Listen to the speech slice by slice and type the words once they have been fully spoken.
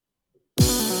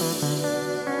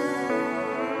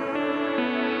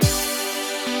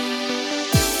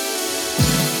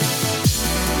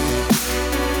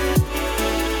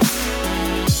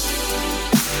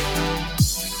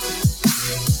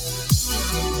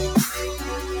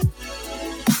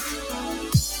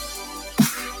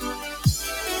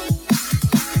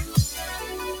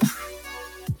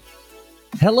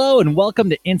Hello and welcome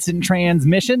to Instant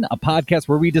Transmission, a podcast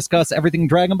where we discuss everything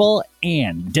Dragon Ball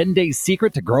and Dende's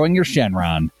secret to growing your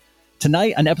Shenron.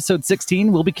 Tonight, on episode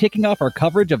 16, we'll be kicking off our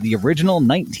coverage of the original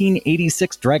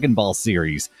 1986 Dragon Ball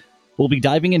series. We'll be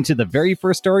diving into the very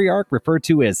first story arc referred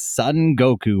to as Son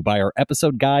Goku by our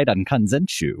episode guide on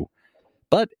Kanzenshu.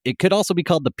 But it could also be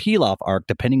called the Pilaf Arc,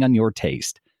 depending on your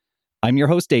taste. I'm your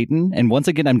host, Dayton, and once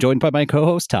again, I'm joined by my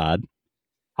co-host, Todd.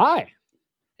 Hi.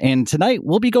 And tonight,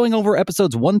 we'll be going over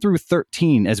episodes 1 through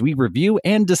 13 as we review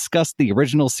and discuss the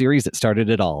original series that started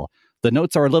it all. The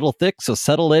notes are a little thick, so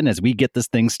settle in as we get this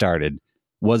thing started.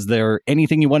 Was there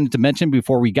anything you wanted to mention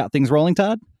before we got things rolling,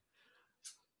 Todd?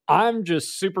 I'm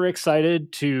just super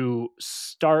excited to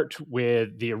start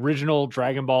with the original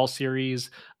Dragon Ball series.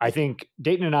 I think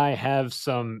Dayton and I have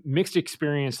some mixed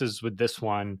experiences with this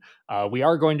one. We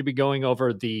are going to be going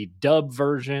over the dub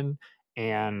version,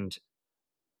 and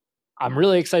I'm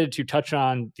really excited to touch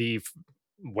on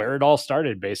where it all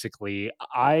started, basically.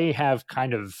 I have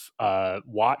kind of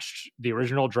watched the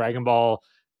original Dragon Ball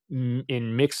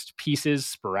in mixed pieces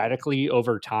sporadically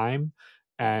over time.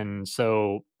 And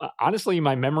so, honestly,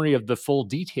 my memory of the full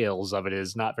details of it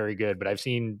is not very good, but I've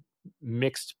seen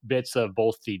mixed bits of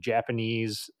both the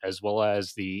Japanese as well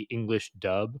as the English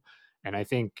dub. And I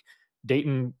think,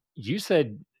 Dayton, you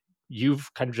said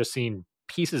you've kind of just seen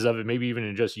pieces of it, maybe even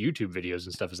in just YouTube videos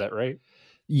and stuff. Is that right?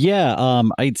 Yeah,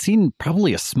 I'd seen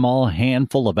probably a small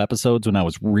handful of episodes when I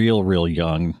was real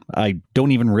young. I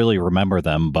don't even really remember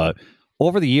them, but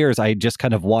over the years, I just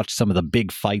kind of watched some of the big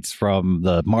fights from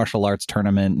the martial arts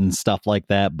tournament and stuff like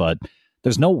that, but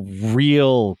there's no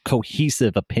real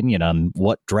cohesive opinion on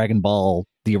what Dragon Ball,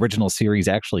 the original series,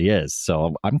 actually is.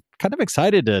 So I'm kind of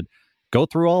excited to go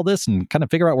through all this and kind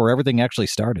of figure out where everything actually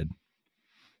started.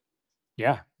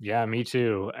 Yeah, me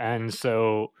too. And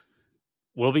so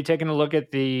we'll be taking a look at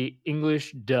the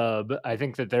English dub. I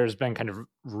think that there's been kind of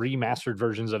remastered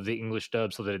versions of the English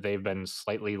dub so that they've been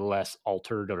slightly less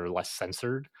altered or less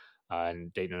censored.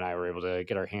 And Dayton and I were able to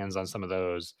get our hands on some of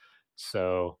those.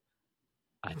 So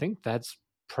I think that's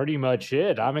pretty much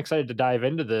it. I'm excited to dive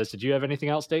into this. Did you have anything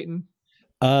else, Dayton?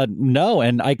 No,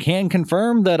 and I can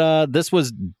confirm that this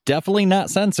was definitely not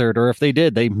censored, or if they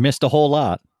did, they missed a whole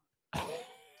lot.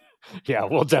 Yeah,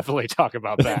 we'll definitely talk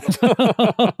about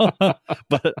that.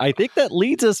 But I think that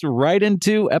leads us right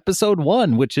into episode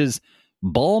 1, which is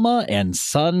Bulma and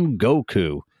Son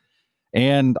Goku.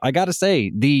 And I got to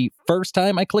say, the first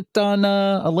time I clicked on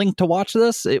a link to watch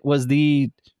this, it was the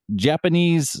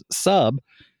Japanese sub.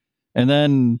 And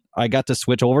then I got to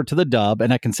switch over to the dub.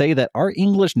 And I can say that our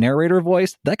English narrator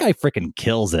voice, that guy freaking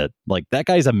kills it. Like, that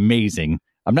guy's amazing.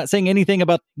 I'm not saying anything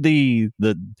about the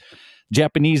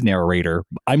Japanese narrator.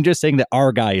 I'm just saying that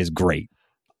our guy is great.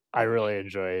 I really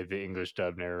enjoy the English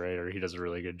dub narrator. He does a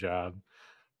really good job.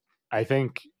 I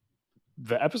think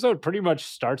the episode pretty much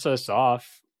starts us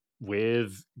off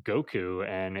with Goku,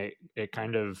 and it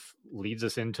kind of leads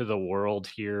us into the world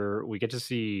here. We get to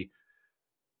see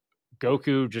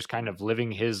Goku just kind of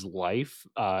living his life,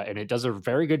 and it does a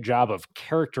very good job of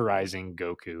characterizing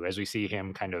Goku as we see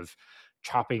him kind of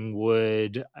chopping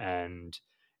wood and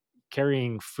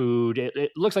carrying food.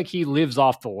 It looks like he lives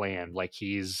off the land, like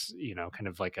he's, kind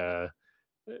of like a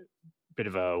bit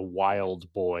of a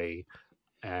wild boy.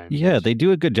 And yeah, they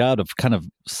do a good job of kind of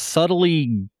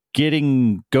subtly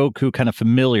getting Goku kind of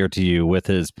familiar to you with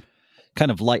his kind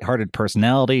of lighthearted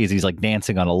personality as he's like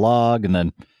dancing on a log, and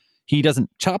then he doesn't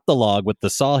chop the log with the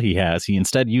saw he has. He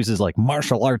instead uses like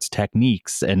martial arts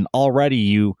techniques, and already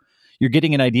you're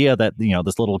getting an idea that,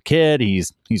 this little kid,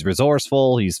 he's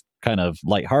resourceful, he's kind of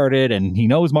lighthearted, and he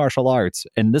knows martial arts.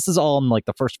 And this is all in like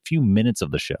the first few minutes of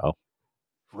the show.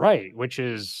 Right, which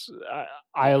is,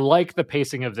 I like the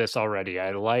pacing of this already.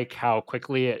 I like how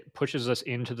quickly it pushes us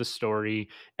into the story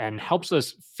and helps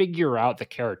us figure out the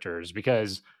characters,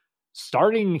 because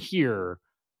starting here,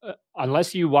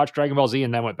 unless you watched Dragon Ball Z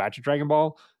and then went back to Dragon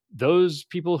Ball, those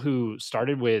people who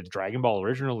started with Dragon Ball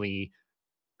originally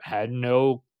had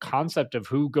no concept of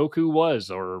who Goku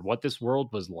was or what this world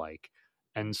was like.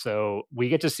 And so we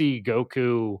get to see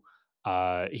Goku.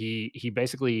 He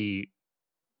basically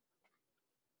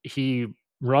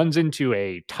runs into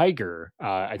a tiger.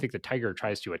 I think the tiger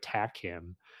tries to attack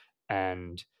him,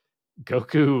 and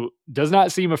Goku does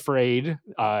not seem afraid.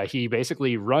 He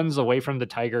basically runs away from the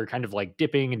tiger, kind of like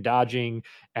dipping and dodging,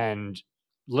 and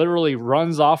literally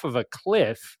runs off of a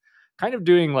cliff, kind of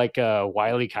doing like a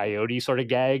Wile E. Coyote sort of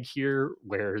gag here,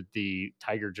 where the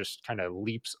tiger just kind of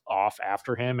leaps off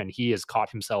after him, and he has caught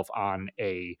himself on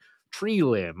a tree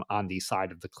limb on the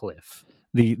side of the cliff.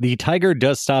 The tiger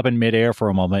does stop in midair for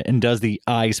a moment and does the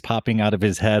eyes popping out of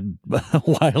his head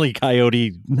Wile E.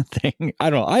 Coyote thing. I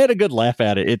don't know. I had a good laugh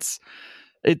at it.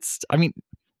 I mean,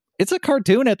 it's a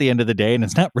cartoon at the end of the day, and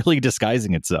it's not really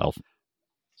disguising itself.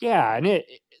 Yeah, and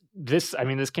this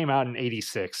came out in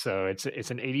 '86, so it's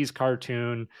an '80s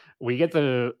cartoon. We get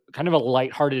the kind of a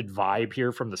lighthearted vibe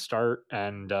here from the start,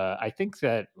 and I think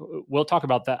that we'll talk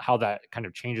about that, how that kind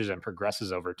of changes and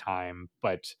progresses over time.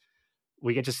 But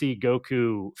we get to see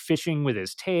Goku fishing with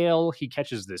his tail. He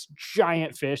catches this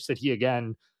giant fish that he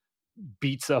again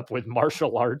beats up with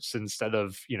martial arts instead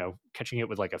of, catching it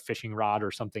with like a fishing rod or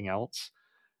something else.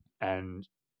 And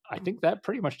I think that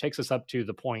pretty much takes us up to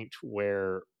the point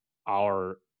where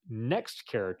our next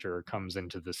character comes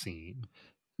into the scene.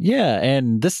 Yeah,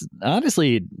 and this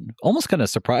honestly almost kind of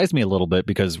surprised me a little bit,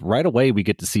 because right away we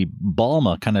get to see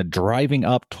Bulma kind of driving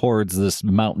up towards this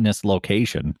mountainous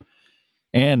location.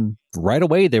 And right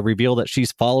away they reveal that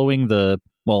she's following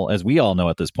as we all know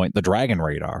at this point, the Dragon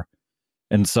Radar.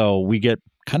 And so we get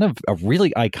kind of a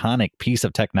really iconic piece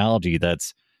of technology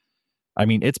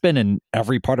it's been in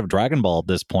every part of Dragon Ball at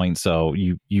this point, so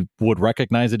you would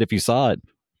recognize it if you saw it.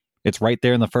 It's right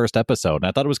there in the first episode. And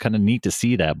I thought it was kind of neat to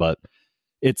see that, but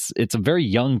it's a very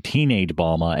young teenage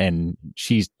Bulma, and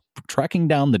she's tracking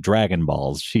down the Dragon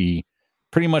Balls. She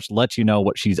pretty much lets you know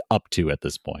what she's up to at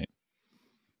this point.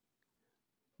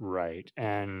 Right.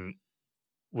 And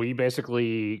we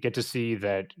basically get to see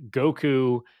that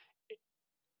Goku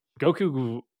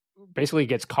basically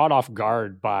gets caught off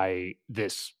guard by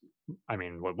this,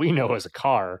 what we know as a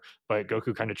car, but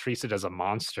Goku kind of treats it as a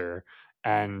monster.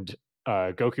 And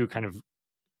Goku kind of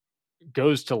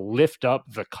goes to lift up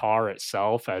the car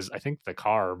itself, as I think the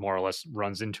car more or less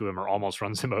runs into him or almost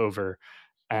runs him over.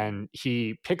 And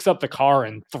he picks up the car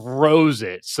and throws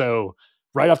it. So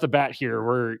right off the bat here,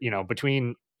 we're,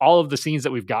 between all of the scenes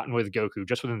that we've gotten with Goku,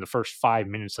 just within the first 5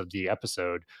 minutes of the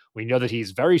episode, we know that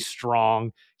he's very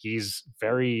strong. He's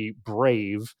very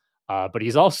brave, but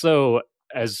he's also,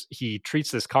 as he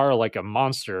treats this car like a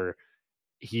monster,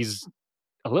 he's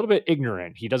a little bit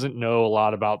ignorant. He doesn't know a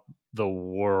lot about the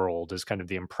world, is kind of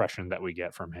the impression that we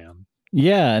get from him.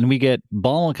 Yeah, and we get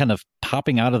Bulma kind of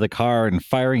popping out of the car and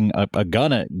firing a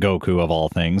gun at Goku, of all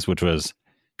things, which was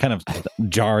kind of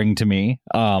jarring to me.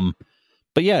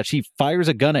 But yeah, she fires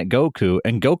a gun at Goku,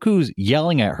 and Goku's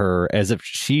yelling at her as if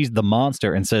she's the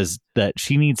monster and says that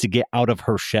she needs to get out of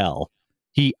her shell.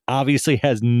 He obviously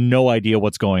has no idea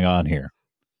what's going on here.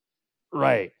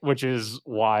 Right, which is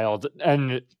wild.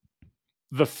 And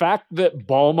the fact that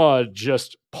Bulma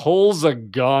just pulls a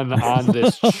gun on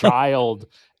this child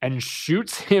and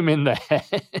shoots him in the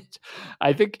head,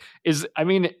 I think it's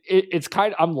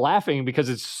kind of, I'm laughing because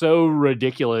it's so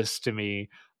ridiculous to me.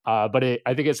 But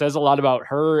I think it says a lot about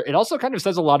her. It also kind of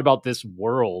says a lot about this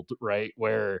world, right?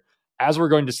 Where, as we're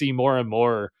going to see more and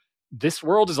more, this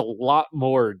world is a lot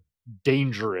more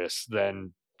dangerous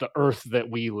than the Earth that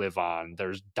we live on.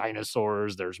 There's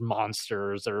dinosaurs, there's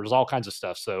monsters, there's all kinds of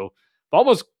stuff. So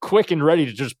almost quick and ready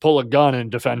to just pull a gun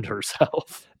and defend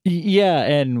herself. Yeah,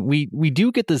 and we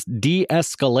do get this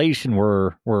de-escalation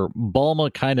where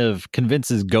Bulma kind of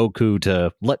convinces Goku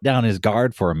to let down his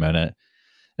guard for a minute.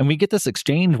 And we get this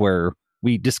exchange where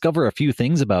we discover a few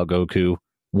things about Goku.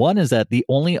 One is that the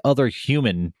only other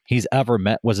human he's ever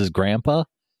met was his grandpa.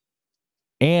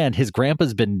 And his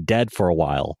grandpa's been dead for a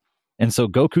while. And so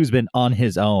Goku's been on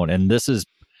his own. And this is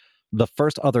the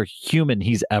first other human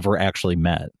he's ever actually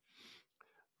met.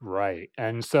 Right.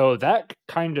 And so that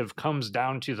kind of comes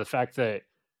down to the fact that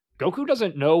Goku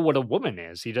doesn't know what a woman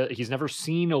is. He's never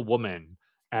seen a woman.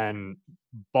 And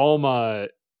Bulma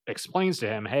explains to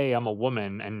him, "Hey, I'm a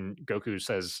woman." And Goku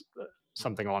says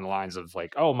something along the lines of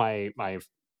like, "Oh, my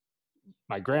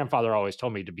grandfather always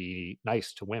told me to be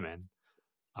nice to women."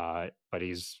 But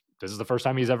this is the first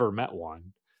time he's ever met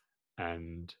one.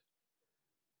 And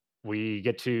we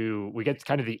get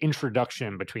kind of the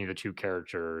introduction between the two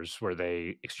characters where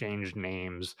they exchange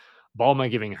names, Bulma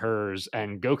giving hers,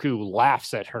 and Goku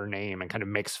laughs at her name and kind of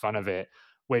makes fun of it,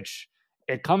 which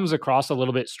it comes across a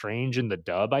little bit strange in the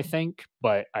dub, I think.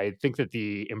 But I think that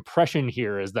the impression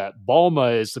here is that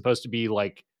Bulma is supposed to be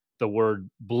like the word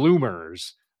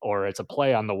bloomers, or it's a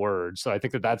play on the word. So I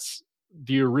think that that's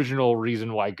the original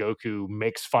reason why Goku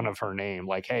makes fun of her name.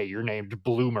 Like, "Hey, you're named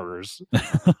Bloomers."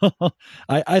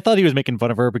 I thought he was making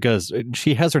fun of her because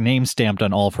she has her name stamped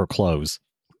on all of her clothes.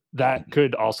 That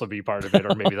could also be part of it,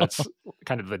 or maybe that's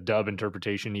kind of the dub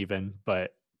interpretation even.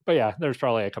 But yeah, there's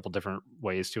probably a couple different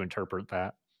ways to interpret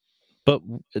that. But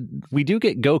we do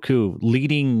get Goku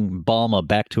leading Bulma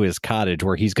back to his cottage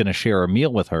where he's going to share a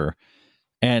meal with her.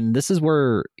 And this is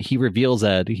where he reveals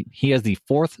that he has the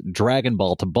fourth Dragon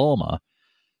Ball to Bulma,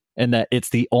 and that it's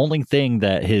the only thing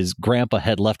that his grandpa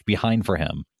had left behind for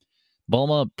him.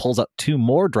 Bulma pulls out two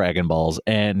more Dragon Balls,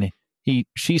 and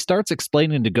she starts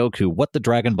explaining to Goku what the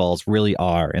Dragon Balls really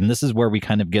are. And this is where we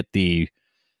kind of get the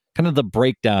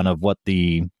breakdown of why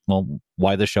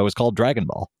the show is called Dragon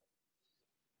Ball.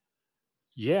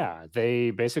 Yeah,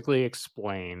 they basically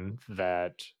explain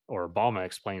that, or Bulma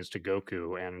explains to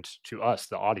Goku and to us,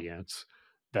 the audience,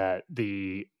 that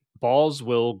the balls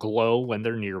will glow when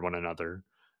they're near one another.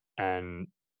 And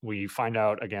we find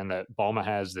out again that Bulma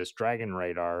has this dragon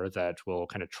radar that will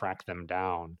kind of track them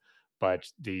down. But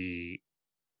the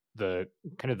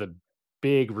kind of the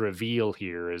big reveal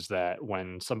here is that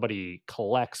when somebody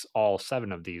collects all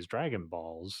seven of these Dragon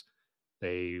Balls,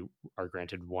 they are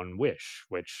granted one wish,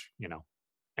 which,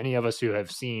 any of us who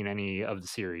have seen any of the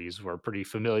series were pretty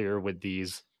familiar with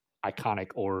these iconic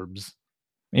orbs.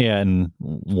 Yeah, and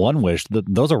one wish,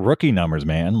 those are rookie numbers,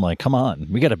 man. Like, come on,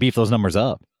 we got to beef those numbers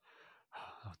up.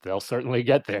 They'll certainly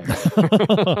get there.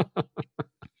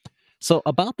 So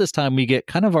about this time, we get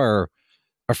kind of our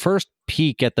first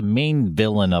peek at the main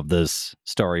villain of this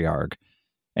story arc.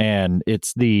 And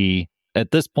it's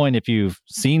at this point, if you've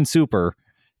seen Super,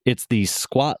 it's the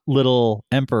squat little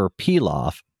Emperor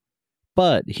Pilaf,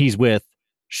 but he's with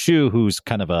Shu, who's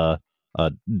kind of a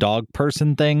dog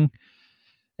person thing.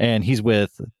 And he's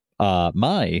with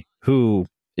Mai, who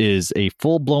is a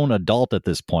full-blown adult at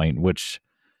this point, which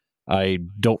I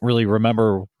don't really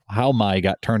remember how Mai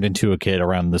got turned into a kid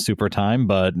around the Super time.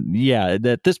 But yeah,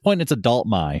 at this point, it's adult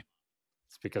Mai.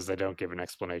 It's because they don't give an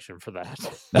explanation for that.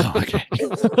 Oh, okay.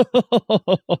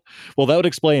 Well, that would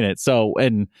explain it. So,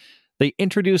 and they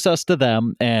introduce us to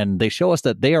them, and they show us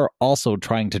that they are also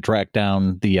trying to track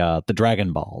down the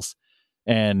Dragon Balls.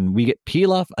 And we get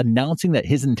Pilaf announcing that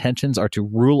his intentions are to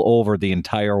rule over the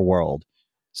entire world.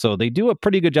 So they do a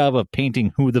pretty good job of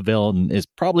painting who the villain is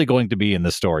probably going to be in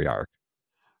the story arc.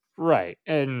 Right.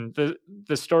 And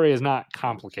the story is not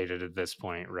complicated at this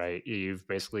point, right? You've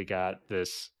basically got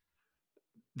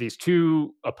these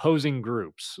two opposing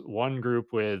groups. One group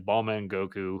with Bulma and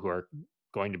Goku, who are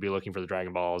going to be looking for the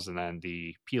Dragon Balls, and then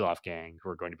the Pilaf gang, who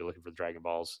are going to be looking for the Dragon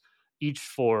Balls, each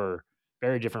for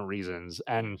very different reasons.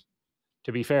 And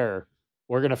to be fair,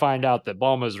 we're going to find out that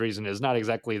Bulma's reason is not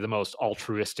exactly the most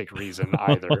altruistic reason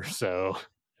either. So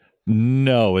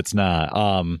no, it's not.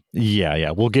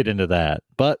 Yeah, we'll get into that.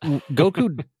 But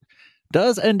Goku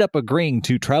does end up agreeing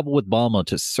to travel with Bulma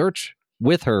to search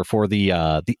with her for the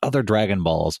other Dragon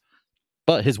Balls.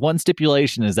 But his one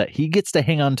stipulation is that he gets to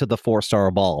hang on to the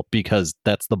 4-star ball because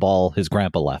that's the ball his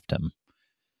grandpa left him.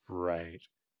 Right.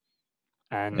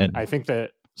 And I think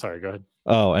that, sorry, go ahead.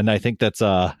 Oh, and I think that's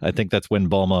when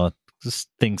Bulma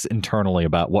thinks internally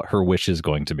about what her wish is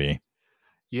going to be.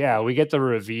 Yeah, we get the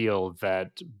reveal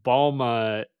that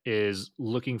Bulma is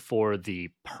looking for the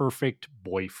perfect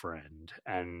boyfriend,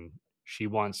 and she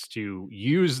wants to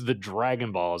use the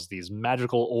Dragon Balls, these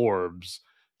magical orbs,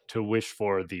 to wish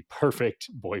for the perfect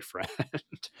boyfriend.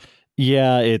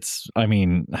 Yeah, it's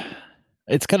kind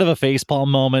of a facepalm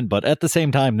moment, but at the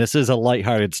same time, this is a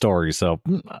lighthearted story, so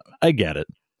I get it.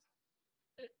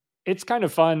 It's kind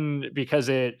of fun because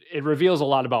it reveals a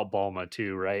lot about Bulma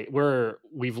too, right?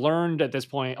 We've learned at this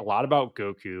point a lot about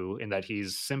Goku in that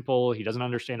he's simple, he doesn't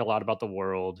understand a lot about the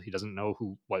world, he doesn't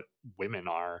know what women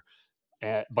are,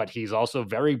 but he's also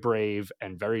very brave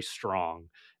and very strong.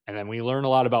 And then we learn a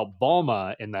lot about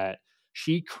Bulma in that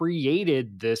she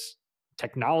created this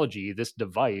technology, this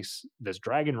device, this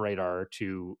dragon radar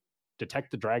to detect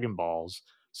the Dragon Balls.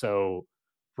 So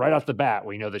right off the bat,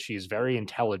 we know that she's very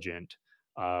intelligent,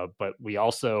 but we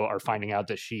also are finding out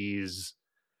that she's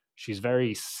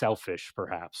very selfish,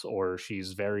 perhaps, or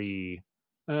she's very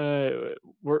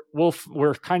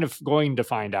we're kind of going to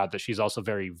find out that she's also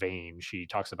very vain. She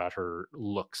talks about her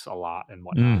looks a lot and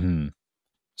whatnot. Mm-hmm.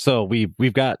 So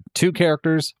we've got two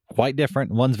characters, quite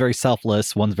different. One's very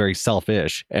selfless, one's very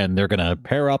selfish, and they're gonna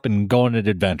pair up and go on an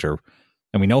adventure.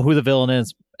 And we know who the villain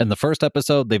is. In the first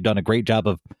episode, they've done a great job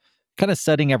of kind of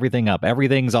setting everything up.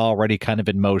 Everything's already kind of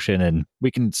in motion, and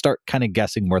we can start kind of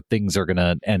guessing where things are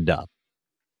gonna end up.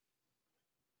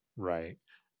 Right.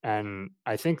 And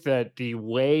I think that the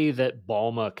way that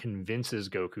Bulma convinces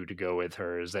Goku to go with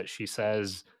her is that she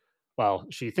says, well,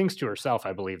 she thinks to herself,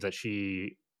 I believe, that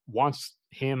she wants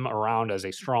him around as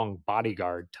a strong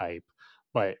bodyguard type,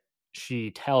 but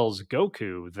she tells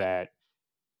Goku that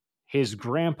his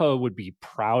grandpa would be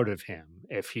proud of him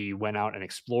if he went out and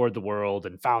explored the world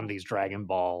and found these Dragon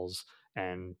Balls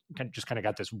and just kind of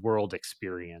got this world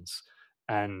experience.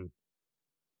 And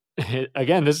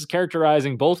again, this is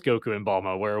characterizing both Goku and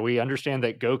Bulma, where we understand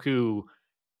that Goku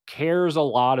cares a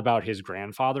lot about his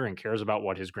grandfather and cares about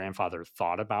what his grandfather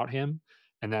thought about him.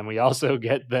 And then we also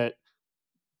get that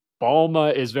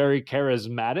Bulma is very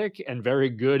charismatic and very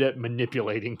good at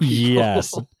manipulating people.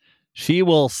 Yes. She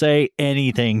will say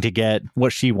anything to get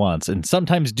what she wants, and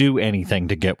sometimes do anything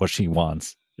to get what she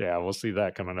wants. Yeah, we'll see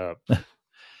that coming up.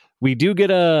 We do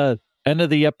get a end of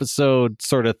the episode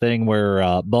sort of thing where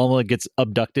Bulma gets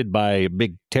abducted by a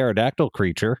big pterodactyl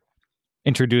creature,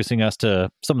 introducing us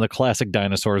to some of the classic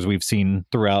dinosaurs we've seen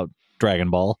throughout Dragon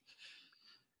Ball.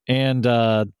 And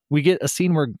we get a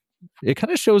scene where it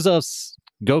kind of shows us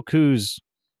Goku's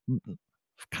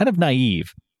kind of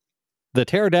naive. The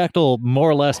pterodactyl more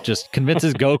or less just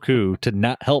convinces Goku to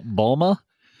not help Bulma.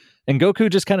 And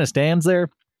Goku just kind of stands there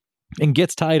and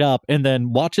gets tied up and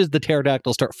then watches the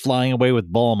pterodactyl start flying away with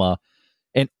Bulma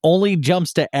and only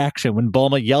jumps to action when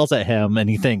Bulma yells at him and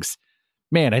he thinks,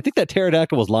 man, I think that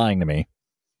pterodactyl was lying to me.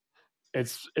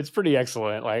 It's pretty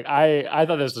excellent. Like I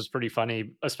thought this was pretty funny,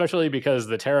 especially because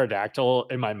the pterodactyl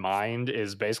in my mind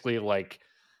is basically like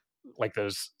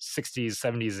those 60s,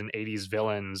 70s, and 80s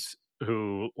villains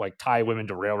who like tie women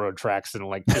to railroad tracks and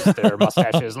like twist their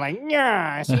mustaches like,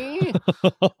 yeah, see?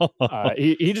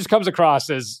 He just comes across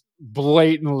as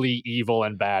blatantly evil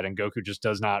and bad, and Goku just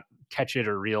does not catch it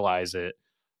or realize it.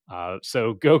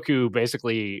 So Goku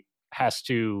basically has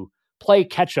to play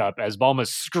catch up as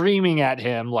Bulma's screaming at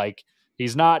him like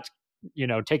he's not,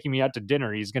 taking me out to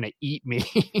dinner. He's going to eat me.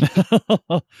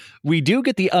 We do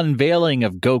get the unveiling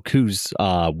of Goku's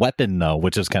weapon, though,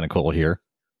 which is kind of cool here.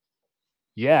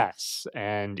 Yes,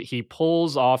 and he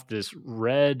pulls off this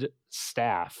red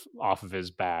staff off of his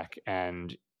back,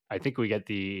 and I think we get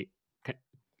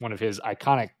one of his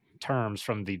iconic terms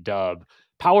from the dub,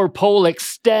 power pole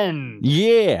extend.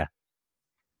 Yeah.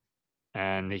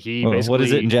 And he basically... What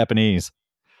is it in Japanese?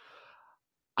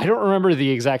 I don't remember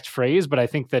the exact phrase, but I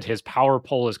think that his power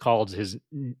pole is called his...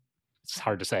 It's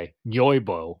hard to say.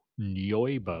 Nyoibo.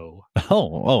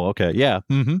 Oh, okay. Yeah.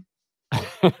 Mm-hmm.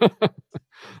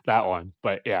 That one.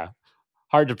 But yeah,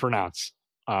 hard to pronounce.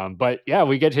 But yeah,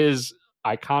 we get his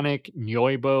iconic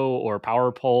Nyoibo or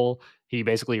power pole. He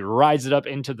basically rides it up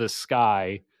into the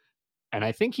sky. And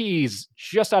I think he's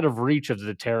just out of reach of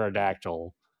the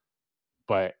pterodactyl,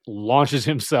 but launches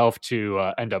himself to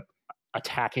end up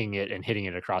attacking it and hitting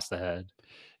it across the head.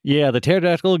 Yeah, the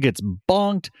pterodactyl gets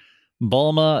bonked.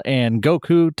 Bulma and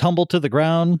Goku tumble to the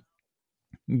ground.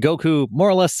 Goku more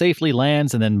or less safely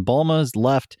lands, and then Bulma's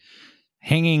left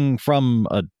hanging from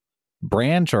a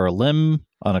branch or a limb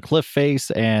on a cliff face,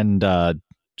 and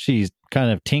she's kind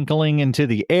of tinkling into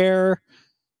the air.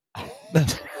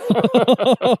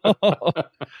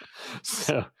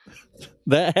 So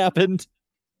that happened.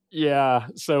 Yeah,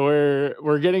 so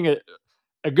we're getting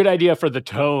a good idea for the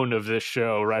tone of this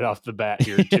show right off the bat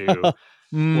here too. Yeah.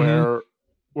 Mm-hmm. Where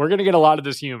we're going to get a lot of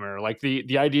this humor. Like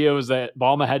the idea was that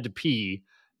Bulma had to pee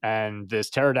and this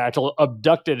pterodactyl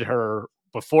abducted her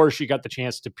before she got the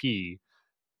chance to pee.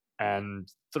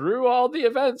 And through all the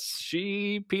events,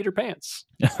 she peed her pants.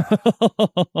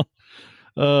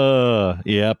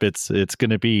 Yep, it's going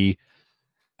to be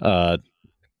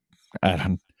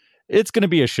it's going to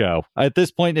be a show. At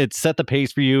this point, it's set the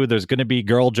pace for you. There's going to be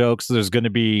girl jokes, there's going to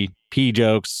be pee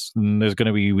jokes, and there's going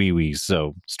to be wee-wees.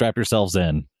 So strap yourselves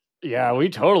in. Yeah, we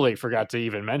totally forgot to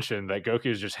even mention that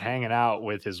Goku's just hanging out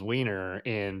with his wiener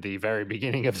in the very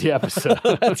beginning of the episode.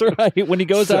 That's right. When he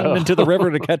goes out into the river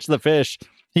to catch the fish,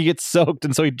 he gets soaked,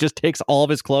 and so he just takes all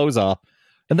of his clothes off.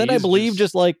 And then I believe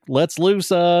just like lets loose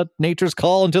nature's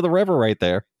call into the river right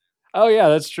there. Oh, yeah,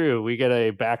 that's true. We get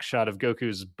a back shot of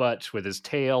Goku's butt with his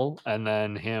tail and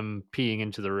then him peeing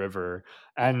into the river.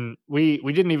 And we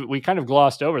kind of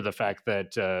glossed over the fact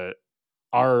that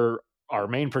our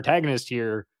main protagonist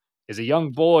here is a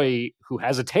young boy who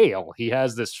has a tail. He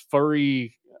has this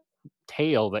furry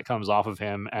tail that comes off of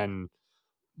him, and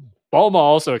Bulma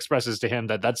also expresses to him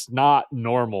that that's not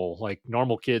normal. Like,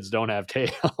 normal kids don't have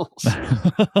tails.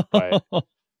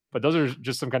 But those are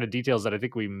just some kind of details that I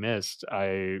think we missed.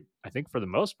 I think for the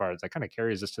most part, that kind of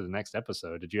carries us to the next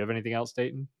episode. Did you have anything else,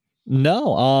 Dayton?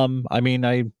 No. I mean,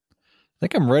 I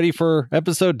think I'm ready for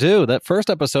episode 2. That first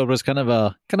episode was kind of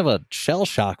a shell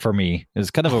shock for me.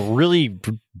 It's kind of a really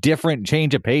different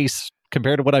change of pace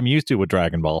compared to what I'm used to with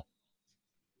Dragon Ball.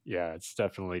 Yeah, it's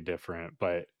definitely different,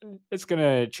 but it's going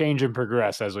to change and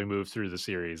progress as we move through the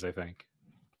series, I think.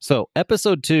 So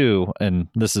episode 2, and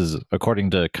this is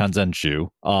according to Kanzenshu,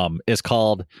 is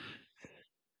called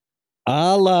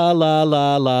 "Ah La La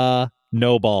La La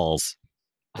No Balls."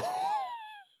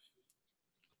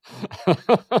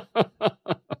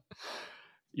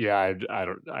 Yeah,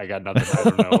 I got nothing. I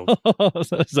don't know.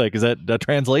 It's like, is that a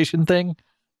translation thing?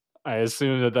 I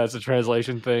assume that that's a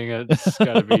translation thing. It's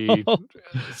got to be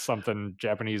something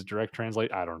Japanese direct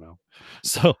translate. I don't know.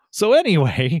 So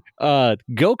anyway,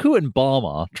 Goku and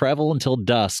Bulma travel until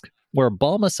dusk, where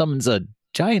Bulma summons a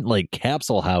giant like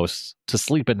capsule house to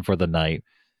sleep in for the night.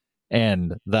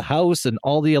 And the house and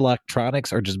all the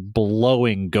electronics are just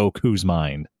blowing Goku's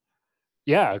mind.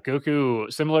 Yeah,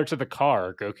 Goku, similar to the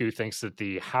car, Goku thinks that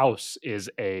the house is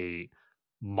a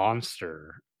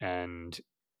monster. And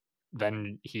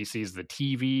then he sees the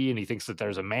TV and he thinks that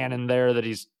there's a man in there that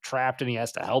he's trapped and he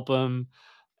has to help him.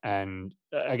 And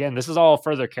again, this is all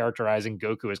further characterizing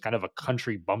Goku as kind of a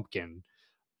country bumpkin.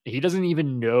 He doesn't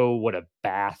even know what a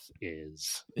bath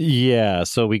is. Yeah,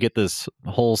 so we get this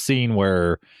whole scene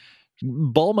where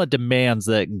Bulma demands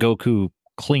that Goku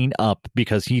clean up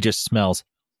because he just smells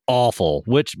awful,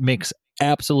 which makes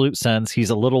absolute sense. He's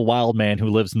a little wild man who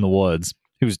lives in the woods,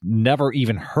 who's never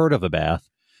even heard of a bath.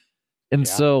 And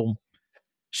Yeah. so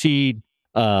she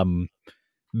bathes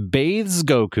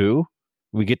Goku.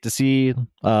 We get to see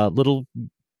little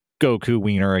Goku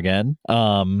wiener again.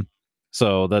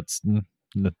 So that's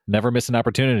never miss an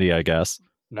opportunity, I guess.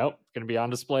 Nope, going to be on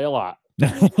display a lot.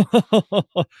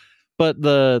 But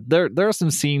there are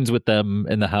some scenes with them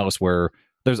in the house where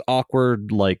there's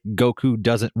awkward, like Goku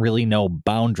doesn't really know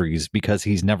boundaries because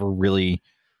he's never really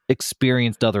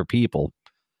experienced other people.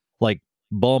 Like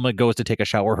Bulma goes to take a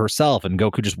shower herself and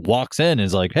Goku just walks in and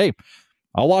is like, "Hey,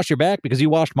 I'll wash your back because you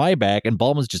washed my back." And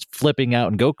Bulma's just flipping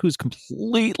out and Goku's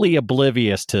completely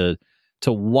oblivious to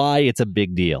why it's a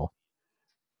big deal.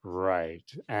 Right.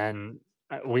 And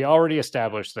we already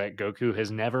established that Goku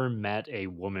has never met a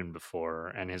woman before,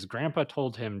 and his grandpa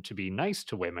told him to be nice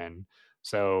to women.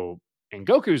 So in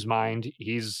Goku's mind,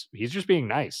 he's just being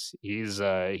nice. He's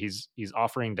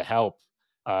offering to help.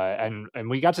 And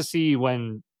we got to see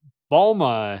when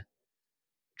Bulma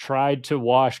tried to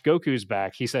wash Goku's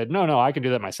back, he said, "No, no, I can do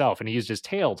that myself." And he used his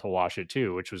tail to wash it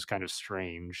too, which was kind of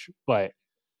strange. But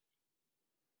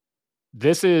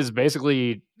this is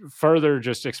basically further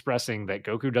just expressing that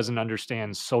Goku doesn't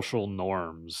understand social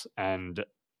norms, and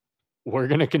we're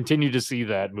going to continue to see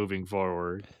that moving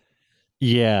forward.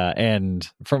 Yeah, and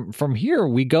from here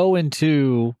we go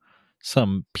into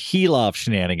some Pilaf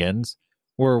shenanigans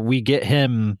where we get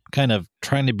him kind of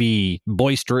trying to be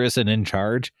boisterous and in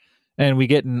charge, and we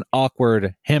get an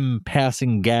awkward him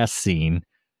passing gas scene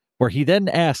where he then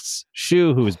asks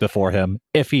Shu, who is before him,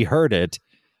 if he heard it,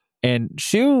 and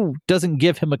Shu doesn't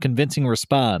give him a convincing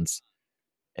response.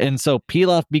 And so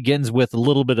Pilaf begins with a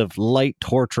little bit of light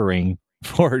torturing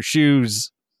for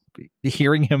Shu's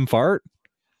hearing him fart.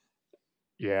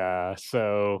 Yeah,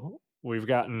 so we've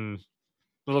gotten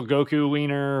little Goku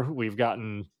wiener, we've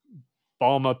gotten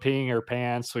Bulma peeing her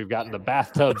pants, we've gotten the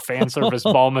bathtub fan service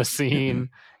Bulma scene,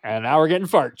 and now we're getting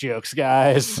fart jokes,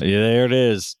 guys. Yeah, there it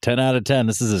is. 10 out of 10.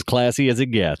 This is as classy as it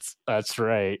gets. That's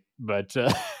right. But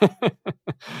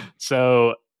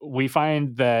so we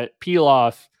find that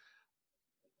Pilaf,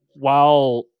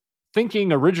 while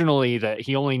thinking originally that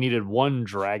he only needed one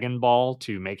Dragon Ball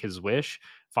to make his wish,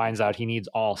 finds out he needs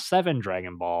all 7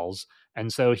 Dragon Balls.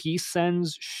 And so he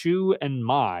sends Shu and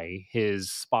Mai,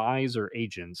 his spies or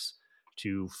agents,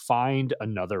 to find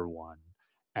another one.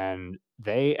 And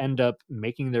they end up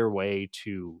making their way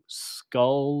to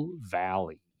Skull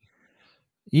Valley.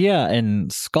 Yeah,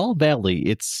 and Skull Valley,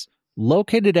 it's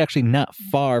located actually not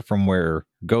far from where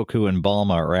Goku and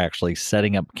Bulma are actually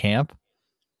setting up camp.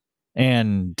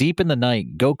 And deep in the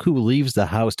night, Goku leaves the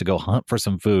house to go hunt for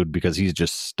some food because he's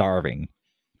just starving.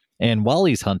 And while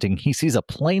he's hunting, he sees a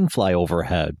plane fly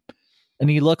overhead. And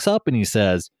he looks up and he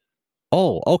says,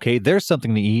 "Oh, okay, there's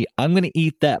something to eat. I'm going to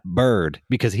eat that bird,"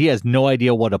 because he has no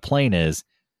idea what a plane is.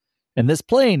 And this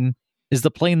plane is the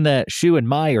plane that Shu and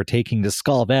Mai are taking to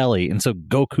Skull Valley. And so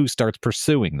Goku starts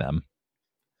pursuing them.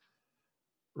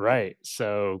 Right.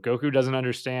 So Goku doesn't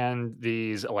understand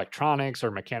these electronics or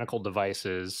mechanical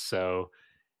devices. So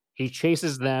he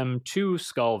chases them to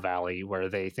Skull Valley, where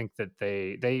they think that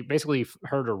they basically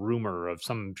heard a rumor of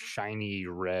some shiny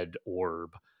red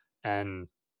orb. And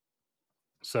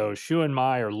so Shu and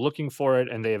Mai are looking for it,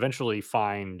 and they eventually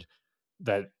find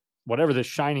that whatever the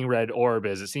shining red orb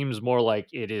is, it seems more like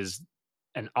it is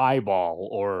an eyeball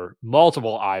or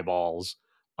multiple eyeballs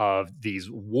of these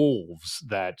wolves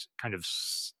that kind of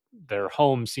their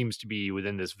home seems to be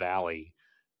within this valley.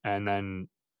 And then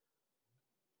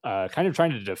kind of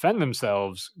trying to defend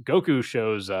themselves, Goku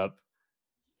shows up,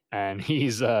 and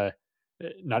he's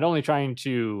not only trying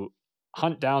to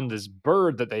hunt down this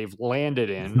bird that they've landed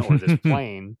in, or this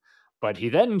plane, But he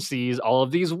then sees all of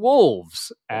these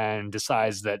wolves and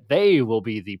decides that they will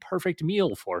be the perfect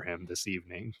meal for him this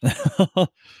evening.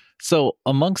 So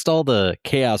amongst all the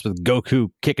chaos with Goku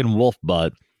kicking wolf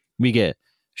butt, we get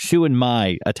Shu and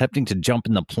Mai attempting to jump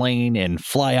in the plane and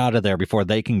fly out of there before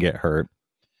they can get hurt.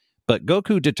 But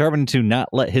Goku, determined to not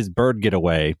let his bird get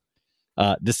away,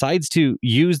 decides to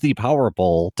use the power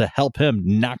pole to help him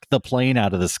knock the plane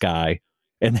out of the sky.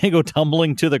 And they go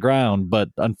tumbling to the ground, but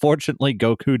unfortunately,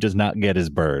 Goku does not get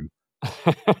his bird.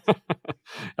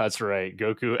 That's right.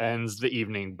 Goku ends the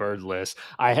evening birdless.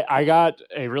 I got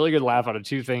a really good laugh out of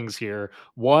two things here.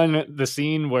 One, the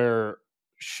scene where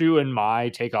Shu and Mai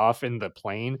take off in the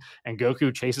plane and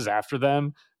Goku chases after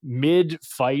them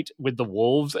mid-fight with the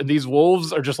wolves, and these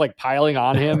wolves are just like piling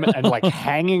on him and like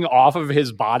hanging off of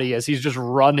his body as he's just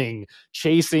running,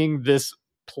 chasing this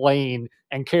plane,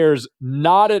 and cares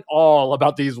not at all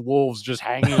about these wolves just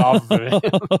hanging off of him.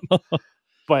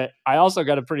 But I also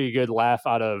got a pretty good laugh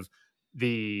out of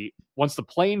once the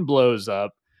plane blows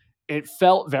up, it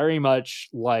felt very much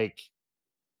like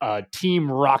a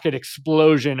Team Rocket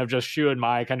explosion of just Shu and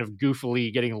Mai kind of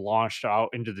goofily getting launched out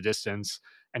into the distance.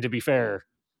 And to be fair,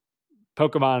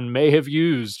 Pokemon may have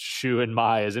used Shu and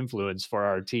Mai as influence for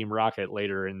our Team Rocket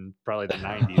later in probably the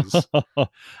 90s.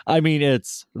 I mean,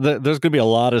 there's going to be a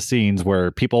lot of scenes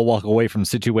where people walk away from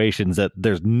situations that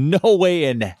there's no way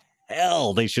in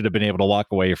hell they should have been able to walk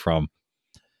away from.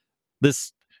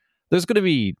 There's going to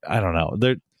be, I don't know,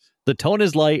 the tone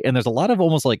is light, and there's a lot of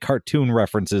almost like cartoon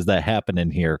references that happen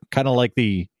in here, kind of like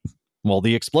the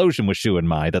explosion with Shu and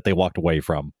Mai that they walked away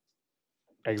from.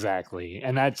 Exactly.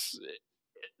 And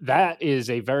that is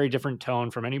a very different tone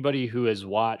from anybody who has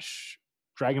watched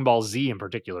Dragon Ball Z in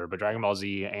particular, but Dragon Ball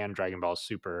Z and Dragon Ball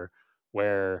Super,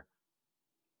 where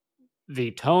the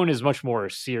tone is much more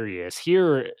serious.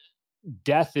 Here,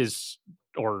 death is,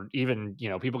 or even,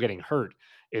 people getting hurt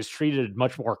is treated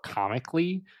much more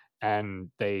comically, and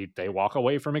they walk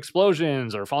away from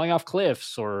explosions or falling off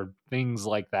cliffs or things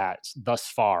like that, thus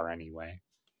far anyway.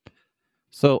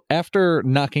 So after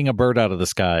knocking a bird out of the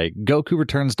sky, Goku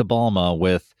returns to Bulma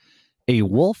with a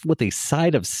wolf with a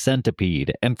side of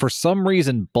centipede. And for some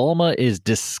reason, Bulma is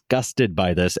disgusted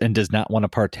by this and does not want to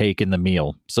partake in the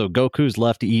meal. So Goku's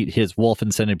left to eat his wolf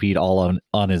and centipede all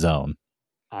on his own.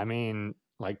 I mean,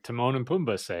 like Timon and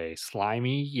Pumbaa say,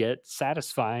 slimy yet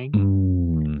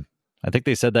satisfying. I think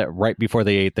they said that right before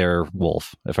they ate their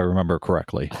wolf, if I remember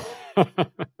correctly.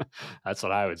 That's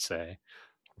what I would say.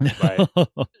 But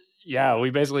yeah, we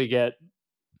basically get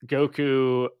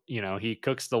Goku, he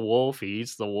cooks the wolf, he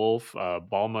eats the wolf.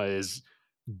 Bulma is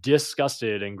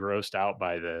disgusted and grossed out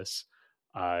by this.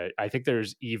 I think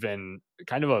there's even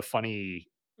kind of a funny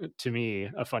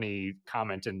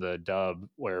comment in the dub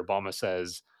where Bulma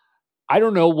says, I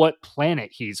don't know what planet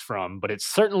he's from, but it's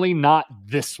certainly not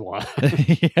this one.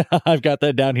 Yeah, I've got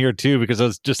that down here too, because I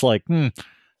was just like,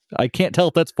 I can't tell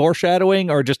if that's foreshadowing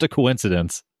or just a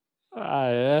coincidence.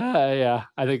 Yeah,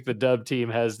 I think the dub team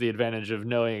has the advantage of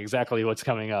knowing exactly what's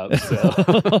coming up.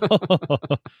 So.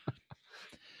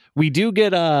 We do get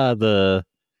the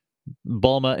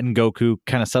Bulma and Goku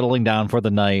kind of settling down for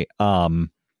the night. I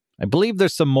believe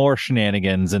there's some more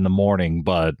shenanigans in the morning,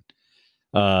 but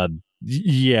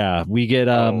yeah, we get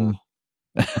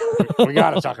we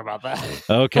got to talk about that.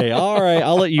 Okay, all right,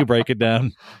 I'll let you break it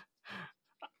down.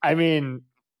 I mean,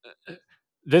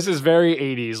 this is very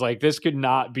 80s. Like, this could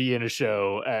not be in a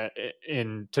show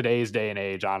in today's day and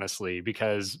age, honestly,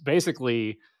 because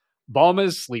basically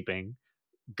Bulma's sleeping.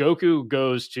 Goku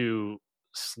goes to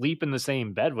sleep in the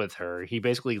same bed with her. He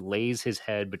basically lays his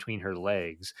head between her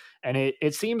legs. And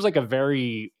it seems like a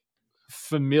very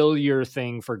familiar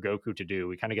thing for Goku to do.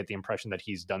 We kind of get the impression that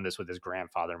he's done this with his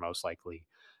grandfather, most likely.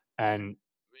 And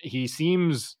he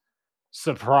seems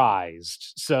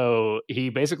surprised. So he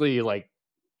basically, like,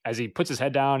 as he puts his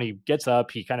head down, he gets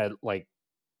up, he kind of like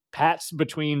pats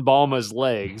between Bulma's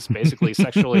legs, basically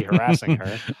sexually harassing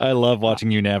her. I love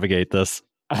watching you navigate this.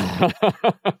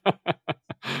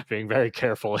 Being very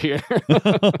careful here.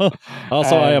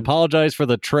 Also, I apologize for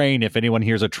the train if anyone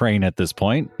hears a train at this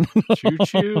point.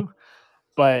 Choo-choo.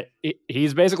 But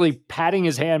he's basically patting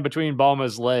his hand between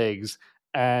Bulma's legs,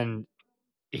 and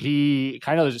he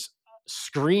kind of just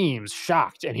screams,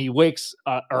 shocked, and he wakes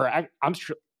I'm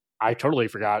sure I totally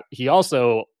forgot. He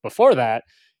also, before that,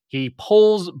 he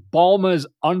pulls Bulma's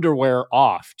underwear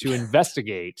off to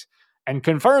investigate and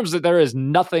confirms that there is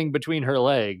nothing between her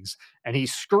legs. And he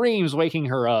screams, waking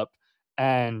her up.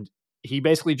 And he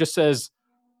basically just says,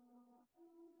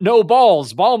 no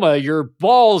balls, Bulma, your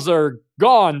balls are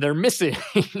gone. They're missing.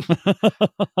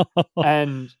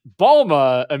 And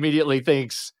Bulma immediately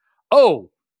thinks, oh,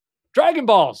 Dragon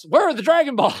Balls! Where are the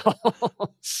Dragon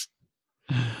Balls?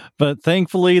 But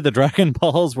thankfully, the Dragon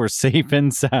Balls were safe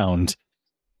and sound.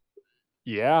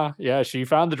 Yeah. She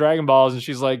found the Dragon Balls and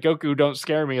she's like, Goku, don't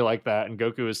scare me like that. And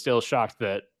Goku is still shocked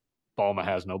that Bulma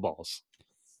has no balls.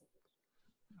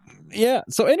 Yeah.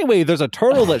 So anyway, there's a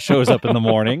turtle that shows up in the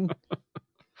morning.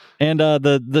 And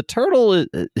the turtle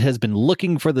has been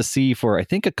looking for the sea for, I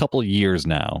think, a couple years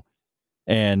now.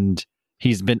 And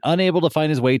he's been unable to find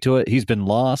his way to it. He's been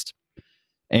lost.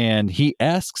 And he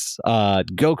asks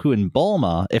Goku and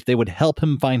Bulma if they would help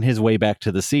him find his way back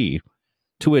to the sea.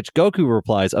 To which Goku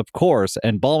replies, of course.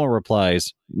 And Bulma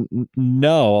replies,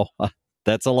 no,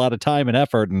 that's a lot of time and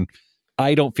effort. And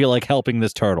I don't feel like helping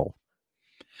this turtle.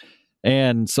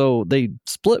 And so they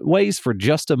split ways for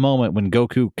just a moment when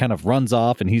Goku kind of runs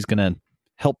off and he's going to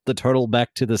help the turtle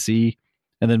back to the sea.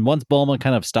 And then once Bulma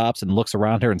kind of stops and looks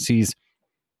around her and sees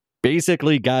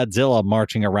basically Godzilla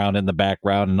marching around in the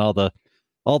background and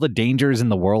all the dangers in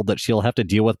the world that she'll have to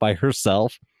deal with by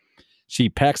herself, she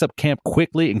packs up camp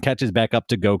quickly and catches back up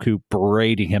to Goku,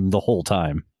 berating him the whole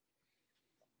time.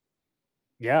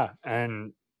 Yeah,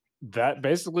 and that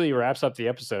basically wraps up the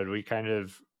episode. We kind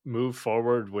of move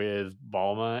forward with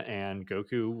Bulma and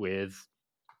Goku with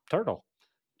Turtle.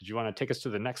 Did you want to take us to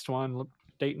the next one,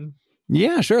 Dayton?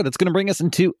 Yeah, sure. That's going to bring us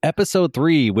into episode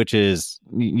 3, which is,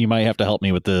 you might have to help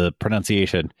me with the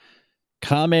pronunciation,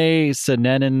 Kame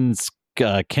Senenen's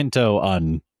Kinto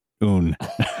Un.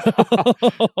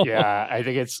 Yeah, I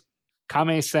think it's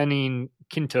Kame Senin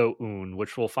Kinto Un,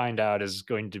 which we'll find out is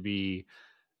going to be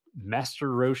Master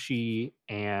Roshi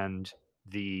and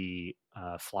the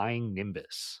Flying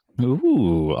Nimbus.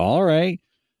 Ooh, all right.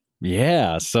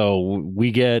 Yeah, so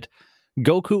we get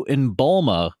Goku and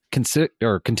Bulma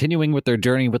continuing with their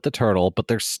journey with the turtle, but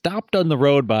they're stopped on the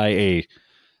road by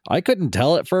I couldn't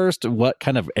tell at first what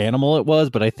kind of animal it was,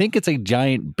 but I think it's a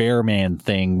giant bear man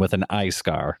thing with an eye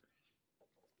scar.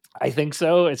 I think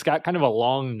so. It's got kind of a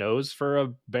long nose for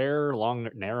a bear, long,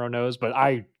 narrow nose, but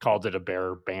I called it a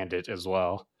bear bandit as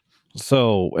well.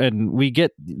 So, and we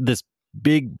get this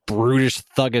big, brutish,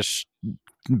 thuggish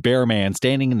bear man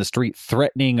standing in the street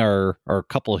threatening our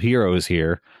couple heroes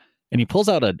here. And he pulls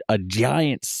out a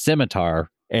giant scimitar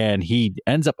and he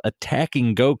ends up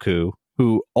attacking Goku,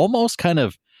 who almost kind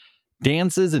of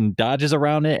dances and dodges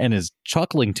around it and is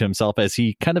chuckling to himself as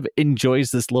he kind of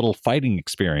enjoys this little fighting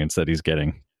experience that he's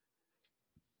getting.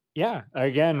 Yeah,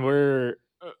 again,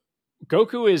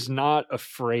 Goku is not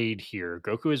afraid here.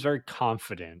 Goku is very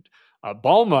confident.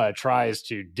 Bulma tries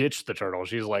to ditch the turtle.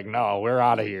 She's like, no, we're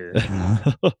out of here.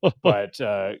 But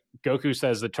Goku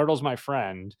says, the turtle's my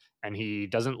friend, and he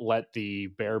doesn't let the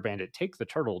bear bandit take the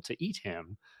turtle to eat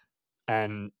him.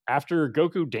 And after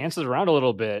Goku dances around a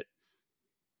little bit,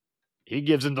 he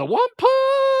gives him the one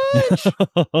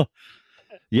punch!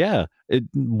 Yeah,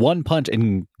 one punch,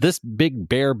 and this big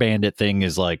bear bandit thing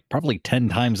is like probably 10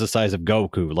 times the size of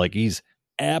Goku. Like, he's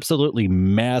absolutely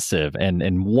massive, and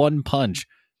in one punch,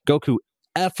 Goku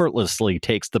effortlessly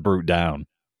takes the brute down.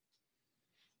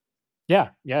 Yeah,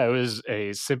 it was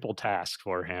a simple task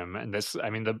for him. And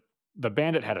the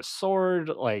bandit had a sword.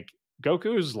 Like,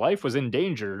 Goku's life was in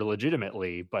danger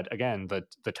legitimately, but again,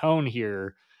 the tone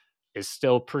here is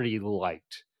still pretty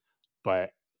light. But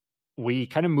we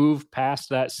kind of move past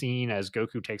that scene as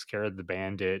Goku takes care of the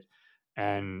bandit,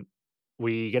 and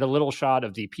we get a little shot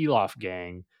of the Pilaf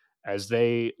gang as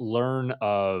they learn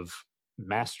of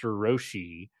Master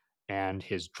Roshi and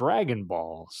his Dragon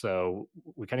Ball. So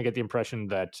we kind of get the impression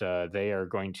that they are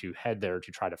going to head there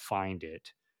to try to find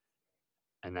it.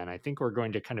 And then I think we're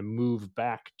going to kind of move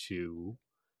back to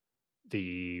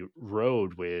the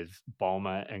road with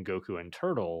Bulma and Goku and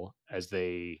Turtle as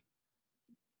they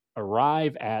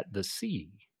arrive at the sea.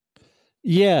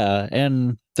 Yeah,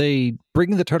 and they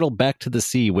bring the turtle back to the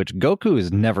sea, which Goku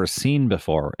has never seen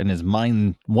before, and his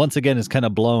mind once again is kind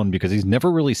of blown because he's never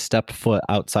really stepped foot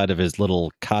outside of his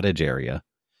little cottage area.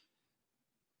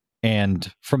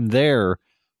 And from there,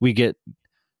 we get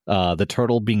the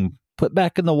turtle being put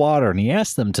back in the water, and he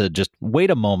asks them to just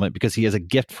wait a moment because he has a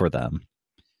gift for them,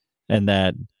 and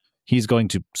that he's going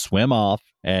to swim off,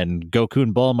 and Goku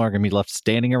and Bulma are going to be left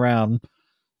standing around.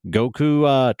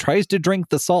 Goku tries to drink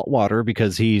the salt water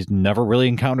because he's never really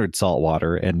encountered salt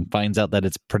water and finds out that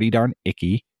it's pretty darn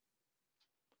icky.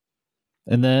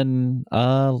 And then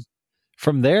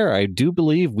from there, I do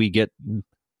believe we get,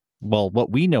 well, what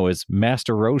we know is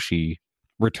Master Roshi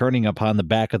returning upon the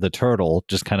back of the turtle,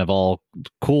 just kind of all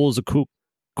cool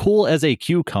as a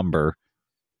cucumber,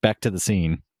 back to the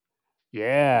scene.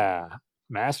 Yeah,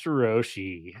 Master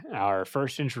Roshi, our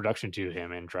first introduction to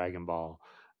him in Dragon Ball.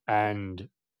 And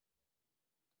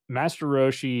Master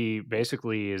Roshi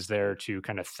basically is there to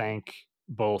kind of thank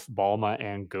both Bulma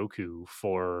and Goku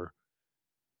for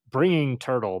bringing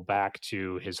Turtle back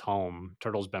to his home.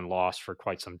 Turtle's been lost for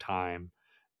quite some time.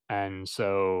 And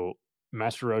so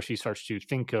Master Roshi starts to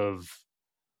think of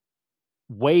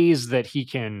ways that he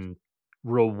can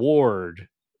reward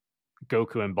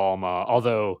Goku and Bulma,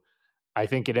 although I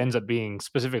think it ends up being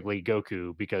specifically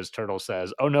Goku because Turtle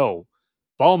says, "Oh no,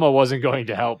 Bulma wasn't going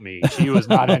to help me. She was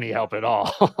not any help at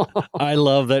all." I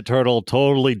love that Turtle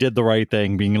totally did the right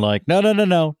thing, being like, no,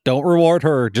 don't reward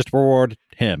her, just reward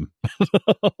him.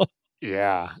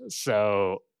 Yeah.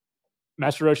 So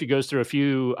Master Roshi goes through a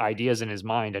few ideas in his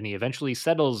mind, and he eventually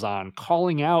settles on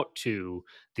calling out to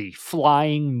the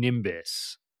flying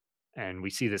Nimbus. And we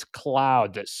see this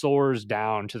cloud that soars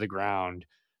down to the ground.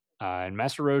 And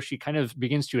Master Roshi kind of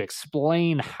begins to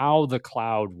explain how the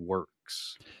cloud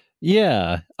works.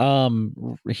 Yeah.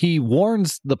 He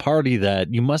warns the party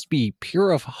that you must be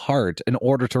pure of heart in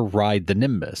order to ride the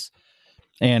Nimbus.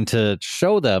 And to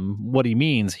show them what he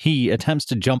means, he attempts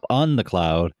to jump on the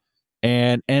cloud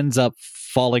and ends up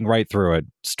falling right through it,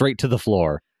 straight to the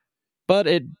floor. But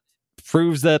it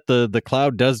proves that the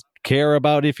cloud does care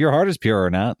about if your heart is pure or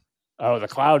not. Oh, the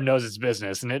cloud knows its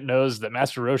business, and it knows that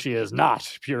Master Roshi is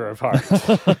not pure of heart.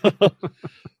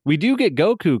 We do get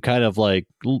Goku kind of like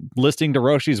listening to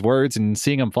Roshi's words and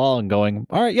seeing him fall and going,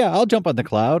 all right, yeah, I'll jump on the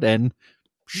cloud. And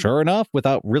sure enough,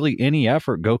 without really any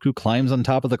effort, Goku climbs on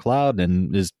top of the cloud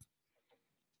and is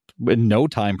in no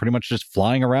time pretty much just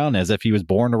flying around as if he was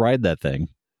born to ride that thing.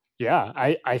 Yeah,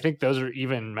 I think those are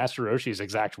even Master Roshi's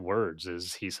exact words.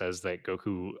 Is he says that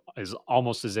Goku is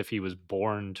almost as if he was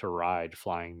born to ride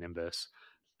Flying Nimbus.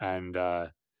 And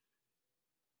I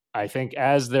think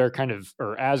as they're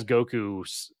as Goku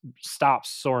stops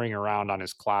soaring around on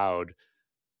his cloud,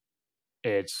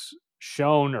 it's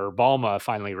shown, or Bulma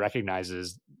finally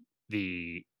recognizes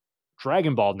the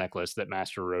Dragon Ball necklace that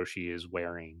Master Roshi is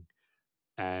wearing.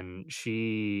 And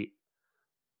she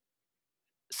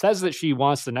says that she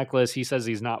wants the necklace. He says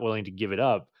he's not willing to give it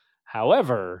up.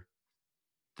 However,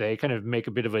 they kind of make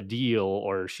a bit of a deal,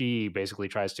 or she basically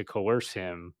tries to coerce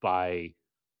him by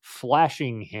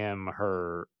flashing him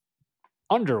her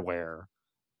underwear.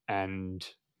 And,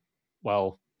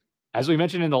 well, as we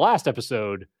mentioned in the last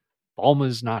episode,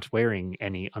 Bulma's not wearing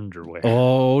any underwear.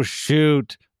 Oh,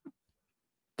 shoot.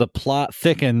 The plot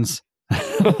thickens.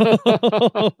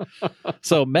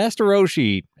 So Master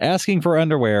Roshi asking for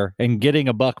underwear and getting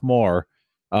a buck more.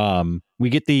 We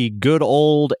get the good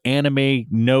old anime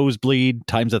nosebleed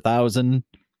times 1,000.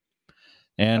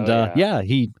 And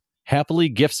he happily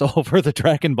gifts over the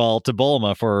Dragon Ball to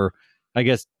Bulma for, I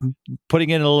guess,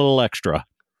 putting in a little extra.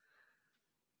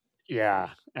 Yeah,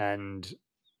 and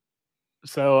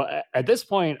so at this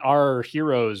point, our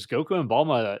heroes, Goku and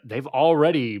Bulma, they've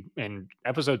already, in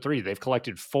episode 3, they've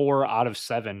collected 4 out of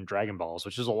 7 Dragon Balls,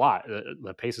 which is a lot.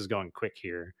 The pace is going quick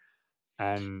here.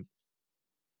 And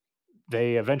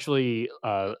they eventually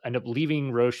end up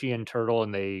leaving Roshi and Turtle,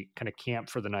 and they kind of camp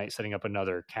for the night, setting up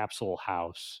another capsule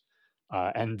house.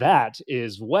 And that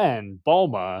is when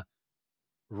Bulma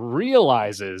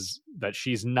realizes that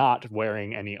she's not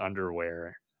wearing any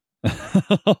underwear.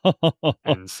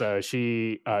 And so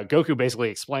Goku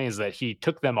basically explains that he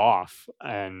took them off,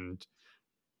 and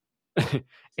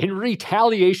in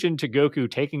retaliation to Goku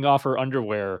taking off her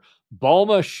underwear,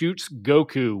 Bulma shoots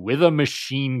Goku with a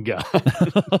machine gun.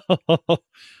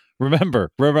 Remember,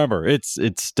 it's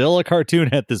still a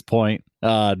cartoon at this point.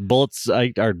 Bullets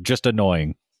are just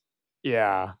annoying.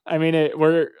 Yeah, I mean,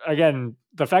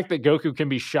 the fact that Goku can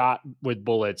be shot with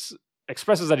bullets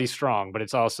expresses that he's strong, but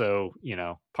it's also,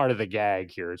 part of the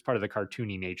gag here. It's part of the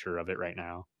cartoony nature of it right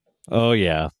now. Oh,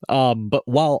 yeah. But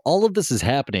while all of this is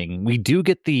happening, we do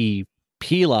get the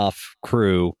Pilaf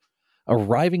crew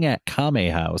arriving at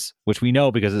Kame House, which we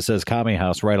know because it says Kame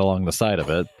House right along the side of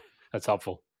it. That's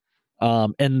helpful.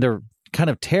 And they're kind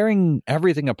of tearing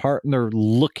everything apart, and they're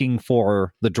looking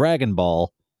for the Dragon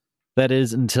Ball. That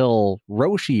is until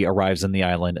Roshi arrives on the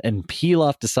island, and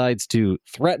Pilaf decides to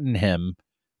threaten him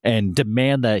and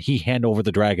demand that he hand over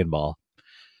the Dragon Ball.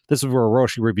 This is where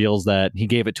Roshi reveals that he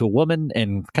gave it to a woman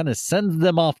and kind of sends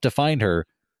them off to find her,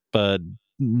 but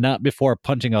not before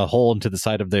punching a hole into the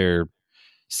side of their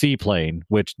seaplane,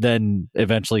 which then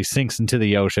eventually sinks into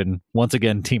the ocean, once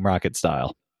again Team Rocket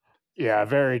style. Yeah,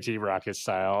 very Team Rocket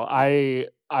style. I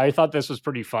thought this was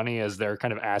pretty funny as they're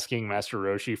kind of asking Master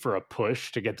Roshi for a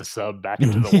push to get the sub back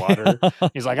into the water.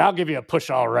 He's like, I'll give you a push,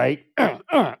 all right.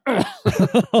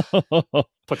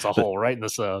 Puts a hole right in the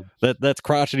sub. That's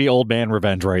crotchety old man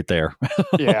revenge right there.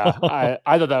 Yeah,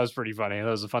 I thought that was pretty funny. That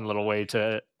was a fun little way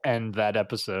to end that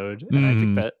episode. And I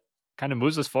think that kind of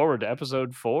moves us forward to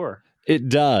episode 4. It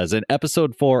does. And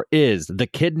episode 4 is The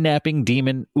Kidnapping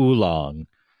Demon Oolong.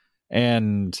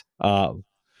 And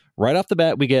right off the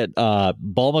bat, we get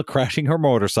Bulma crashing her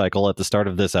motorcycle at the start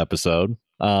of this episode.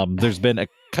 There's been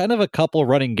a couple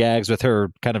running gags with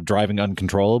her kind of driving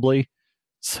uncontrollably.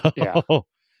 So Yeah.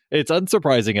 It's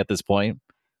unsurprising at this point.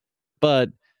 But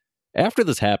after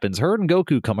this happens, her and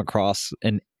Goku come across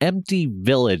an empty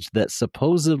village that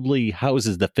supposedly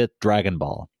houses the 5th Dragon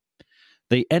Ball.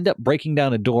 They end up breaking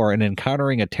down a door and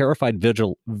encountering a terrified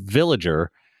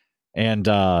villager. And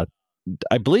I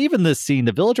believe in this scene,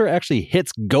 the villager actually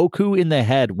hits Goku in the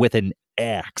head with an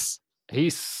axe. He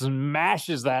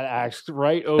smashes that axe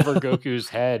right over Goku's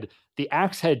head. The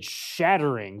axe head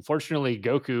shattering. Fortunately,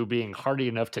 Goku being hardy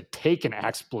enough to take an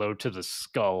axe blow to the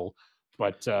skull.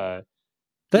 But that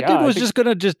dude was just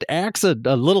gonna axe a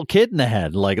little kid in the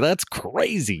head. Like, that's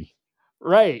crazy.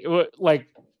 Right. Like,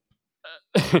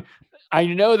 I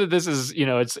know that this is,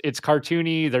 it's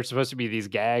cartoony. There's supposed to be these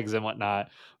gags and whatnot.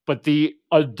 But the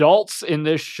adults in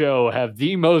this show have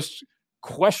the most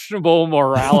questionable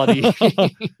morality.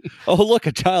 Oh, look,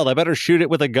 a child. I better shoot it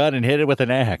with a gun and hit it with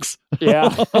an axe.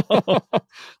 Yeah.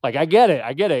 Like, I get it.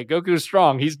 Goku's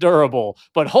strong. He's durable.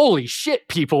 But holy shit,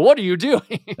 people, what are you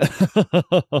doing?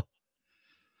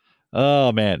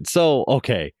 Oh, man. So,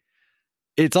 okay.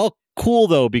 It's all cool,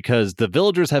 though, because the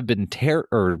villagers have been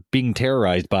being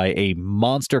terrorized by a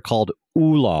monster called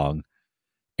Oolong.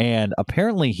 And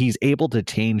apparently he's able to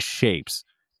change shapes.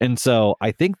 And so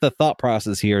I think the thought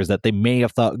process here is that they may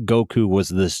have thought Goku was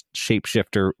this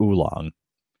shapeshifter Oolong.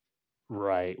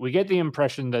 Right. We get the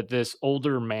impression that this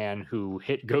older man who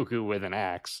hit Goku with an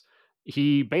axe,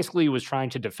 he basically was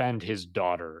trying to defend his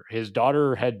daughter. His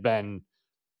daughter had been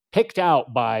picked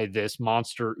out by this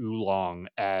monster Oolong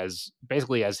as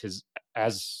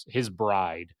his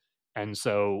bride. And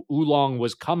so Oolong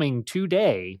was coming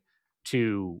today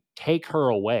to take her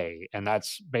away, and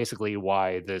that's basically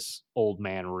why this old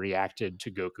man reacted to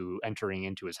Goku entering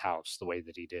into his house the way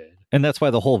that he did. And that's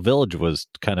why the whole village was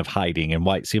kind of hiding and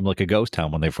why it seemed like a ghost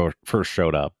town when they first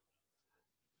showed up.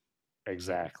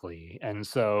 Exactly. And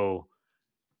so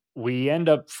we end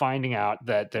up finding out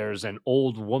that there's an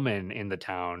old woman in the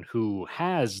town who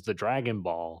has the Dragon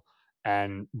Ball.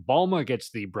 And Bulma gets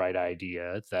the bright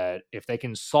idea that if they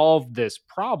can solve this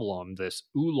problem, this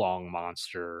Oolong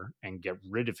monster, and get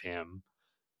rid of him,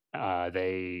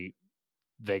 they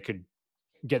could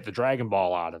get the Dragon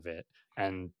Ball out of it.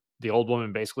 And the old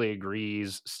woman basically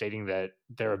agrees, stating that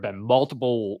there have been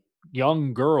multiple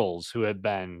young girls who have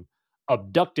been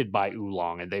abducted by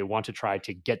Oolong, and they want to try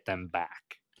to get them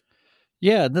back.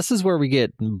 Yeah, this is where we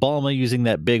get Bulma using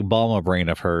that big Bulma brain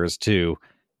of hers to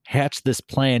hatch this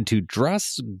plan to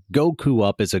dress Goku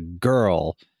up as a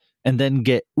girl and then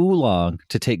get Oolong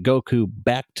to take Goku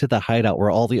back to the hideout where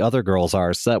all the other girls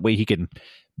are, so that way he can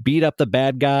beat up the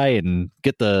bad guy and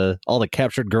get all the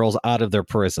captured girls out of their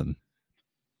prison.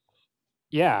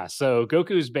 Yeah, so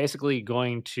Goku's basically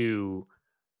going to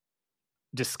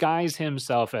disguise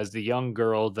himself as the young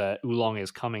girl that Oolong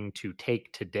is coming to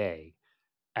take today.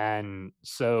 And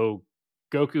so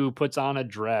Goku puts on a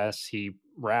dress, he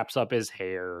wraps up his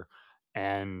hair,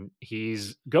 and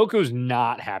Goku's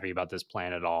not happy about this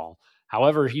plan at all.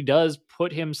 However, he does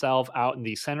put himself out in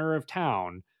the center of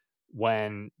town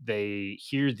when they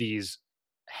hear these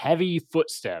heavy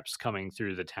footsteps coming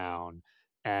through the town,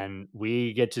 and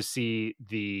we get to see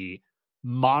the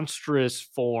monstrous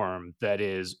form that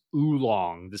is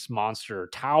Oolong, this monster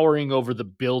towering over the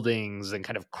buildings and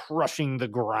kind of crushing the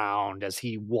ground as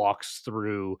he walks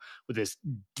through with this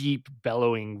deep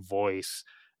bellowing voice.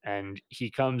 And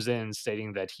he comes in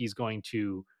stating that he's going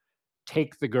to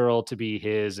take the girl to be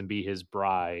his and be his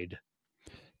bride.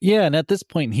 Yeah, and at this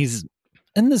point he's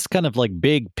in this kind of like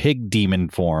big pig demon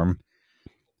form.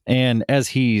 And as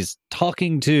he's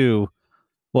talking to,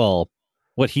 well,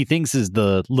 what he thinks is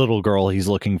the little girl he's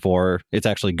looking for, it's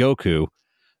actually Goku.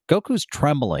 Goku's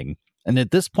trembling. And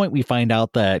at this point, we find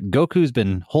out that Goku's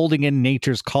been holding in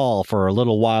nature's call for a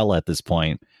little while at this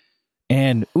point.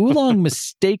 And Oolong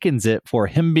mistakes it for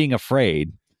him being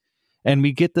afraid. And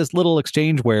we get this little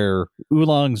exchange where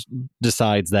Oolong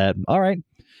decides that, all right,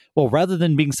 well, rather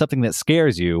than being something that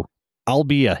scares you, I'll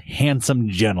be a handsome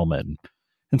gentleman.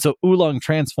 And so Oolong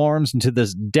transforms into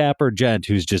this dapper gent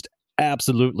who's just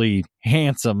absolutely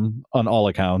handsome on all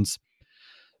accounts.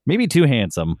 Maybe too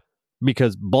handsome,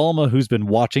 because Bulma, who's been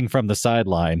watching from the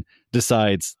sideline,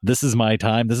 decides this is my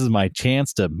time, this is my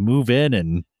chance to move in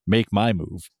and make my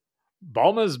move.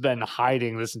 Bulma's been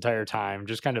hiding this entire time,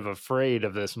 just kind of afraid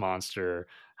of this monster.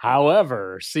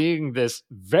 However, seeing this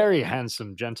very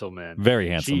handsome gentleman, very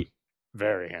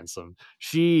handsome,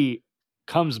 she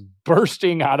comes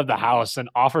bursting out of the house and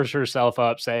offers herself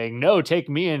up, saying, "No, take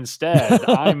me instead.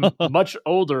 I'm much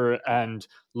older, and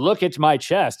look at my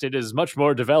chest. It is much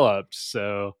more developed."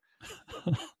 So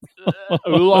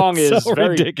Oolong is so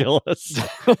very ridiculous.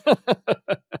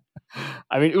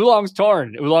 I mean, Oolong's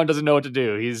torn. Oolong doesn't know what to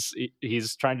do.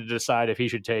 He's trying to decide if he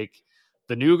should take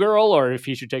the new girl or if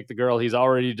he should take the girl he's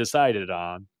already decided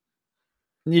on.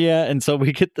 Yeah, and so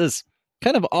we get this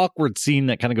kind of awkward scene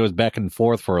that kind of goes back and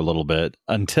forth for a little bit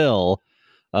until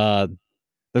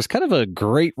there's kind of a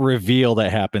great reveal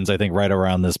that happens, I think, right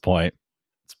around this point.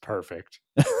 It's perfect.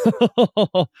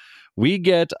 We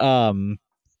get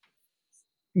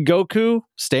Goku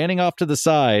standing off to the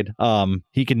side.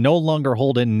 He can no longer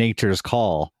hold in nature's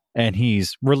call, and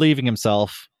he's relieving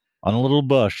himself on a little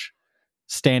bush,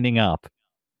 standing up.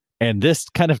 And this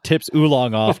kind of tips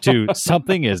Oolong off to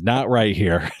something is not right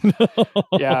here.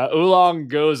 Yeah, Oolong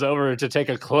goes over to take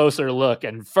a closer look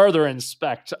and further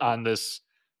inspect on this,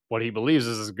 what he believes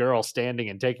is this girl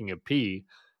standing and taking a pee.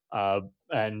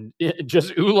 And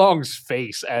just Oolong's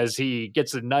face as he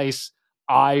gets a nice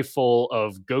eye full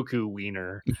of Goku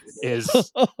wiener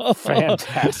is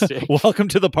fantastic. Welcome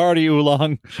to the party,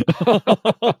 Oolong.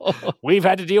 We've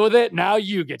had to deal with it. Now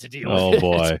you get to deal with it. Oh,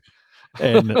 boy.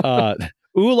 And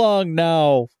Oolong,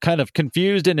 now kind of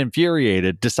confused and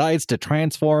infuriated, decides to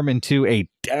transform into a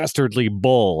dastardly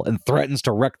bull and threatens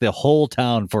to wreck the whole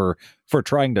town for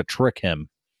trying to trick him.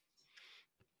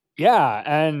 Yeah,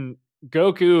 and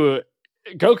Goku's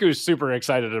super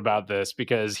excited about this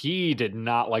because he did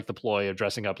not like the ploy of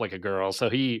dressing up like a girl. So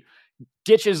he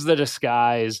ditches the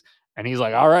disguise and he's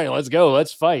like, "All right, let's go.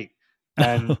 Let's fight."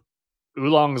 And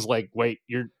Oolong's like, "Wait,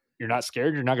 you're not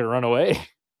scared? You're not going to run away?"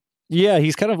 Yeah,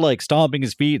 he's kind of like stomping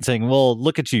his feet saying, "Well,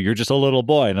 look at you. You're just a little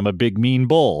boy and I'm a big mean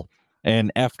bull."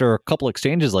 And after a couple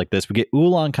exchanges like this, we get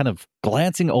Oolong kind of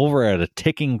glancing over at a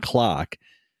ticking clock.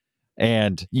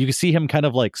 And you can see him kind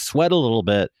of like sweat a little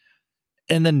bit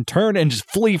and then turn and just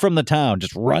flee from the town,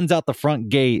 just runs out the front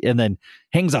gate and then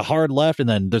hangs a hard left. And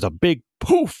then there's a big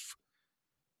poof.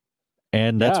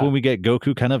 And that's when we get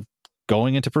Goku kind of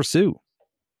going into pursuit.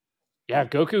 Yeah,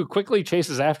 Goku quickly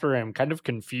chases after him, kind of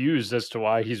confused as to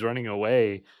why he's running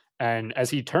away. And as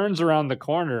he turns around the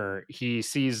corner, he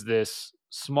sees this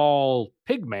small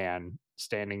pig man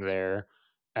standing there.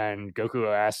 And Goku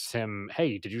asks him,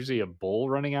 "Hey, did you see a bull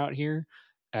running out here?"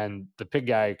 And the pig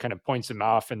guy kind of points him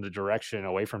off in the direction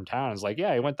away from town. He's like,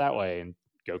 "Yeah, he went that way." And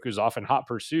Goku's off in hot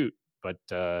pursuit. But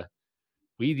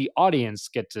we, the audience,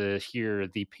 get to hear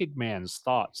the pig man's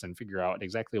thoughts and figure out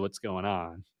exactly what's going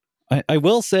on. I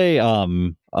will say, I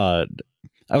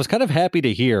was kind of happy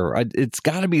to hear it's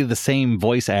got to be the same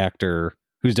voice actor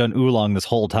who's done Oolong this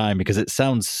whole time because it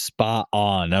sounds spot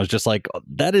on. I was just like,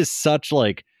 that is such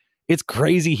like, it's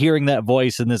crazy hearing that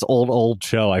voice in this old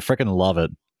show. I freaking love it.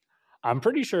 I'm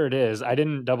pretty sure it is. I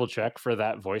didn't double check for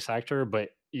that voice actor,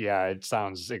 but yeah, it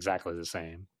sounds exactly the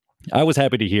same. I was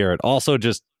happy to hear it. Also,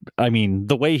 just, I mean,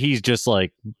 the way he's just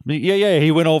like, yeah, he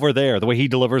went over there. The way he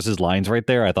delivers his lines right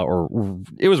there, I thought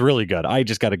it was really good. I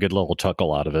just got a good little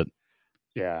chuckle out of it.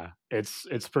 Yeah,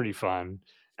 it's pretty fun.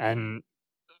 And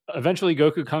eventually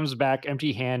Goku comes back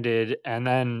empty-handed, and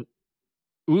then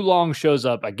Oolong shows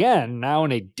up again, now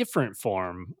in a different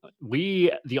form.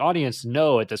 We, the audience,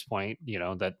 know at this point,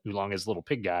 that Oolong is a little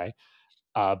pig guy,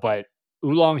 but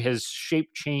Oolong has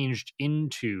shape changed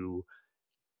into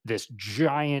this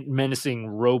giant menacing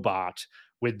robot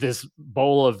with this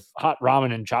bowl of hot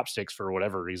ramen and chopsticks for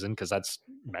whatever reason, because that's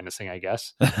menacing, I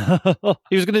guess.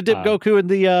 He was going to dip Goku in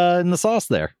the sauce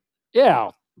there. Yeah,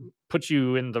 I'll put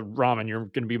you in the ramen. You're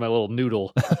going to be my little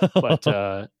noodle.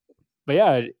 But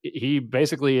yeah, he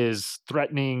basically is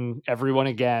threatening everyone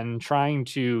again, trying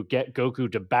to get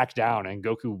Goku to back down, and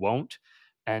Goku won't.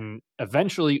 And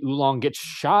eventually Oolong gets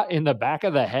shot in the back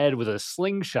of the head with a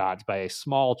slingshot by a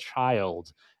small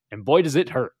child. And boy, does it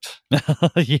hurt.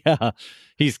 Yeah.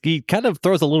 He kind of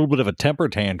throws a little bit of a temper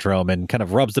tantrum and kind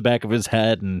of rubs the back of his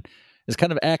head and is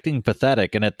kind of acting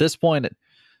pathetic. And at this point,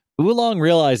 Oolong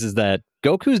realizes that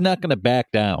Goku's not going to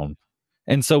back down.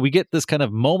 And so we get this kind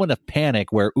of moment of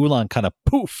panic where Oolong kind of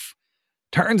poof,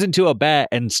 turns into a bat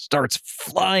and starts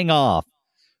flying off.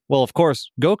 Well, of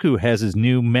course, Goku has his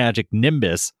new magic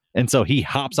Nimbus. And so he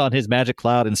hops on his magic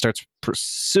cloud and starts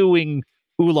pursuing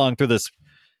Oolong through this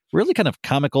really kind of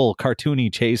comical,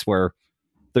 cartoony chase where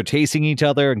they're chasing each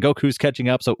other and Goku's catching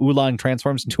up. So Oolong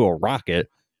transforms into a rocket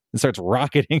and starts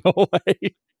rocketing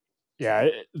away. Yeah,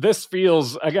 this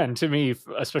feels, again, to me,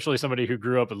 especially somebody who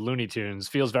grew up with Looney Tunes,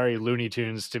 feels very Looney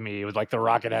Tunes to me, with like the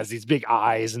rocket has these big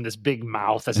eyes and this big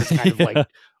mouth as it's kind of like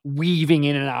weaving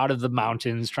in and out of the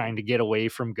mountains, trying to get away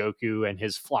from Goku and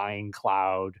his flying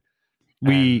cloud.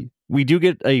 we do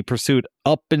get a pursuit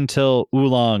up until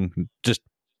Oolong just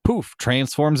poof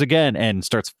transforms again and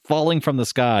starts falling from the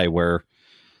sky, where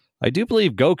I do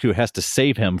believe Goku has to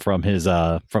save him from his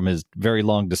very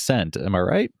long descent. Am I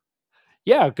right?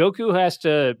 Yeah,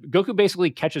 Goku basically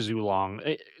catches Oolong.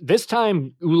 This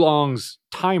time Oolong's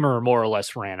timer more or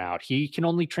less ran out. He can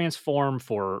only transform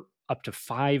for up to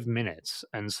 5 minutes.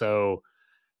 And so,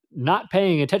 not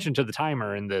paying attention to the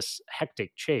timer in this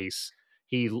hectic chase,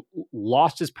 he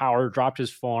lost his power, dropped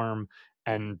his form,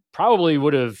 and probably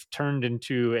would have turned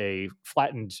into a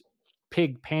flattened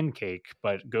pig pancake,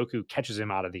 but Goku catches him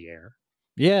out of the air.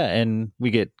 Yeah, and we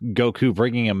get Goku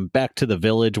bringing him back to the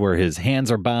village where his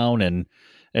hands are bound,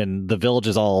 and the village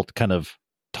is all kind of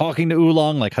talking to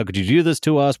Oolong, like, how could you do this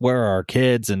to us? Where are our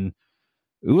kids? And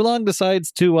Oolong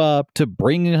decides to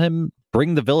bring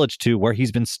the village to where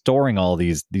he's been storing all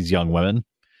these young women.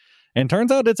 And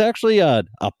turns out it's actually a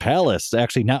palace,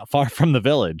 actually not far from the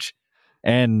village.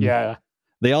 And yeah,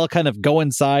 they all kind of go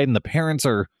inside, and the parents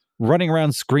are running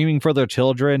around screaming for their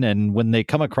children. And when they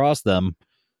come across them,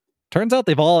 turns out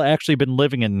they've all actually been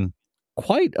living in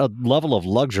quite a level of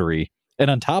luxury. And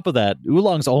on top of that,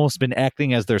 Oolong's almost been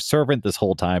acting as their servant this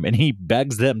whole time, and he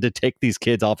begs them to take these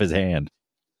kids off his hand.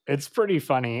 It's pretty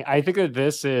funny. I think that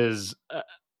this is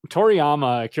Akira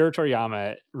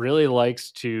Toriyama really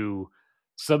likes to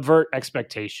subvert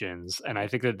expectations. And I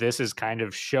think that this is kind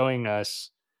of showing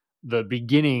us the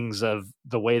beginnings of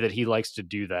the way that he likes to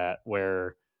do that,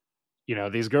 where,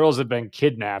 these girls have been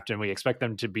kidnapped and we expect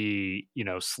them to be,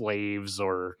 slaves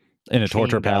or in a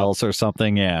torture palace or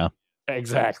something. Yeah,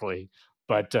 exactly.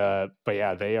 But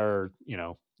yeah, they are,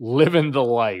 living the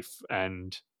life.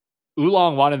 And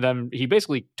Oolong wanted them. He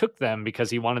basically took them because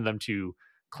he wanted them to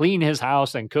clean his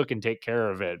house and cook and take care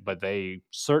of it. But they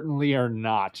certainly are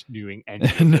not doing any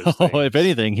of those things. If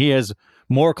anything, he has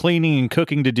more cleaning and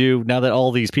cooking to do now that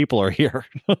all these people are here.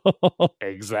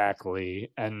 Exactly.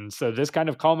 And so this kind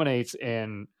of culminates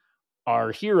in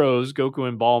our heroes, Goku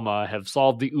and Bulma, have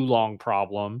solved the Oolong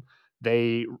problem.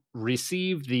 They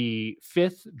receive the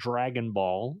 5th Dragon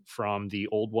Ball from the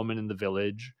old woman in the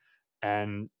village.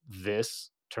 And this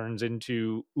turns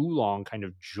into Oolong kind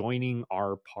of joining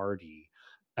our party.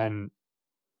 And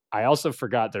I also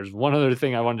forgot there's one other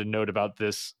thing I wanted to note about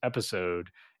this episode,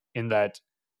 in that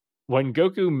when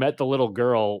Goku met the little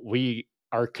girl, we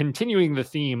are continuing the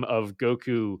theme of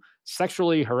Goku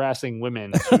sexually harassing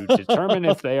women to determine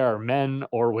if they are men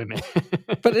or women.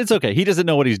 But it's okay. He doesn't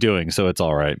know what he's doing, so it's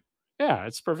all right. Yeah,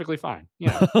 it's perfectly fine.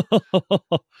 Yeah.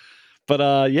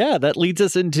 But yeah, that leads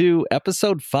us into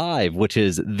episode 5, which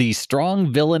is the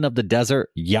strong villain of the desert,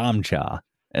 Yamcha.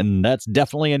 And that's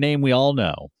definitely a name we all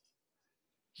know.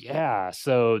 Yeah,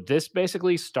 so this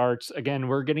basically starts, again,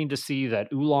 we're getting to see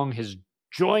that Oolong has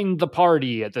joined the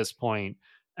party at this point.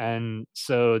 And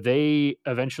so they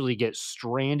eventually get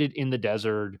stranded in the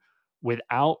desert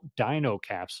without dino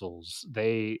capsules.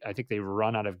 I think they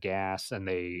run out of gas and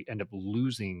they end up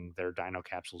losing their dino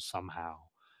capsules somehow.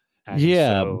 And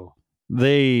yeah, so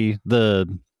they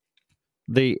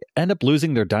end up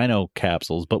losing their dino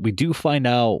capsules, but we do find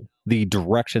out the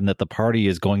direction that the party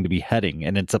is going to be heading,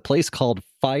 and it's a place called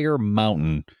Fire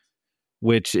Mountain,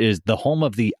 which is the home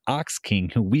of the Ox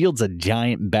King, who wields a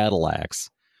giant battle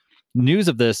axe. News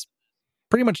of this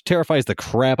pretty much terrifies the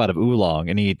crap out of Oolong,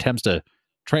 and he attempts to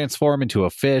transform into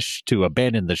a fish to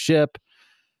abandon the ship.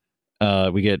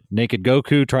 We get naked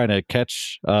Goku trying to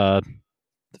catch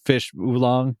fish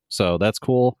Oolong, so that's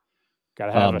cool.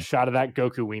 Gotta have a shot of that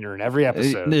Goku wiener in every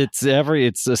episode.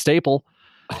 It's a staple.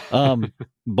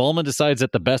 Bulma decides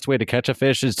that the best way to catch a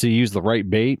fish is to use the right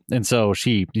bait, and so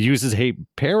she uses a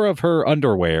pair of her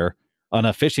underwear on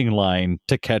a fishing line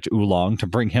to catch Oolong to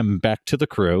bring him back to the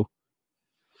crew.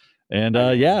 And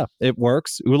yeah, it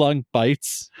works. Oolong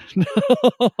bites.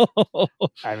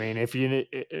 I mean, if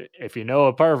you know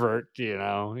a pervert, you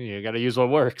got to use what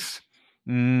works.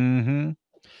 Mm-hmm.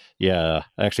 Yeah,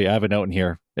 actually, I have a note in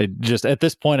here. It just at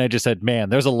this point, I just said, "Man,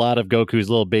 there's a lot of Goku's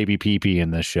little baby pee-pee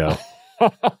in this show."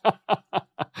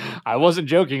 I wasn't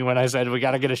joking when I said we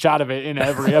got to get a shot of it in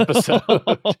every episode.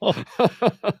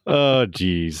 Oh,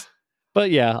 geez. But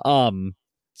yeah,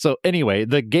 so anyway,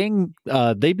 the gang,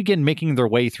 they begin making their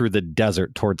way through the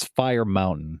desert towards Fire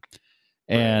Mountain.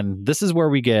 And this is where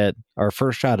we get our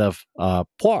first shot of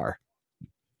Puar,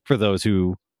 for those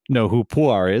who know who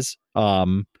Puar is.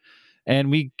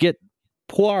 And we get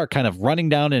Puar kind of running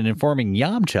down and informing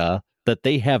Yamcha that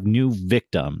they have new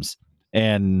victims.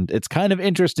 And it's kind of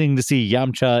interesting to see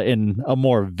Yamcha in a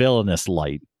more villainous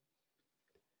light.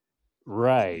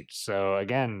 Right. So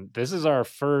again, this is our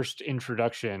first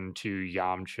introduction to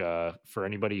Yamcha for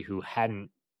anybody who hadn't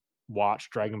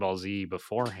watched Dragon Ball Z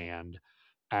beforehand.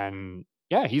 And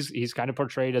yeah, he's kind of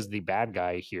portrayed as the bad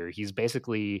guy here. He's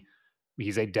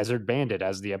a desert bandit,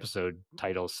 as the episode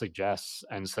title suggests.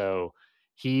 And so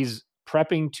he's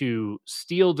prepping to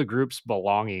steal the group's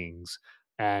belongings,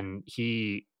 and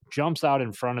he jumps out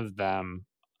in front of them,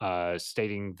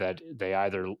 stating that they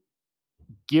either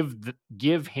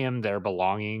give him their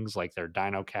belongings, like their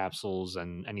dino capsules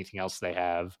and anything else they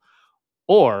have,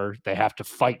 or they have to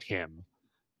fight him.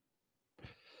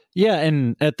 Yeah,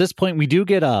 and at this point we do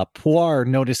get Puar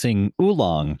noticing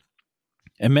Oolong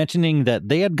and mentioning that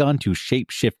they had gone to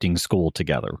shape-shifting school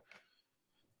together.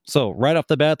 So right off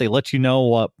the bat, they let you know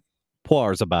what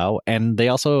Puar's about, and they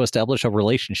also establish a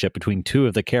relationship between two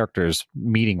of the characters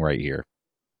meeting right here.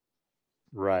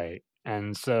 Right.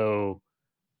 And so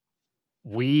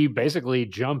we basically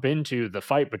jump into the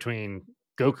fight between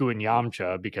Goku and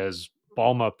Yamcha, because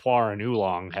Bulma, Puar, and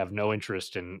Oolong have no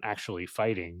interest in actually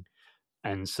fighting.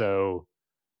 And so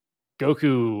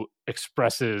Goku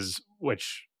expresses,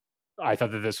 which I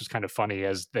thought that this was kind of funny,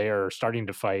 as they are starting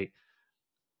to fight.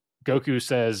 Goku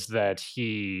says that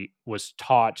he was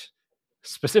taught,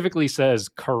 specifically says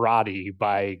karate,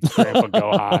 by Grandpa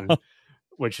Gohan,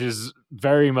 which is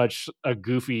very much a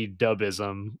goofy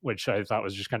dubism, which I thought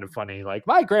was just kind of funny. Like,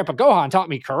 my Grandpa Gohan taught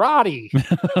me karate.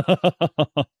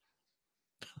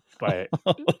 But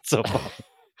so funny.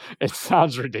 It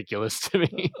sounds ridiculous to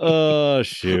me. Oh,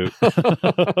 shoot.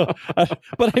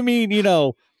 But I mean,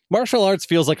 martial arts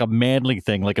feels like a manly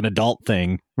thing, like an adult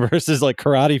thing, versus like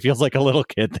karate feels like a little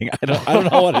kid thing. I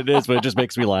don't know what it is, but it just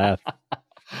makes me laugh.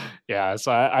 Yeah,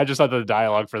 so I just thought the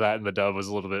dialogue for that in the dub was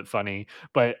a little bit funny.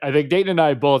 But I think Dayton and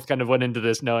I both kind of went into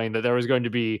this knowing that there was going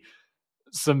to be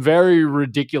some very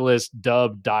ridiculous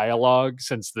dub dialogue,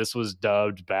 since this was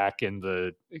dubbed back in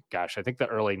I think the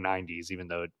early 90s, even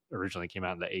though it originally came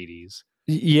out in the 80s.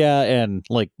 Yeah, and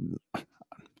like,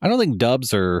 I don't think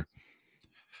dubs are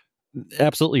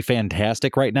absolutely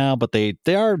fantastic right now, but they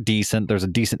are decent. There's a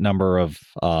decent number of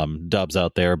dubs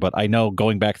out there, but I know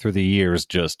going back through the years,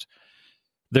 just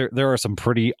there are some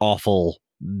pretty awful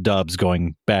dubs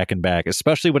going back and back,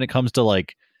 especially when it comes to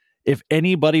like, if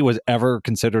anybody was ever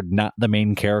considered not the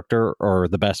main character or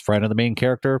the best friend of the main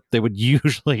character, they would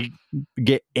usually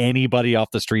get anybody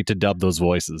off the street to dub those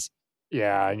voices.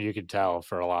 Yeah, and you could tell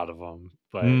for a lot of them.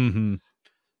 But,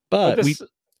 but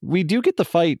we do get the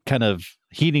fight kind of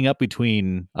heating up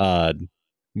between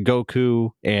Goku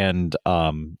and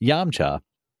Yamcha,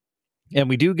 and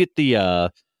we do get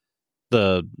the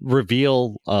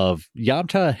reveal of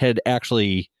Yamcha had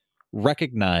actually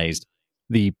recognized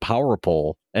the power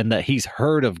pole, and that he's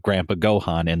heard of Grandpa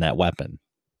Gohan in that weapon.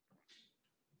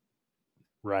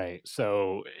 Right.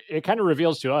 So it kind of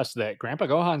reveals to us that Grandpa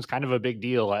Gohan's kind of a big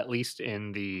deal, at least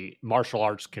in the martial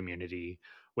arts community,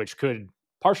 which could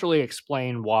partially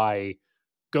explain why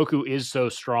Goku is so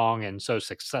strong and so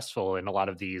successful in a lot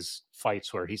of these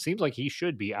fights where he seems like he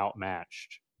should be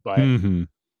outmatched. But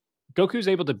Goku's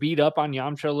able to beat up on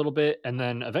Yamcha a little bit, and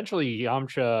then eventually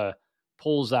Yamcha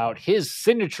pulls out his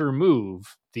signature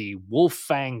move, the Wolf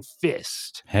Fang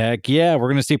Fist. Heck yeah, we're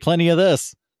going to see plenty of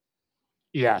this.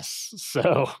 Yes.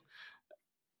 So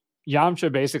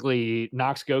Yamcha basically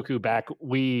knocks Goku back.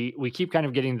 We keep kind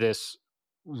of getting this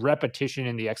repetition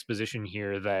in the exposition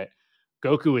here that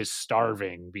Goku is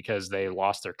starving because they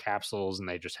lost their capsules and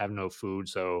they just have no food.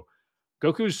 So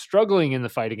Goku's struggling in the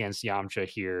fight against Yamcha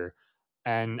here.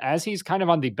 And as he's kind of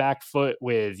on the back foot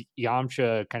with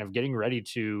Yamcha kind of getting ready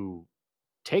to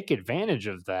take advantage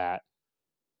of that,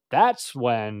 that's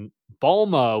when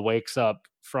Bulma wakes up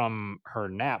from her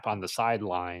nap on the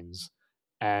sidelines,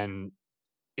 and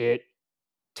it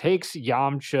takes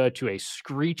Yamcha to a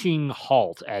screeching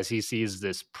halt as he sees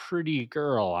this pretty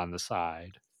girl on the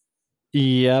side.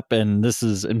 Yep, and this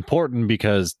is important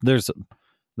because there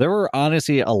were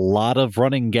honestly a lot of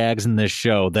running gags in this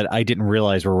show that I didn't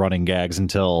realize were running gags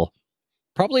until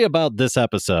probably about this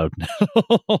episode.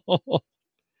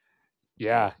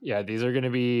 Yeah, these are going to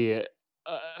be,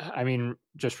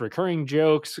 just recurring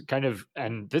jokes, kind of,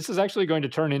 and this is actually going to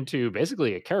turn into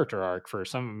basically a character arc for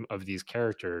some of these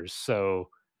characters. So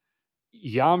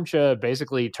Yamcha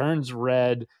basically turns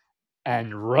red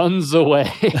and runs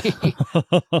away.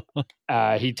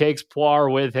 He takes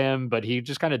Puar with him, but he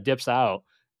just kind of dips out.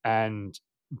 And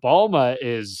Bulma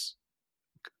is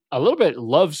a little bit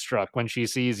love struck when she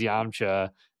sees Yamcha,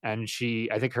 and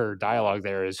I think her dialogue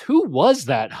there is, "Who was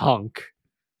that hunk?"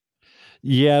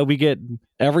 Yeah, we get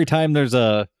every time there's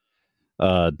a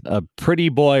pretty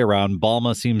boy around,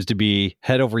 Bulma seems to be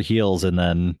head over heels, and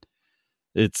then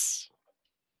it's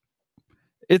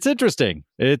interesting.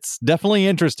 It's definitely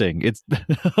interesting. It's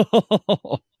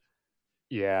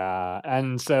Yeah,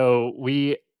 and so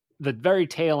the very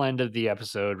tail end of the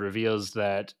episode reveals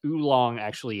that Oolong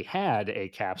actually had a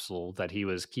capsule that he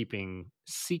was keeping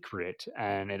secret,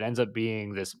 and it ends up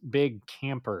being this big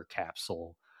camper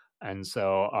capsule. And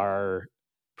so our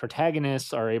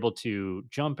protagonists are able to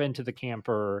jump into the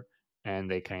camper and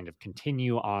they kind of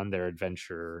continue on their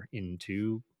adventure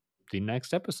into the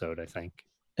next episode, I think.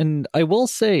 And I will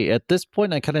say at this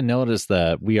point, I kind of noticed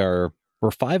that we're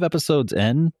 5 episodes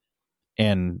in,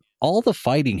 and all the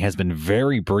fighting has been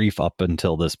very brief up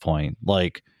until this point.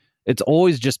 Like, it's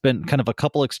always just been kind of a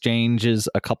couple exchanges,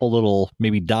 a couple little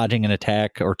maybe dodging an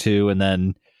attack or two, and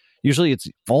then usually it's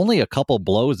only a couple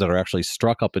blows that are actually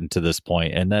struck up into this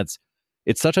point, and it's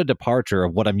such a departure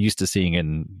of what I'm used to seeing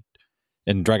in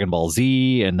Dragon Ball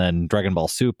Z and then Dragon Ball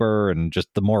Super and just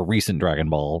the more recent Dragon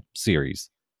Ball series.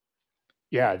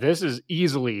 Yeah, this is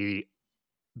easily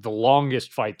the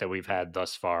longest fight that we've had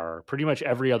thus far. Pretty much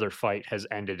every other fight has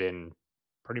ended in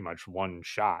pretty much one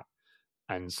shot.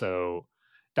 And so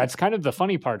that's kind of the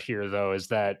funny part here, though, is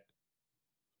that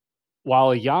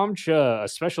while Yamcha,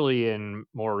 especially in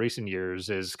more recent years,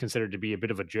 is considered to be a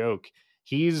bit of a joke,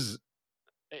 he's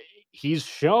he's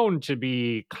shown to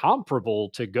be comparable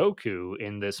to Goku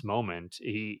in this moment.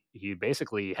 He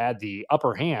basically had the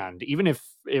upper hand, even if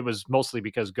it was mostly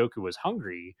because Goku was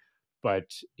hungry,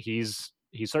 but he's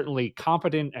certainly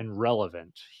competent and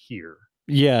relevant here.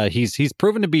 Yeah, he's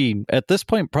proven to be at this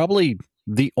point probably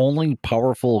the only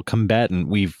powerful combatant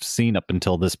we've seen up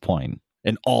until this point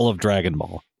in all of Dragon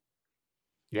Ball.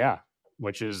 Yeah,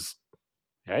 which is,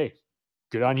 hey,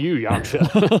 good on you,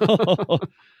 Yamcha.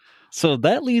 So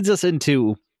that leads us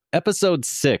into episode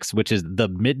 6, which is the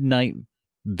Midnight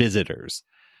Visitors.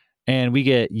 And we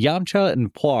get Yamcha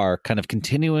and Puar kind of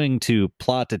continuing to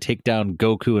plot to take down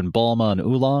Goku and Bulma and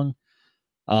Oolong.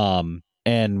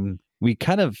 And we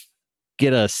kind of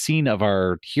get a scene of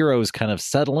our heroes kind of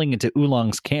settling into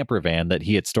Oolong's camper van that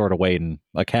he had stored away in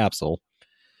a capsule.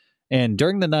 And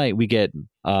during the night, we get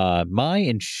Mai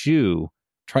and Shu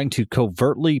trying to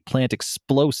covertly plant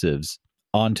explosives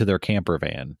onto their camper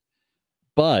van.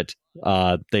 But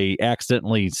they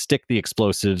accidentally stick the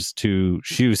explosives to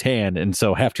Shu's hand and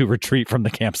so have to retreat from the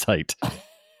campsite.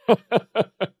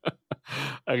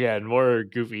 Again, more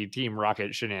goofy Team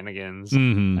Rocket shenanigans.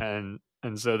 Mm-hmm.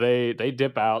 And so they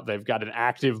dip out. They've got an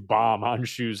active bomb on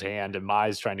Shu's hand, and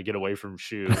Mai's trying to get away from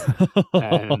Shu.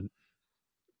 And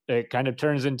it kind of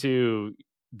turns into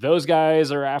those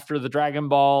guys are after the Dragon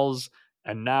Balls,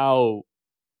 and now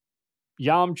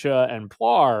Yamcha and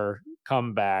Puar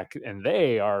come back, and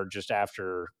they are just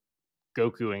after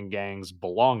Goku and gang's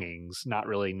belongings, not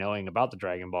really knowing about the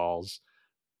Dragon Balls.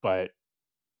 But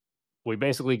we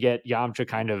basically get Yamcha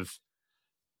kind of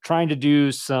trying to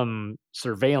do some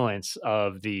surveillance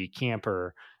of the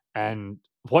camper. And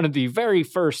one of the very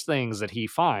first things that he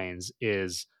finds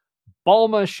is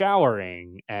Bulma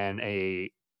showering and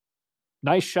a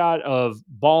nice shot of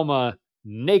Bulma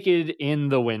naked in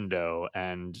the window.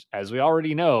 And as we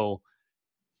already know,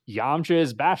 Yamcha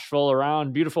is bashful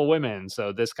around beautiful women,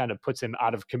 so this kind of puts him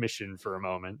out of commission for a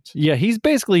moment. Yeah, he's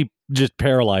basically just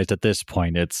paralyzed at this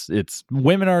point. It's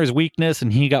women are his weakness,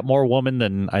 and he got more woman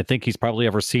than I think he's probably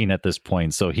ever seen at this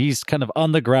point. So he's kind of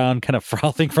on the ground, kind of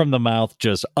frothing from the mouth,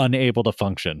 just unable to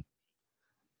function.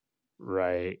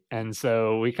 Right. And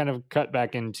so we kind of cut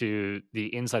back into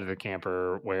the inside of the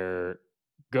camper where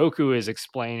Goku is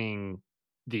explaining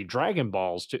the Dragon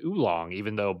Balls to Oolong,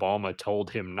 even though Bulma told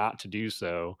him not to do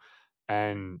so.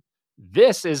 And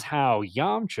this is how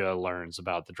Yamcha learns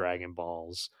about the Dragon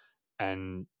Balls.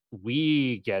 And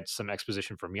we get some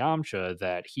exposition from Yamcha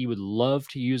that he would love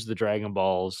to use the Dragon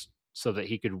Balls so that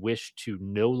he could wish to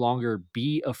no longer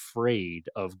be afraid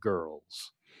of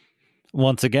girls.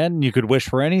 Once again, you could wish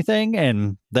for anything,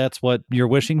 and that's what you're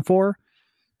wishing for.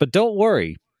 But don't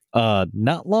worry.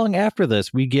 Not long after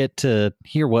this, we get to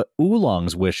hear what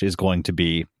Oolong's wish is going to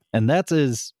be. And that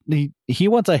is, he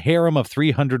wants a harem of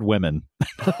 300 women.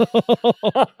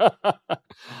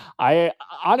 I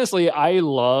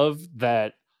love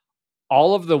that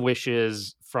all of the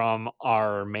wishes from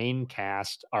our main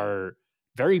cast are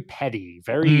very petty,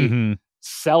 very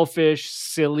selfish,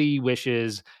 silly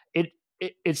wishes.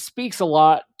 It speaks a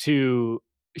lot to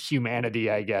humanity,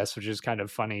 I guess, which is kind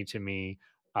of funny to me.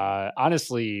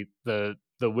 Honestly, the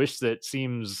wish that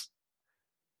seems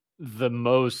the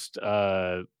most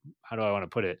how do I want to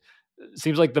put it?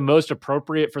 Seems like the most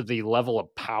appropriate for the level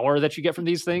of power that you get from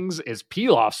these things is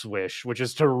Pilaf's wish, which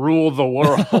is to rule the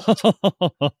world.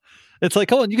 It's like,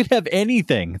 come on, you could have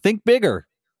anything. Think bigger.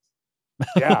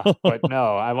 Yeah, but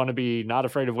no, I want to be not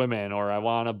afraid of women, or I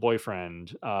want a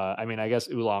boyfriend. I mean, I guess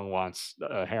Oolong wants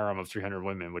a harem of 300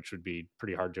 women, which would be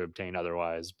pretty hard to obtain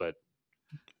otherwise, but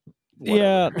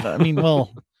Yeah, whatever. I mean,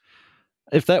 well,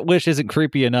 if that wish isn't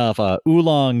creepy enough,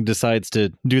 Oolong decides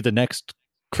to do the next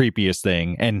creepiest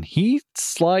thing, and he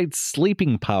slides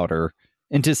sleeping powder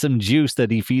into some juice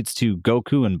that he feeds to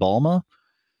Goku and Bulma,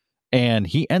 and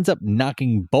he ends up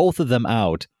knocking both of them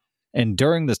out. And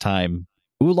during this time,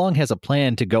 Oolong has a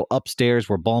plan to go upstairs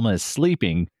where Bulma is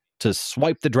sleeping to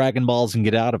swipe the Dragon Balls and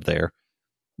get out of there.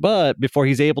 But before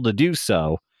he's able to do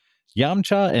so,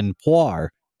 Yamcha and Puar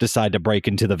decide to break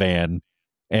into the van,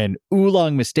 and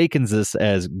Oolong mistakes this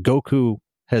as Goku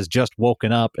has just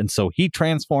woken up, and so he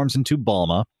transforms into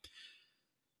Bulma.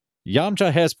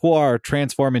 Yamcha has Puar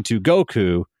transform into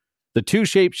Goku. The two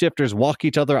shapeshifters walk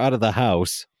each other out of the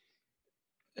house,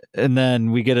 and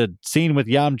then we get a scene with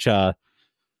Yamcha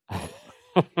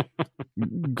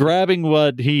grabbing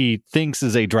what he thinks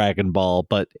is a Dragon Ball,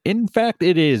 but in fact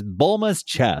it is Bulma's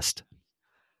chest.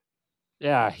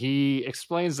 Yeah, he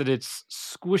explains that it's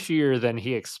squishier than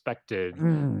he expected.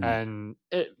 And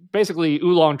basically,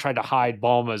 Oolong tried to hide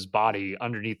Bulma's body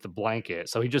underneath the blanket.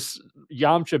 So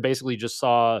Yamcha basically just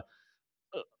saw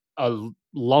a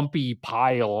lumpy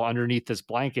pile underneath this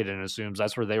blanket and assumes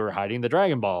that's where they were hiding the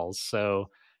Dragon Balls. So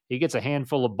he gets a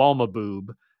handful of Bulma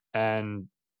boob and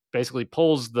basically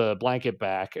pulls the blanket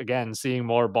back, again, seeing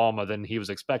more Bulma than he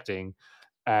was expecting.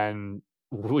 And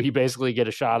we basically get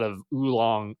a shot of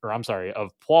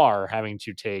of Puar having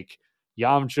to take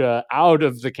Yamcha out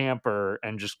of the camper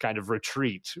and just kind of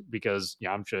retreat because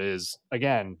Yamcha is,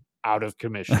 again, out of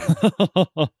commission.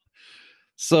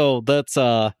 So that's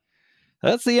the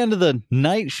end of the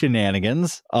night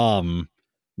shenanigans.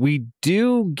 We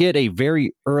do get a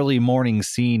very early morning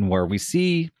scene where we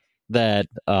see that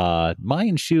Mai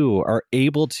and Shu are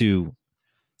able to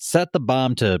set the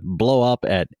bomb to blow up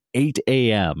at 8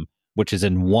 a.m., which is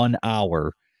in 1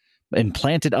 hour, and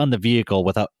plant it on the vehicle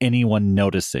without anyone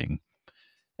noticing.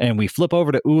 And we flip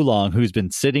over to Oolong, who's been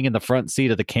sitting in the front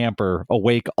seat of the camper,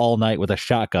 awake all night with a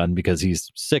shotgun because he's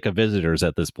sick of visitors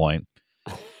at this point.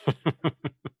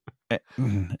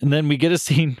 And then we get a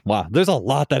scene. Wow, there's a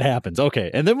lot that happens.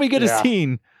 Okay. And then we get a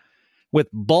scene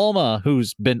with Bulma,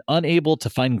 who's been unable to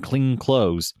find clean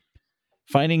clothes,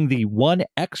 finding the one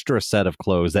extra set of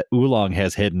clothes that Oolong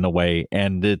has hidden away.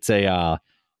 And it's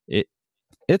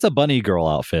it's a bunny girl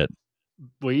outfit.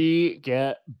 We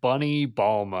get Bunny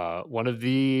Bulma, one of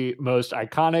the most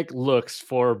iconic looks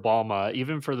for Bulma,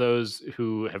 even for those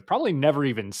who have probably never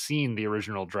even seen the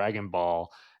original Dragon Ball.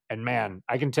 And man,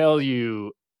 I can tell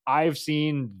you, I've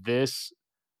seen this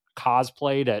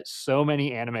cosplayed at so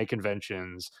many anime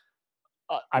conventions.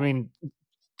 I mean,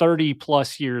 30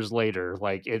 plus years later,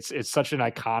 like it's such an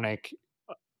iconic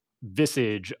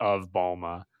visage of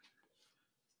Bulma.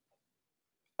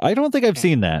 I don't think I've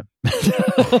seen that.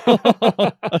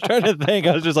 I'm trying to think.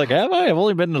 I was just like, have I? I've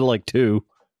only been to like 2.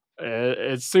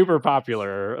 It's super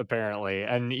popular, apparently.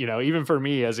 And, even for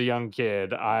me as a young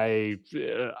kid, I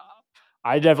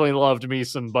definitely loved me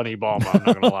some Bunny Bulma, I'm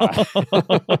not going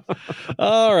to lie.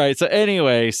 All right. So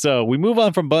anyway, we move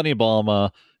on from Bunny Bulma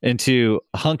into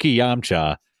Hunky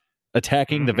Yamcha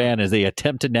attacking the van as they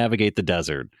attempt to navigate the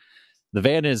desert. The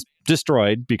van is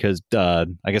destroyed because I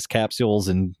guess capsules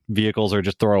and vehicles are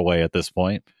just throwaway at this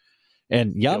point.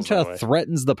 And Yamcha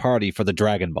threatens the party for the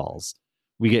Dragon Balls.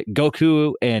 We get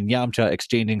Goku and Yamcha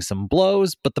exchanging some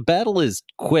blows, but the battle is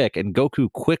quick, and Goku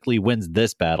quickly wins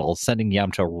this battle, sending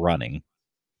Yamcha running.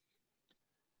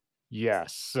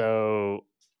 Yes, so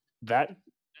that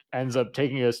ends up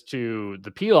taking us to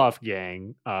the Pilaf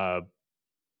gang,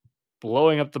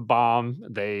 blowing up the bomb.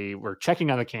 They were checking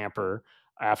on the camper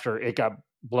after it got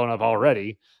blown up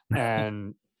already,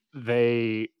 and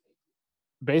they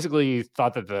basically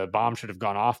thought that the bomb should have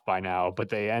gone off by now, but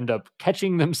they end up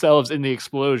catching themselves in the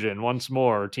explosion once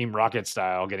more, Team Rocket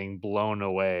style, getting blown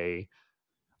away.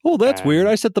 Oh, that's weird.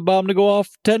 I set the bomb to go off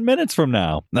 10 minutes from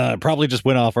now. It probably just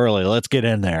went off early. Let's get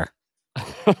in there.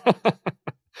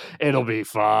 It'll be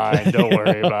fine. Don't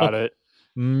worry about it.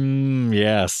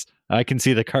 Yes. I can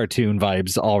see the cartoon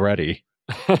vibes already.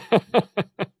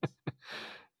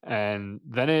 And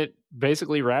then it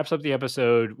basically wraps up the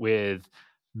episode with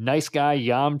nice guy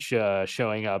Yamcha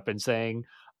showing up and saying,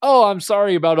 "Oh, I'm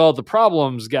sorry about all the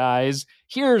problems, guys.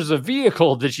 Here's a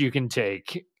vehicle that you can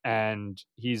take." And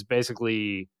he's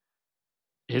basically,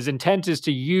 his intent is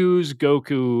to use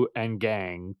Goku and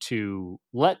gang to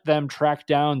let them track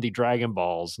down the Dragon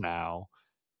Balls now,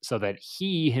 so that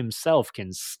he himself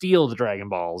can steal the Dragon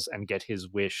Balls and get his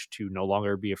wish to no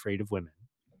longer be afraid of women.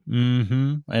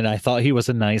 And I thought he was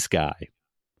a nice guy.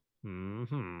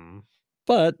 Hmm.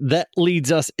 But that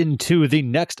leads us into the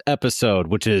next episode,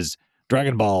 which is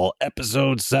Dragon Ball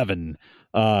Episode 7.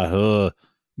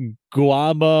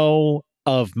 Guamo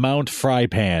of Mount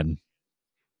Frypan.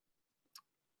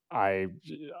 I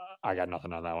I got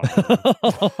nothing on that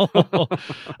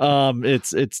one.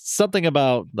 It's something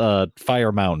about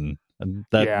Fire Mountain. And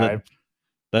Yeah,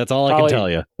 that's all I can tell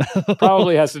you.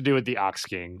 Probably has to do with the Ox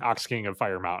King. Ox King of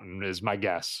Fire Mountain is my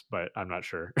guess, but I'm not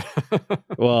sure.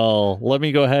 Well, let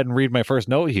me go ahead and read my first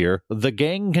note here. The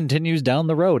gang continues down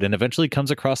the road and eventually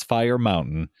comes across Fire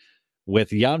Mountain,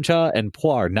 with Yamcha and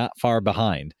Puar not far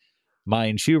behind. Mai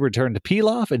and Shu return to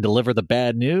Pilaf and deliver the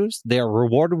bad news. They are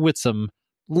rewarded with some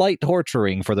light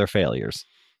torturing for their failures.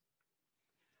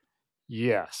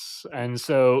 Yes. And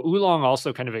so Oolong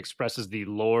also kind of expresses the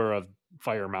lore of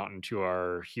Fire Mountain to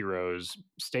our heroes,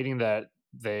 stating that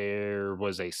there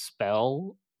was a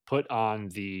spell put on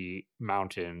the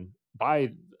mountain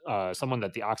by someone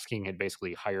that the Ox King had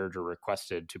basically hired or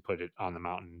requested to put it on the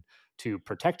mountain to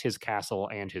protect his castle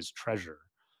and his treasure.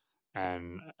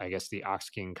 And I guess the Ox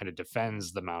King kind of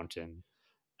defends the mountain.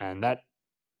 And that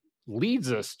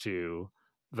leads us to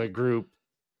the group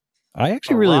I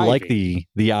actually really like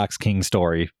the Ox King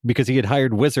story because he had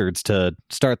hired wizards to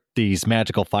start these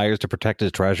magical fires to protect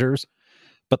his treasures,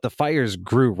 but the fires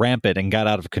grew rampant and got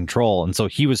out of control, and so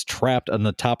he was trapped on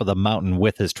the top of the mountain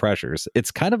with his treasures.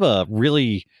 It's kind of a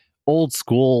really old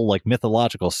school, like,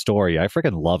 mythological story. I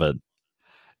freaking love it.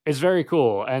 It's very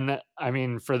cool. And I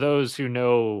mean, for those who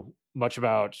know much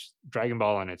about Dragon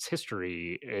Ball and its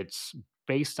history, it's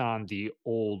based on the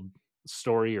old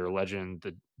story or legend,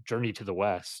 the Journey to the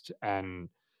West. And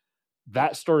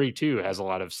that story too has a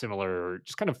lot of similar,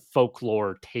 just kind of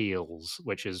folklore tales,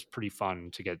 which is pretty fun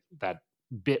to get that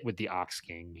bit with the Ox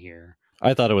King here.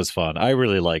 I thought it was fun. I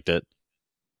really liked it.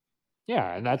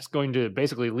 Yeah, and that's going to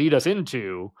basically lead us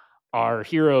into our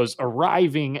heroes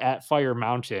arriving at Fire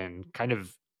Mountain, kind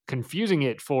of confusing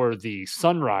it for the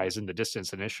sunrise in the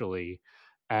distance initially.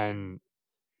 And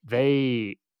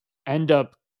they end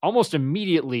up almost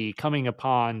immediately coming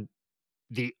upon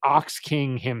the Ox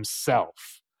King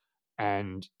himself.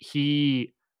 And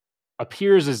he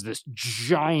appears as this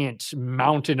giant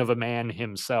mountain of a man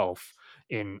himself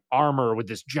in armor with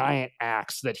this giant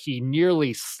axe that he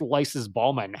nearly slices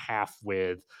Bulma in half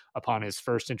with upon his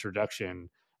first introduction.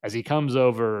 As he comes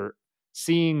over,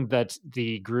 seeing that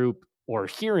the group, or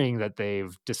hearing that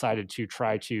they've decided to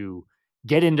try to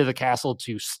get into the castle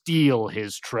to steal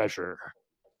his treasure.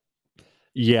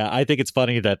 Yeah, I think it's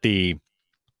funny that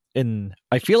and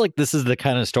I feel like this is the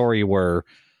kind of story where,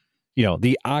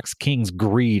 the Ox King's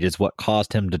greed is what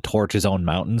caused him to torch his own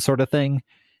mountain, sort of thing.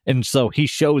 And so he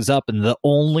shows up, and the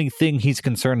only thing he's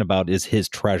concerned about is his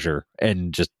treasure.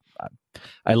 And just,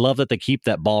 I love that they keep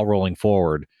that ball rolling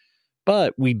forward.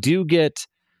 But we do get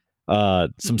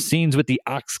some scenes with the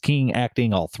Ox King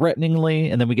acting all threateningly,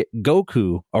 and then we get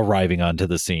Goku arriving onto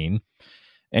the scene.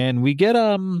 And we get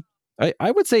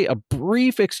I would say a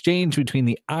brief exchange between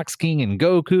the Ox King and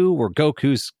Goku, where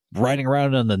Goku's riding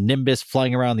around on the Nimbus,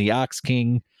 flying around the Ox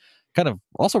King, kind of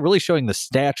also really showing the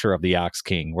stature of the Ox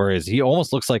King, whereas he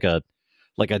almost looks like a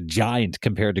giant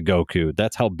compared to Goku.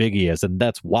 That's how big he is, and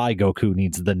that's why Goku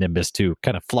needs the Nimbus to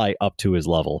kind of fly up to his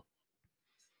level.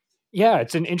 Yeah,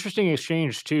 it's an interesting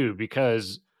exchange too,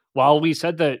 because while we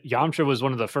said that Yamcha was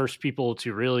one of the first people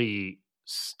to really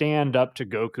stand up to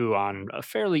Goku on a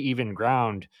fairly even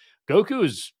ground, Goku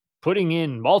is putting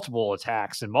in multiple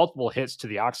attacks and multiple hits to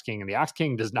the Ox King, and the Ox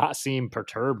King does not seem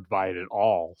perturbed by it at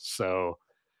all. So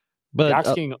the But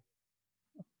Ox King,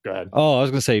 go ahead. oh, I was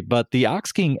going to say, but the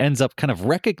Ox King ends up kind of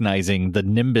recognizing the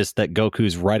Nimbus that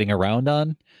Goku's riding around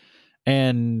on,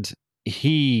 and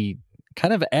he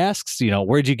kind of asks,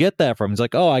 where'd you get that from? He's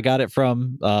like, oh, I got it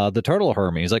from the Turtle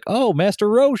Hermit. He's like, oh, Master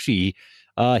Roshi.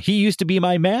 He used to be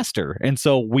my master. And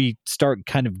so we start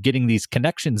kind of getting these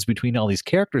connections between all these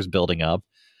characters building up.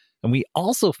 And we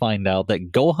also find out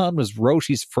that Gohan was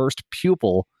Roshi's first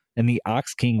pupil and the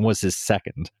Ox King was his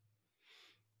second.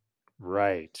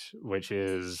 Right, which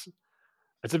is,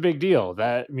 it's a big deal.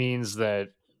 That means that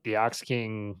the Ox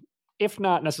King, if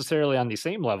not necessarily on the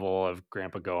same level of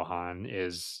Grandpa Gohan,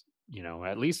 is,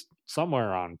 at least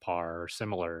somewhere on par or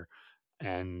similar.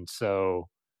 And so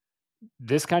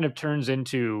this kind of turns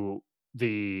into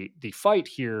the fight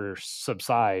here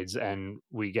subsides, and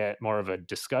we get more of a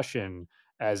discussion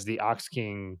as the Ox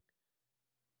King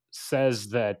says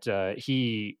that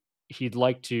he'd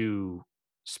like to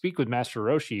speak with Master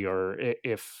Roshi, or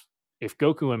if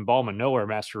Goku and Bulma know where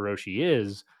Master Roshi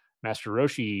is, Master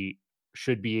Roshi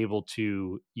should be able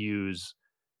to use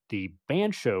the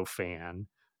Bansho fan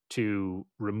to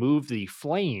remove the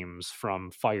flames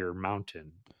from Fire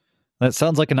Mountain. That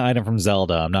sounds like an item from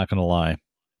Zelda, I'm not going to lie.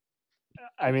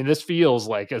 I mean, this feels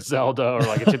like a Zelda or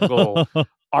like a typical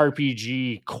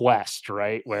RPG quest,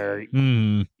 right? Where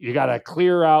you got to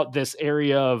clear out this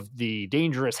area of the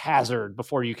dangerous hazard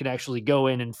before you can actually go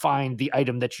in and find the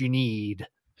item that you need.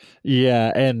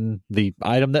 Yeah, and the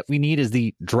item that we need is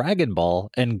the Dragon Ball,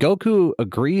 and Goku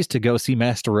agrees to go see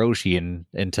Master Roshi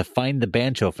and to find the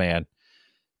Bancho fan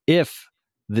if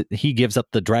he gives up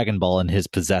the Dragon Ball in his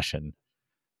possession.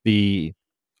 The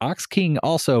Ox King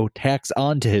also tacks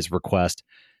on to his request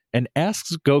and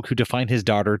asks Goku to find his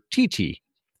daughter Chi-Chi,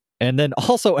 and then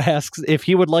also asks if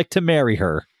he would like to marry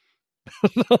her.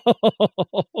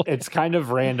 It's kind of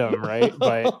random, right?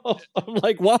 But I'm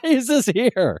like, why is this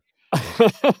here?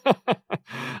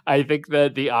 I think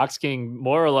that the Ox King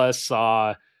more or less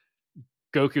saw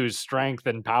Goku's strength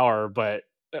and power, but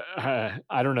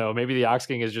I don't know. Maybe the Ox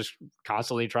King is just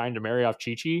constantly trying to marry off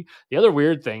Chi-Chi. The other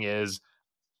weird thing is,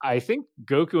 I think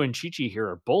Goku and Chi-Chi here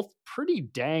are both pretty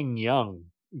dang young.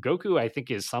 Goku, I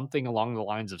think, is something along the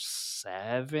lines of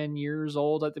 7 years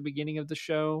old at the beginning of the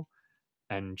show.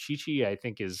 And Chi-Chi, I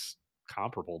think, is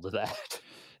comparable to that.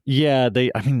 Yeah,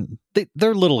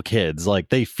 they're little kids. Like,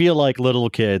 they feel like little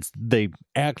kids. They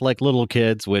act like little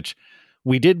kids, which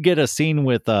we did get a scene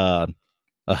with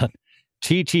Chi-Chi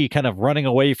kind of running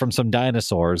away from some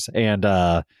dinosaurs, and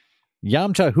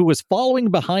Yamcha, who was following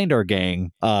behind our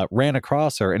gang, ran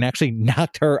across her and actually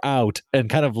knocked her out and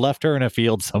kind of left her in a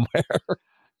field somewhere.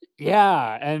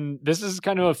 Yeah, and this is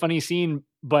kind of a funny scene,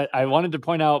 but I wanted to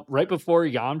point out right before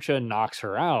Yamcha knocks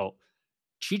her out,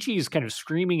 Chi-Chi is kind of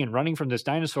screaming and running from this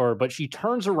dinosaur, but she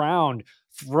turns around,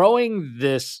 throwing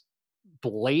this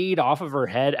blade off of her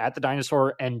head at the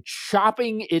dinosaur and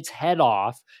chopping its head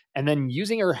off, and then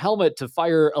using her helmet to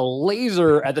fire a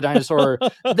laser at the dinosaur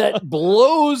that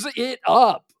blows it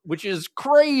up, which is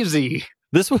crazy.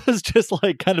 This was just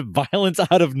like kind of violence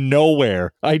out of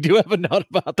nowhere. I do have a note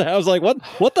about that. I was like,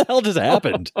 what the hell just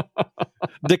happened?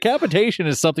 Decapitation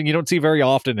is something you don't see very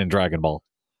often in Dragon Ball.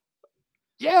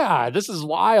 Yeah, this is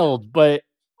wild, but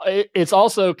it's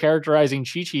also characterizing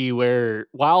Chi-Chi, where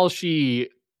while she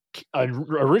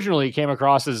originally came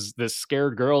across as this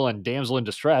scared girl and damsel in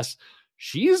distress,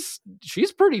 she's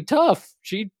pretty tough.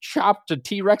 She chopped a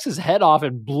T-Rex's head off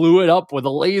and blew it up with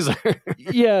a laser.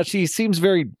 Yeah, she seems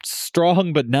very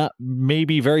strong, but not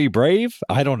maybe very brave.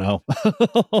 I don't know.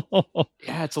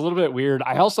 Yeah, it's a little bit weird.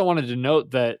 I also wanted to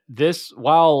note that this,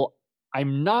 while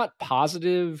I'm not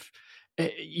positive,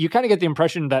 you kind of get the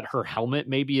impression that her helmet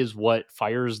maybe is what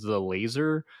fires the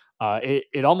laser.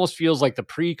 It almost feels like the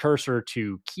precursor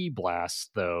to Ki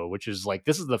Blast, though, which is like,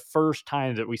 this is the first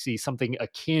time that we see something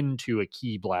akin to a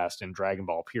Ki Blast in Dragon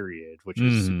Ball, period, which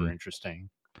is super interesting.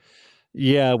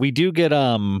 Yeah, we do get,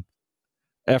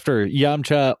 after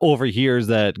Yamcha overhears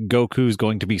that Goku's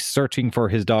going to be searching for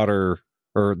his daughter,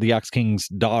 or the Ox King's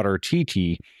daughter,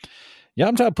 Chi-Chi,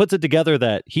 Yamcha puts it together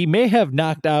that he may have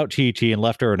knocked out Chi-Chi and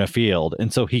left her in a field,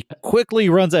 and so he quickly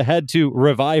runs ahead to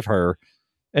revive her,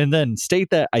 and then state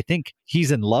that I think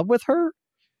he's in love with her,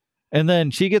 and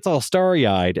then she gets all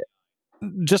starry-eyed,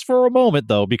 just for a moment,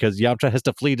 though, because Yamcha has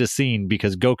to flee the scene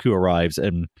because Goku arrives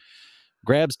and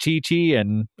grabs Chi-Chi,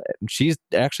 and she's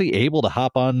actually able to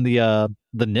hop on the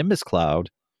Nimbus Cloud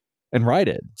and ride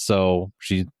it, so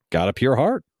she's got a pure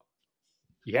heart.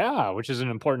 Yeah, which is an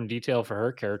important detail for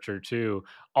her character, too.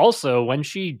 Also, when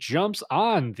she jumps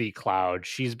on the cloud,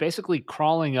 she's basically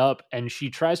crawling up, and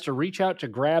she tries to reach out to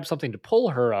grab something to pull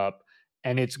her up,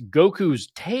 and it's Goku's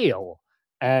tail.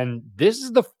 And this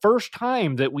is the first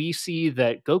time that we see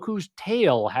that Goku's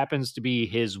tail happens to be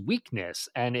his weakness,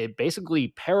 and it basically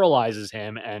paralyzes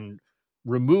him and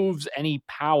removes any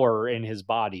power in his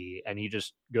body, and he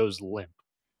just goes limp.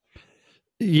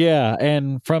 Yeah,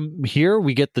 and from here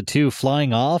we get the two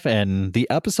flying off, and the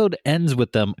episode ends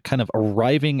with them kind of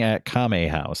arriving at Kame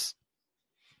House.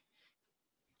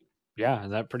 Yeah,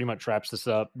 and that pretty much wraps this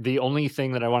up. The only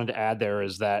thing that I wanted to add there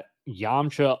is that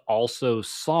Yamcha also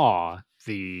saw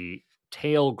the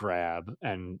tail grab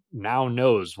and now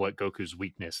knows what Goku's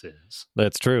weakness is.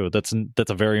 That's true. That's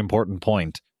a very important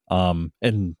point.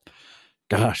 And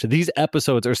gosh, these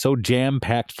episodes are so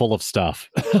jam-packed full of stuff.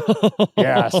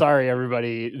 Yeah, sorry,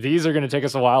 everybody. These are going to take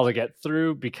us a while to get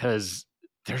through because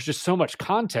there's just so much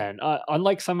content.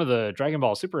 Unlike some of the Dragon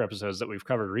Ball Super episodes that we've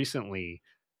covered recently,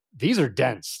 these are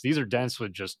dense. These are dense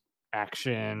with just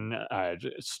action,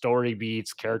 story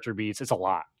beats, character beats. It's a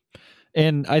lot.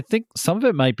 And I think some of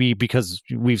it might be because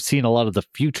we've seen a lot of the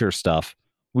future stuff.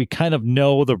 We kind of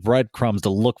know the breadcrumbs to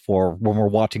look for when we're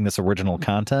watching this original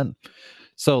content.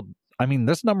 So I mean,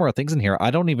 there's a number of things in here I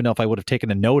don't even know if I would have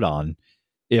taken a note on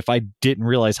if I didn't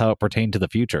realize how it pertained to the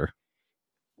future.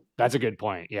 That's a good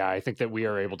point. Yeah, I think that we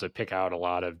are able to pick out a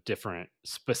lot of different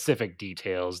specific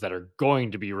details that are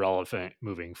going to be relevant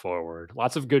moving forward.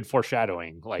 Lots of good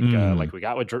foreshadowing, like we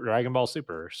got with Dragon Ball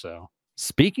Super. So,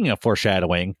 speaking of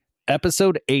foreshadowing,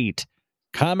 episode 8,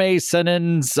 Kame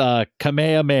Senen's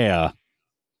Kamehameha.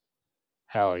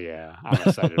 Hell yeah, I'm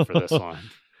excited for this one.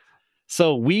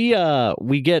 So we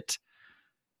get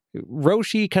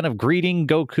Roshi kind of greeting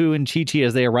Goku and Chi-Chi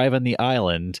as they arrive on the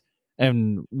island,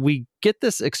 and we get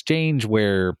this exchange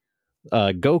where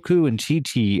Goku and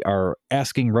Chi-Chi are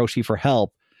asking Roshi for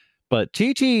help, but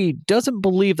Chi-Chi doesn't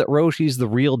believe that Roshi's the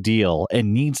real deal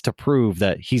and needs to prove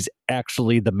that he's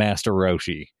actually the Master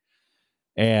Roshi,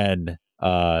 and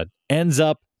ends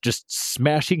up just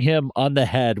smashing him on the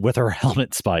head with her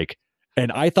helmet spike. And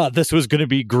I thought this was going to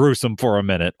be gruesome for a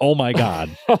minute. Oh my God.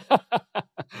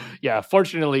 Yeah,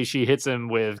 fortunately, she hits him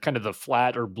with kind of the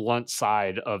flat or blunt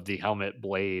side of the helmet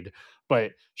blade,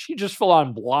 but she just full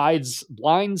on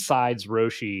blindsides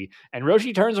Roshi, and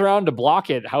Roshi turns around to block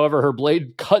it. However, her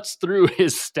blade cuts through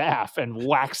his staff and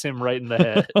whacks him right in the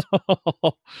head.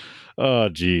 Oh,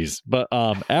 geez. But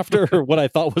after what I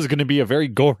thought was going to be a very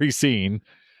gory scene,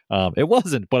 it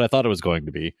wasn't, but I thought it was going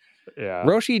to be. Yeah.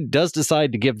 Roshi does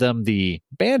decide to give them the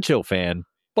Bancho fan,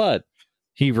 but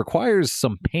he requires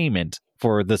some payment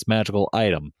for this magical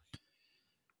item.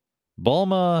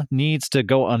 Bulma needs to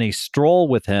go on a stroll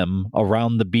with him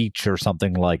around the beach or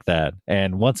something like that.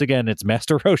 And once again, it's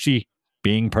Master Roshi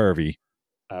being pervy.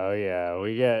 Oh, yeah.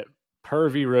 We get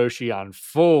pervy Roshi on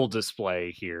full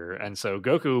display here. And so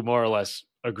Goku more or less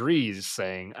agrees,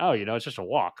 saying, oh, it's just a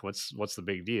walk. What's the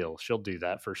big deal? She'll do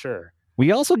that for sure.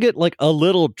 We also get like a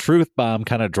little truth bomb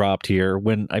kind of dropped here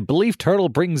when I believe Turtle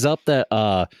brings up that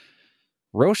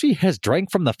Roshi has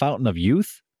drank from the Fountain of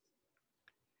Youth.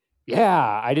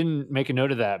 Yeah, I didn't make a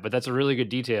note of that, but that's a really good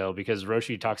detail because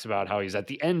Roshi talks about how he's at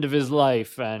the end of his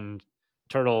life, and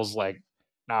Turtle's like,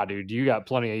 nah, dude, you got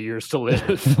plenty of years to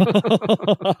live.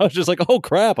 I was just like, oh,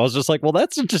 crap. I was just like, well,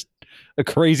 that's just a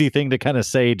crazy thing to kind of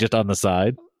say just on the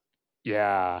side.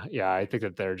 Yeah, I think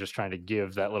that they're just trying to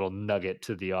give that little nugget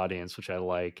to the audience, which I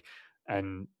like.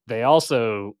 And they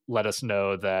also let us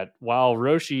know that while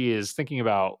Roshi is thinking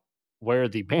about where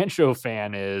the Bancho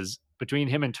fan is, between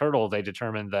him and Turtle, they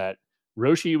determined that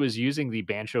Roshi was using the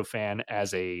Bancho fan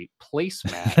as a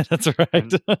placemat. That's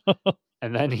right.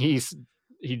 And then he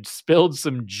spilled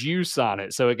some juice on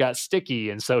it, so it got sticky,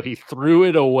 and so he threw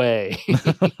it away.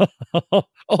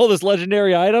 Oh, this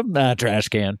legendary item? Nah, trash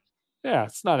can. Yeah,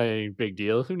 it's not a big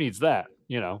deal. Who needs that?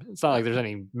 It's not like there's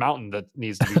any mountain that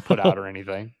needs to be put out or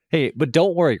anything. Hey, but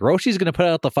don't worry. Roshi's going to put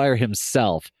out the fire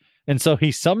himself. And so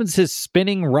he summons his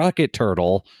spinning rocket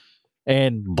turtle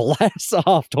and blasts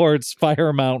off towards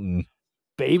Fire Mountain.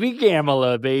 Baby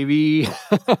Gamela, baby.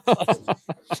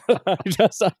 I'm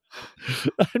just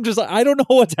like, I don't know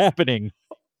what's happening.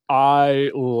 I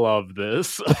love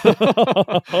this.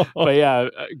 But yeah,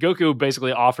 Goku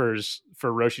basically offers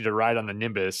for Roshi to ride on the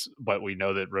Nimbus, but we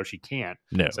know that Roshi can't.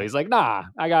 No. So he's like, nah,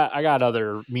 I got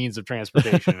other means of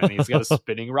transportation. And he's got a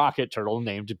spinning rocket turtle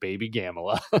named Baby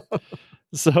Gamela.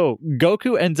 So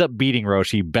Goku ends up beating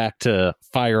Roshi back to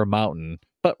Fire Mountain,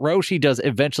 but Roshi does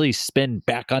eventually spin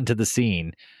back onto the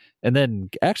scene and then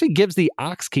actually gives the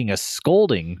Ox King a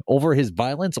scolding over his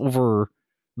violence over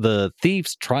the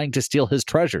thieves trying to steal his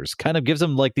treasures. Kind of gives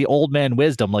him like the old man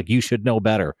wisdom, like you should know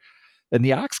better. And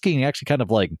the Ox King actually kind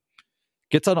of like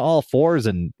gets on all fours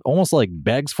and almost like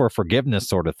begs for forgiveness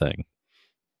sort of thing.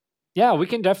 Yeah, we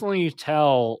can definitely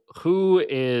tell who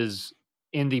is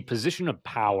in the position of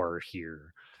power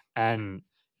here. And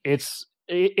it's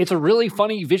a really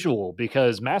funny visual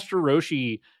because Master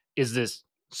Roshi is this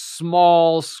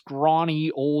small,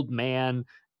 scrawny old man,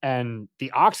 and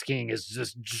the Ox King is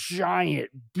this giant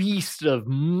beast of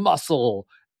muscle.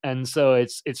 And so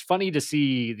it's funny to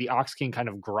see the Ox King kind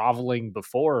of groveling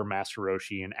before Master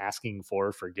Roshi and asking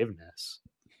for forgiveness.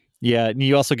 Yeah, and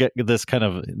you also get this kind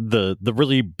of the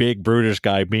really big brutish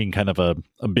guy being kind of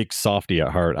a big softy at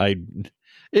heart.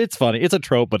 It's funny. It's a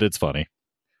trope, but it's funny.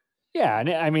 Yeah, and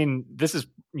I mean, this is,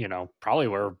 probably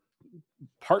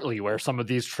partly where some of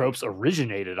these tropes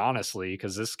originated, honestly,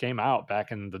 because this came out back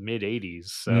in the mid 80s.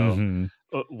 So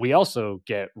we also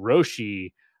get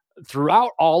Roshi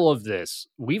throughout all of this.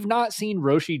 We've not seen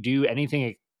Roshi do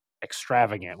anything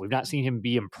extravagant. We've not seen him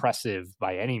be impressive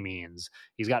by any means.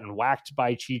 He's gotten whacked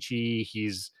by Chi-Chi.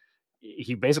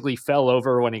 He basically fell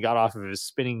over when he got off of his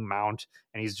spinning mount,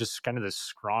 and he's just kind of this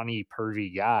scrawny,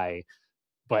 pervy guy.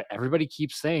 but everybody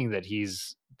keeps saying that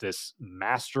he's this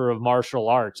master of martial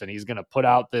arts and he's going to put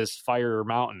out this fire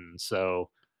mountain. So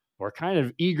we're kind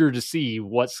of eager to see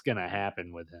what's going to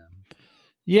happen with him.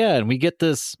 Yeah, and we get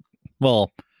this,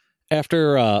 well,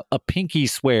 after a pinky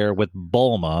swear with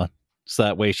Bulma, so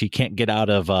that way she can't get out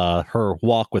of her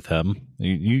walk with him.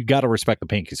 You got to respect the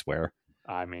pinky swear.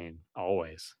 I mean,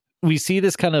 always. We see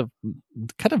this kind of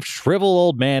shriveled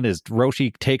old man as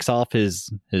Roshi takes off his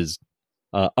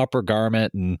upper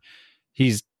garment, and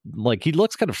he's like, he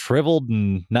looks kind of shriveled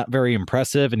and not very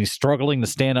impressive, and he's struggling to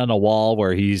stand on a wall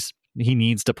where he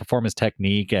needs to perform his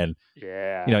technique, and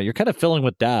you're kind of filling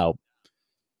with doubt.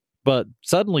 But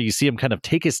suddenly you see him kind of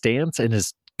take his stance, and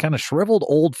his kind of shriveled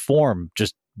old form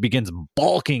just begins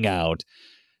bulking out.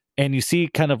 And you see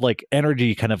kind of like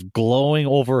energy kind of glowing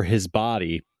over his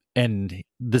body. And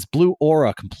this blue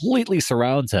aura completely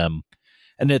surrounds him.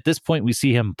 And at this point, we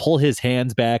see him pull his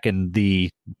hands back in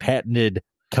the patented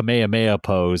Kamehameha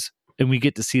pose. And we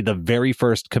get to see the very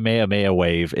first Kamehameha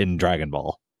wave in Dragon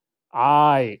Ball.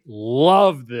 I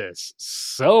love this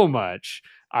so much.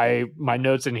 My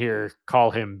notes in here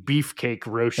call him Beefcake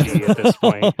Roshi at this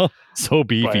point. So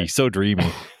beefy, so dreamy.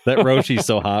 That Roshi's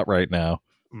so hot right now.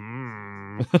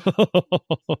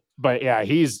 But yeah,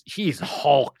 he's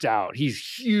hulked out. He's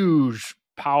huge,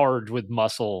 powered with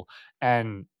muscle.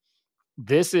 And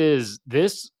this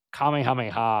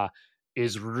Kamehameha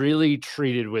is really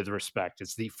treated with respect.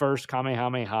 It's the first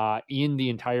Kamehameha in the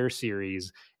entire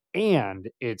series. And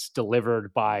it's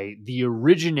delivered by the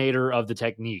originator of the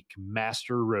technique,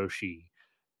 Master Roshi.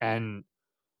 And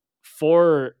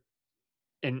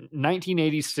in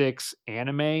 1986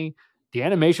 anime, the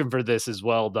animation for this is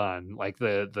well done. Like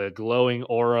the glowing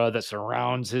aura that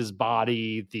surrounds his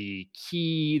body, the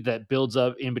ki that builds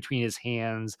up in between his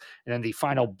hands, and then the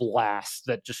final blast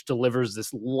that just delivers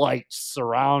this light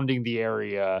surrounding the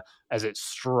area as it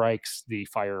strikes the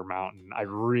fire mountain. I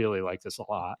really like this a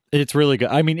lot. It's really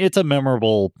good. I mean, it's a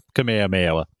memorable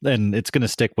Kamehameha, and it's going to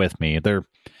stick with me. There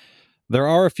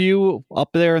are a few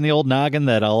up there in the old noggin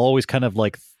that I'll always kind of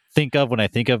like think of when I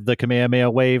think of the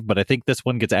Kamehameha wave, but I think this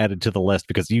one gets added to the list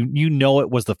because you know it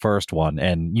was the first one,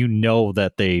 and you know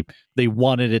that they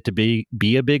wanted it to be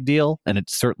a big deal, and it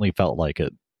certainly felt like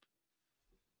it.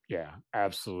 Yeah,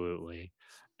 absolutely.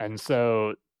 And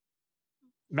so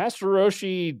Master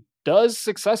Roshi does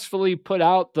successfully put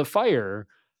out the fire.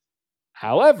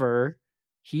 However,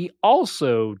 he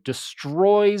also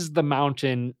destroys the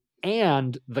mountain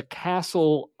and the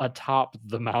castle atop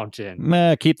the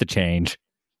mountain. Keep the change.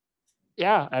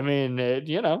 Yeah, I mean,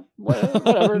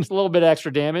 whatever. It's a little bit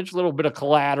extra damage, a little bit of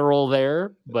collateral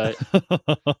there, but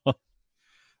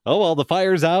oh well, the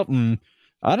fire's out, and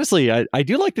honestly, I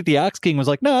do like that the Ox King was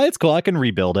like, no, it's cool, I can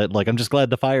rebuild it. Like, I'm just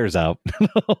glad the fire's out.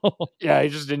 Yeah, he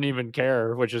just didn't even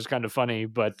care, which is kind of funny.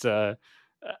 But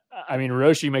I mean,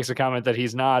 Roshi makes a comment that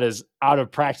he's not as out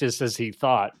of practice as he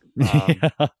thought,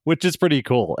 which is pretty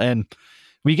cool. And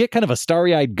we get kind of a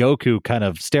starry-eyed Goku kind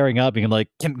of staring up and like,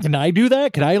 can I do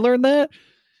that? Can I learn that?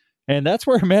 And that's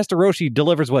where Master Roshi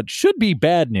delivers what should be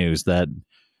bad news, that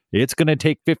it's going to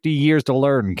take 50 years to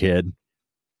learn, kid.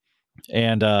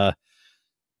 And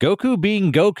Goku,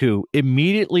 being Goku,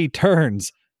 immediately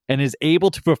turns and is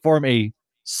able to perform a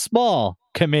small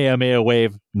Kamehameha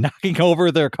wave, knocking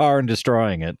over their car and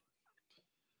destroying it.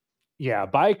 Yeah,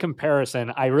 by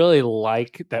comparison, I really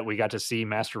like that we got to see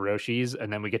Master Roshi's,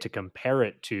 and then we get to compare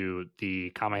it to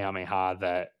the Kamehameha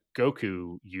that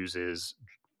Goku uses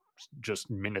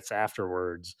just minutes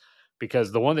afterwards,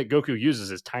 because the one that Goku uses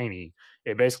is tiny.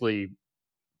 It basically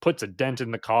puts a dent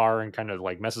in the car and kind of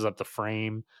like messes up the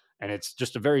frame, and it's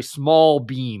just a very small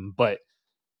beam. But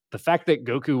the fact that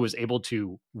Goku was able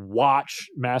to watch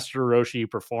Master Roshi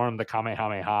perform the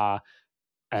Kamehameha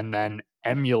and then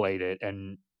emulate it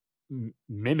and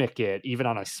mimic it even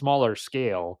on a smaller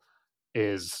scale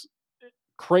is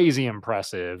crazy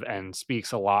impressive and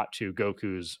speaks a lot to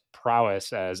Goku's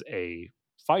prowess as a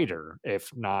fighter,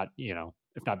 if not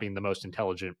being the most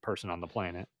intelligent person on the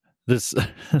planet.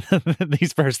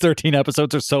 These first 13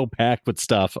 episodes are so packed with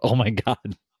stuff. Oh my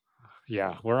god.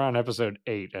 Yeah, we're on episode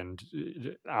 8 and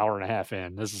an hour and a half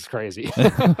in. This is crazy.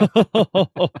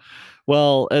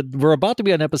 Well, we're about to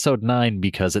be on episode 9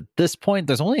 because at this point,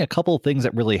 there's only a couple of things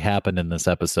that really happen in this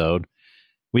episode.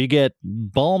 We get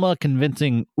Bulma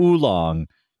convincing Oolong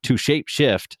to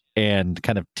shapeshift and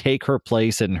kind of take her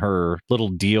place in her little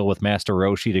deal with Master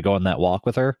Roshi to go on that walk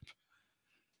with her.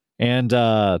 And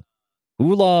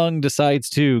Oolong decides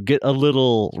to get a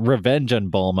little revenge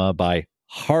on Bulma by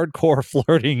hardcore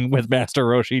flirting with Master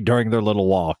Roshi during their little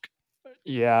walk.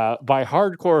 Yeah, by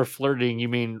hardcore flirting, you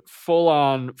mean full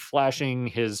on flashing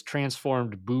his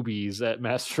transformed boobies at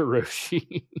Master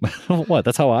Roshi. What?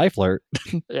 That's how I flirt.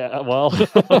 Yeah, well,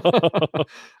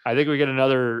 I think we get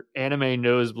another anime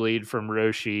nosebleed from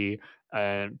Roshi,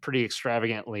 pretty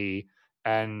extravagantly.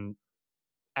 And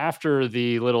after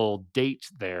the little date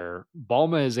there,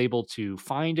 Balma is able to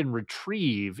find and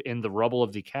retrieve in the rubble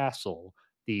of the castle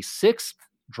the sixth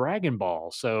Dragon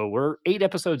Ball. So we're 8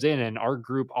 episodes in, and our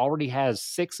group already has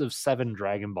 6 of 7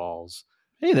 Dragon Balls.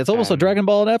 Hey, that's almost a And Dragon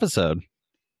Ball an episode.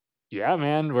 yeah,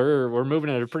 man, we're moving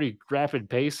at a pretty rapid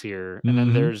pace here. And then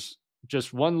Mm-hmm. there's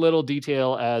just one little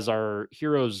detail as our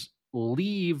heroes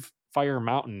leave Fire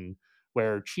Mountain,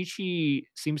 where Chi-Chi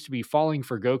seems to be falling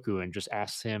for Goku and just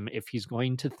asks him if he's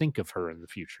going to think of her in the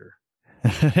future.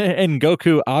 And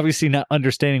Goku, obviously not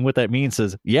understanding what that means,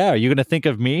 says, "Yeah, are you going to think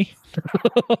of me?"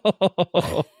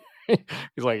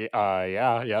 He's like,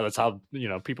 yeah, that's how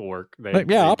people work. Like,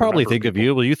 yeah, I'll probably think of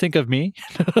you. Will you think of me?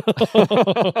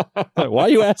 Like, why are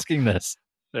you asking this?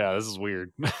 Yeah, this is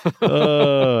weird.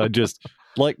 Just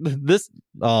like this.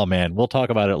 Oh man, we'll talk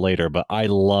about it later. But I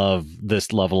love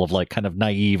this level of like kind of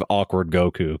naive, awkward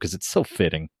Goku because it's so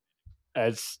fitting.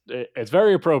 It's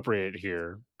very appropriate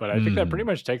here, but I think that pretty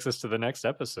much takes us to the next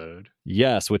episode.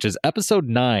 Yes, which is episode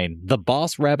 9, the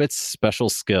Boss Rabbit's special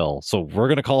skill. So we're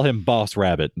going to call him Boss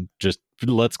Rabbit. Just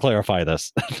let's clarify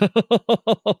this.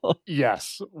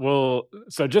 Yes. Well,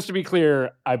 so just to be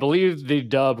clear, I believe the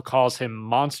dub calls him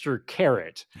Monster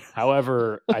Carrot.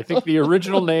 However, I think the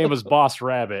original name was Boss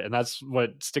Rabbit, and that's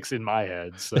what sticks in my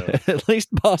head. So at least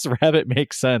Boss Rabbit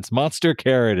makes sense. Monster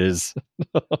Carrot is...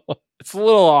 It's a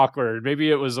little awkward. Maybe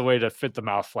it was a way to fit the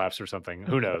mouth flaps or something.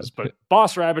 Who knows? But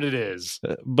Boss Rabbit it is.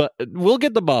 But we'll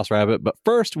get the Boss Rabbit. But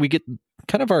first, we get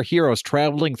kind of our heroes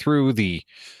traveling through the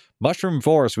Mushroom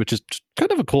Forest, which is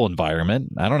kind of a cool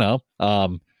environment. I don't know.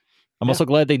 I'm also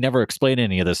glad they never explain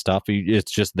any of this stuff.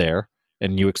 It's just there,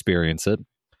 and you experience it.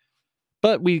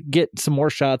 But we get some more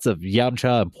shots of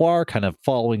Yamcha and Puar kind of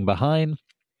following behind.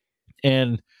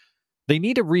 And they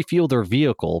need to refuel their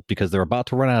vehicle because they're about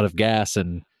to run out of gas,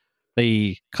 and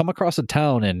they come across a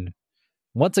town, and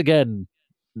once again,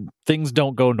 things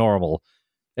don't go normal.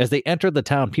 As they enter the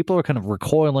town, people are kind of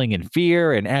recoiling in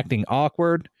fear and acting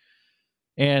awkward.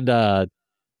 And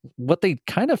what they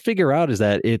kind of figure out is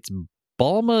that it's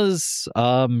Balma's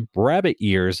rabbit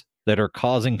ears that are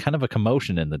causing kind of a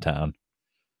commotion in the town.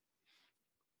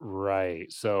 Right.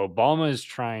 So Balma is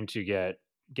trying to get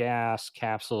gas,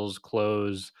 capsules,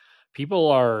 clothes.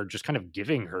 People are just kind of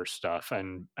giving her stuff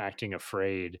and acting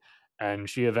afraid. And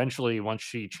she eventually, once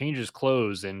she changes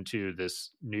clothes into this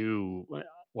new,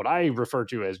 what I refer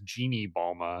to as Genie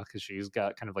Balma, because she's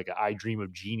got kind of like an I Dream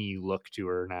of Genie look to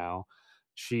her now,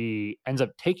 she ends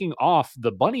up taking off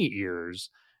the bunny ears.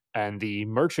 And the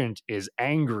merchant is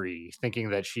angry,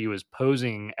 thinking that she was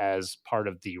posing as part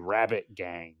of the rabbit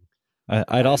gang.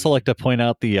 I'd also like to point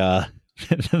out the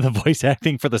the voice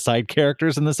acting for the side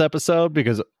characters in this episode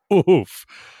because oof,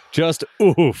 just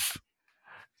oof.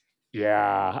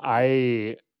 Yeah,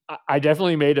 I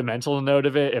definitely made a mental note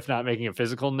of it, if not making a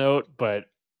physical note, but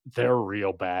they're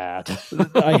real bad.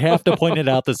 I have to point it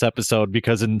out this episode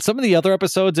because in some of the other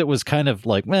episodes it was kind of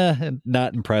like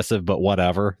not impressive, but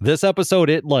whatever. This episode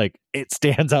it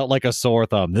stands out like a sore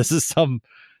thumb. This is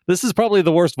probably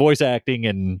the worst voice acting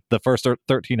in the first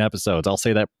 13 episodes. I'll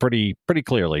say that pretty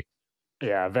clearly.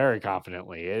 Yeah, very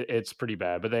confidently. It's pretty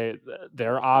bad, but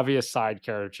they're obvious side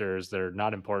characters. They're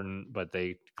not important, but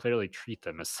they clearly treat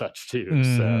them as such too.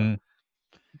 Mm-hmm. So,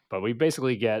 but we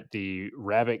basically get the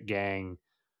rabbit gang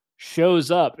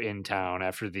shows up in town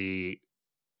after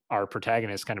our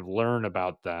protagonists kind of learn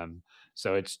about them.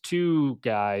 So it's 2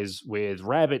 guys with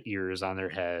rabbit ears on their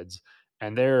heads,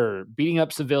 and they're beating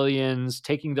up civilians,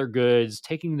 taking their goods,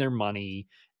 taking their money,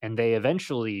 and they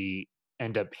eventually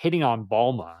end up hitting on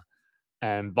Balma.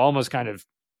 And Balma's kind of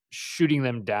shooting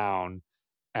them down.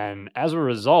 And as a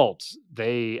result,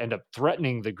 they end up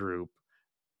threatening the group.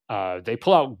 They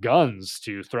pull out guns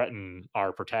to threaten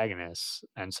our protagonists.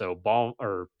 And so Balma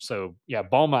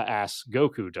asks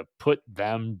Goku to put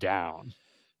them down.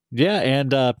 Yeah,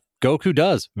 and Goku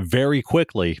does very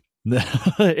quickly.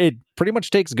 It pretty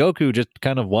much takes Goku just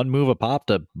kind of one move a pop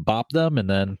to bop them, and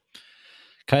then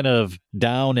kind of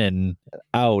down and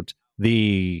out.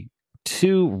 The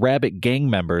 2 rabbit gang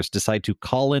members decide to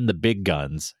call in the big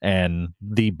guns, and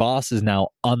the boss is now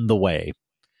on the way.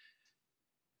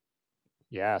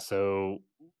 Yeah, so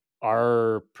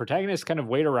our protagonists kind of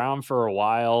wait around for a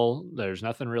while. There's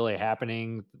nothing really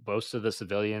happening. Most of the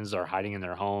civilians are hiding in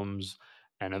their homes.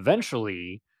 And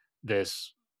eventually,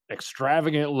 this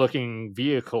extravagant looking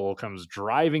vehicle comes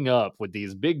driving up with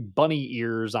these big bunny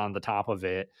ears on the top of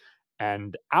it.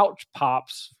 And out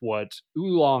pops what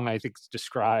Oolong, I think,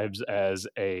 describes as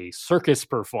a circus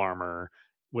performer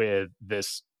with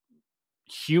this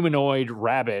humanoid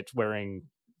rabbit wearing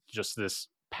just this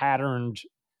patterned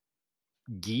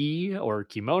gi or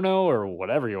kimono or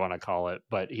whatever you want to call it.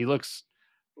 But he looks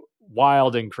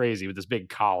wild and crazy with this big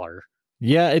collar.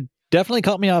 Yeah, it definitely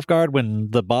caught me off guard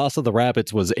when the boss of the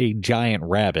rabbits was a giant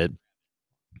rabbit.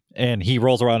 And he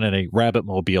rolls around in a rabbit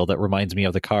mobile that reminds me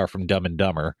of the car from Dumb and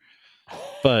Dumber.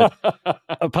 But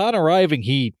upon arriving,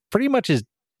 he pretty much is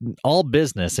all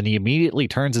business, and he immediately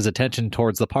turns his attention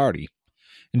towards the party.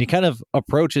 And he kind of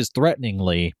approaches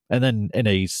threateningly, and then in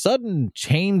a sudden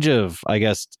change of, I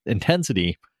guess,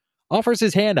 intensity, offers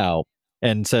his hand out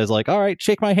and says, like, all right,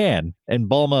 shake my hand. And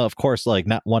Bulma, of course, like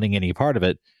not wanting any part of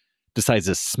it, decides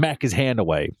to smack his hand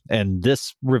away. And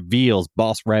this reveals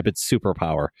Boss Rabbit's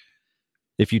superpower.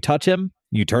 If you touch him,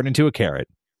 you turn into a carrot.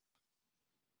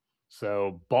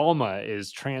 So Bulma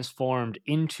is transformed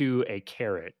into a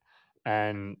carrot,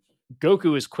 and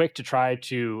Goku is quick to try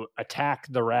to attack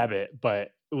the rabbit, but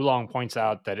Oolong points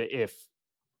out that if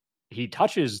he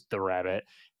touches the rabbit,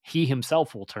 he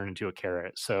himself will turn into a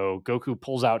carrot. So Goku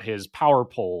pulls out his power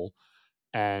pole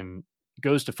and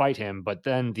goes to fight him, but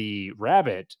then the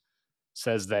rabbit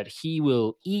says that he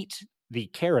will eat the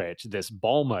carrot, this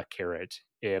Bulma carrot,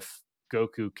 if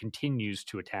Goku continues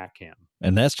to attack him.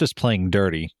 And that's just playing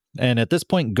dirty. And at this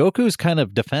point, Goku's kind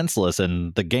of defenseless,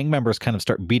 and the gang members kind of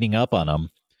start beating up on him.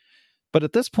 But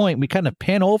at this point, we kind of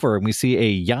pan over and we see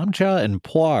a Yamcha and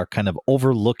Puar kind of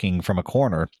overlooking from a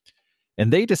corner.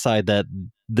 And they decide that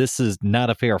this is not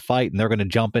a fair fight and they're going to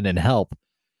jump in and help.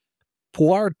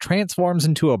 Puar transforms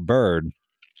into a bird.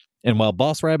 And while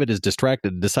Boss Rabbit is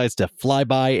distracted, decides to fly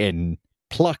by and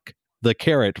pluck the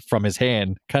carrot from his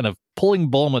hand, kind of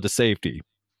pulling Bulma to safety.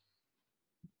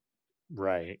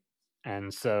 Right.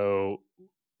 And so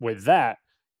with that,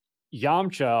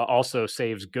 Yamcha also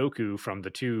saves Goku from the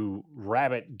two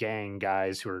rabbit gang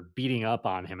guys who are beating up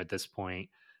on him at this point.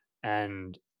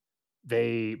 And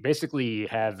they basically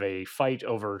have a fight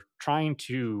over trying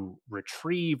to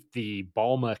retrieve the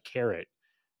Bulma carrot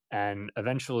and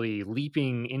eventually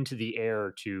leaping into the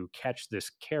air to catch this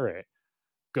carrot.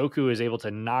 Goku is able to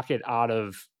knock it out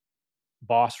of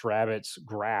Boss Rabbit's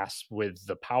grasp with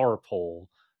the power pole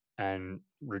and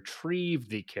retrieve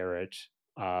the carrot.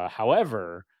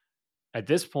 However, at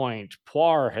this point,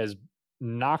 Puar has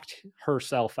knocked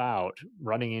herself out,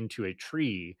 running into a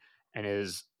tree, and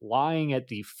is lying at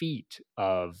the feet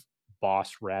of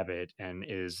Boss Rabbit and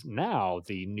is now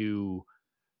the new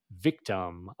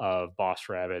victim of Boss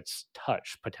Rabbit's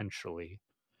touch, potentially.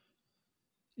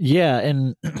 Yeah,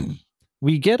 and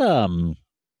we get oh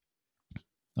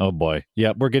boy.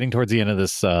 Yeah, we're getting towards the end of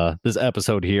this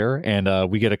episode here,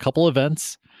 and we get a couple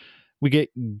events. We get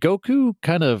Goku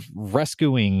kind of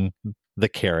rescuing the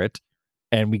carrot,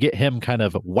 and we get him kind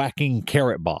of whacking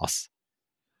Carrot Boss.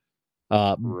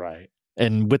 Right.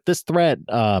 And with this threat,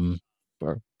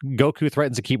 Goku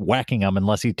threatens to keep whacking him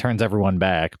unless he turns everyone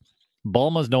back.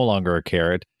 Bulma's no longer a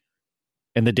carrot,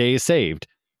 and the day is saved.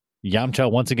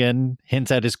 Yamcha once again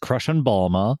hints at his crush on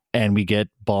Bulma, and we get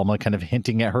Bulma kind of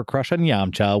hinting at her crush on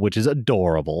Yamcha, which is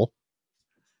adorable.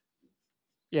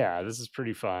 Yeah, this is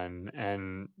pretty fun.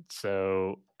 And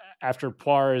so after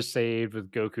Puar is saved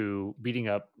with Goku beating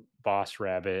up Boss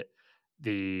Rabbit,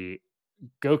 the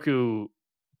Goku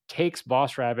takes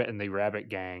Boss Rabbit and the Rabbit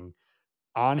Gang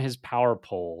on his power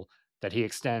pole that he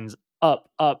extends up,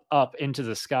 up, up into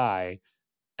the sky.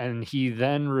 And he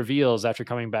then reveals, after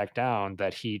coming back down,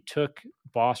 that he took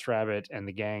Boss Rabbit and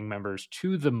the gang members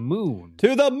to the moon.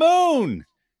 To the moon!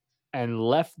 And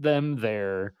left them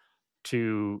there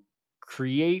to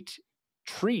create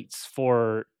treats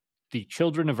for the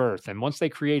children of Earth. And once they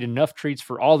create enough treats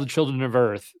for all the children of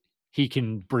Earth, he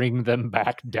can bring them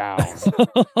back down.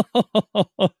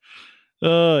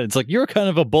 It's like, you're kind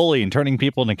of a bully and turning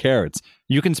people into carrots.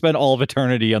 You can spend all of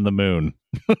eternity on the moon.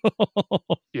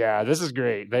 Yeah, this is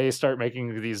great. They start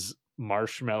making these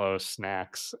marshmallow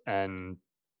snacks, and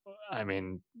I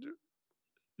mean,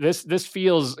 this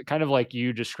feels kind of like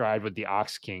you described with the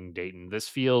Ox King, Dayton. This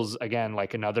feels again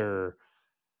like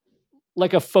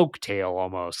like a folk tale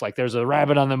almost. Like there's a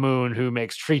rabbit on the moon who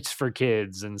makes treats for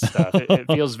kids and stuff.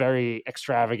 It feels very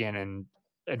extravagant and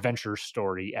adventure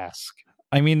story-esque.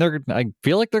 I mean, I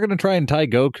feel like they're going to try and tie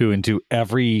Goku into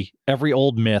every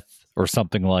old myth or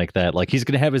something like that. Like he's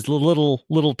going to have his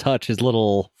little touch, his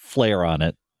little flair on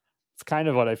it. It's kind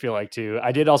of what I feel like too.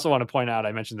 I did also want to point out,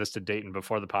 I mentioned this to Dayton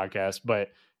before the podcast, but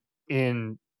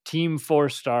in Team 4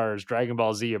 Stars Dragon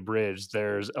Ball Z Abridged,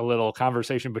 there's a little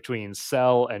conversation between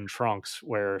Cell and Trunks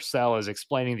where Cell is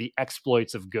explaining the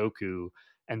exploits of Goku.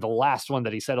 And the last one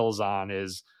that he settles on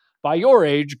is, by your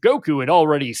age, Goku had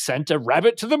already sent a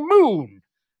rabbit to the moon.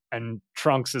 And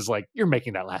Trunks is like, you're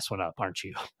making that last one up, aren't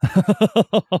you?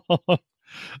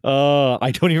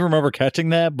 I don't even remember catching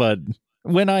that, but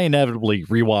when I inevitably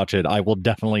rewatch it, I will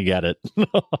definitely get it.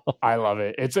 I love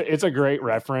it. It's a great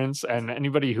reference, and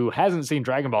anybody who hasn't seen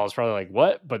Dragon Ball is probably like,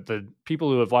 "What?" But the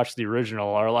people who have watched the original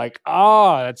are like,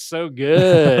 "Oh, that's so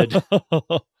good."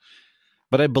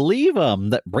 But I believe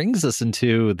that brings us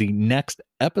into the next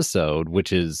episode,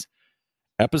 which is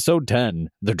episode 10.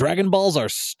 The Dragon Balls are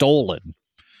stolen.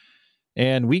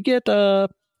 And we get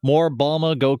more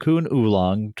Bulma, Goku, and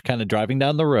Oolong kind of driving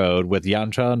down the road with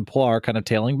Yamcha and Puar kind of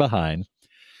tailing behind.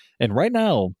 And right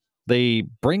now, they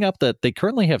bring up that they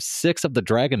currently have 6 of the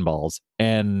Dragon Balls,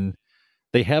 and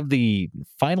they have the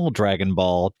final Dragon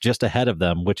Ball just ahead of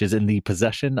them, which is in the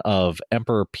possession of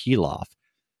Emperor Pilaf.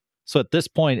 So at this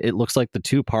point, it looks like the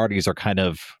two parties are kind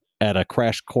of at a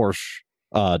crash course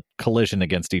collision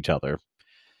against each other.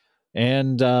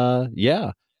 And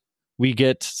yeah, we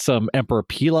get some Emperor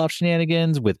Pilaf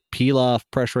shenanigans with Pilaf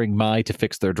pressuring Mai to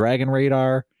fix their dragon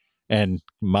radar, and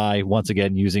Mai once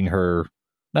again using her,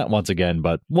 not once again,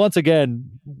 but once again,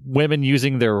 women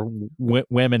using their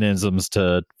womenisms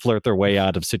to flirt their way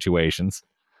out of situations.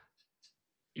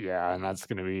 Yeah, and that's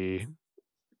going to be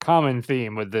common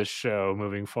theme with this show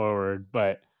moving forward.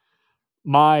 But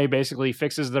Mai basically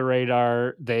fixes the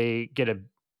radar. They get a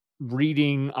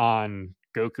reading on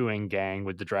Goku and gang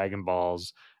with the Dragon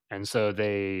Balls. And so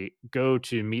they go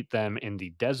to meet them in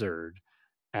the desert.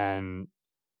 And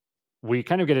we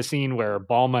kind of get a scene where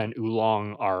Bulma and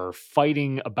Oolong are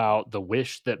fighting about the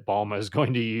wish that Bulma is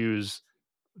going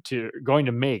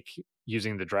to make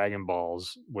using the Dragon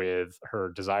Balls with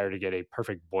her desire to get a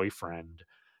perfect boyfriend.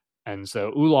 And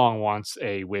so Oolong wants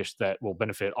a wish that will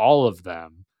benefit all of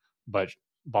them, but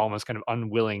Bulma's kind of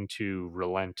unwilling to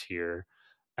relent here.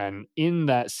 And in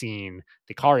that scene,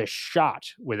 the car is shot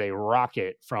with a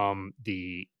rocket from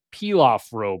the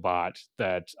Pilaf robot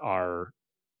that our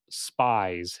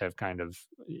spies have kind of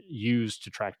used to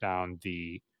track down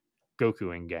the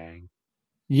Goku and gang.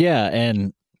 Yeah,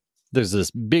 and there's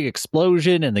this big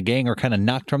explosion, and the gang are kind of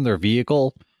knocked from their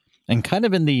vehicle. And kind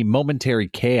of in the momentary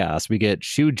chaos, we get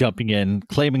Shu jumping in,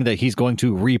 claiming that he's going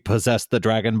to repossess the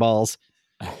Dragon Balls.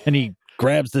 And he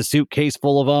grabs the suitcase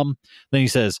full of them. Then he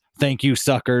says, "Thank you,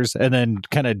 suckers," and then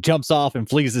kind of jumps off and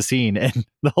flees the scene. And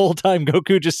the whole time,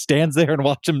 Goku just stands there and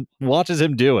watches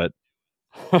him do it.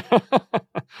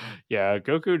 Yeah,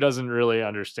 Goku doesn't really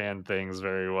understand things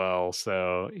very well,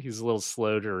 so he's a little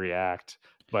slow to react.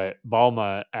 But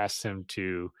Bulma asks him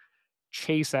to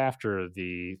chase after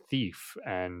the thief,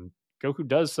 and Goku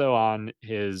does so on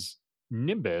his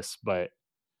Nimbus, but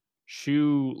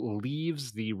Shu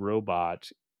leaves the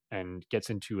robot and gets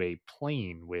into a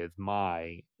plane with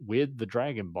Mai with the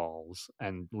Dragon Balls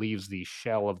and leaves the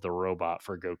shell of the robot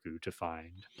for Goku to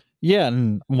find. Yeah,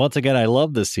 and once again, I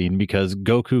love this scene because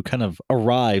Goku kind of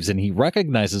arrives and he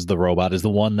recognizes the robot as the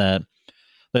one that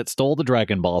stole the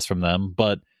Dragon Balls from them,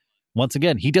 but once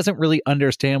again, he doesn't really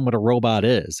understand what a robot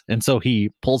is. And so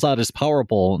he pulls out his power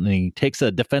pole and he takes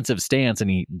a defensive stance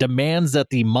and he demands that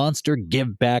the monster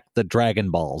give back the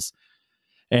Dragon Balls.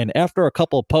 And after a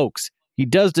couple pokes, he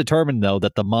does determine, though,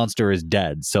 that the monster is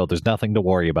dead, so there's nothing to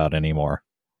worry about anymore.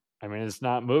 I mean, it's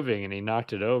not moving and he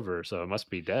knocked it over, so it must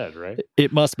be dead, right?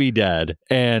 It must be dead.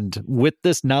 And with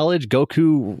this knowledge,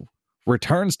 Goku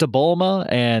returns to Bulma,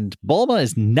 and Bulma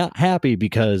is not happy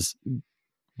because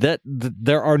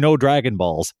there are no Dragon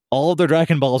Balls. All of the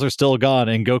Dragon Balls are still gone,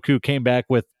 and Goku came back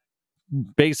with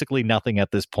basically nothing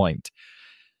at this point.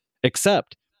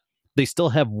 Except they still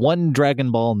have one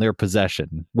Dragon Ball in their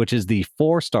possession, which is the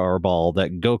 4-star ball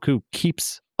that Goku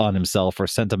keeps on himself for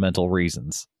sentimental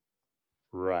reasons.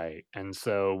 Right. And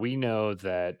so we know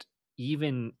that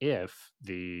even if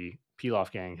the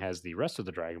Pilaf gang has the rest of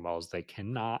the Dragon Balls, they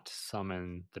cannot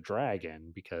summon the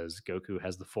dragon because Goku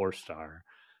has the 4-star.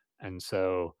 And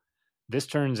so this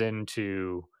turns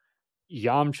into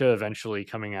Yamcha eventually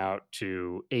coming out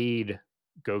to aid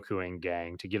Goku and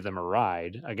gang to give them a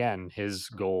ride. Again, his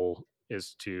goal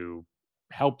is to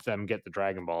help them get the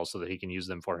Dragon Balls so that he can use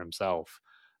them for himself.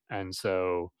 And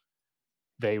so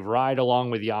they ride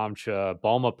along with Yamcha,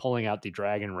 Bulma pulling out the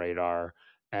dragon radar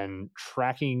and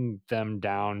tracking them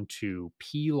down to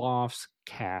Pilaf's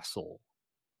castle.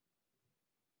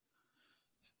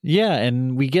 Yeah,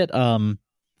 and we get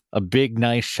a big,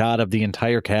 nice shot of the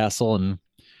entire castle and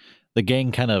the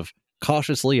gang kind of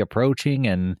cautiously approaching,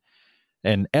 and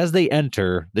And as they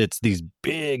enter, it's these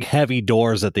big, heavy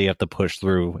doors that they have to push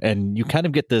through. And you kind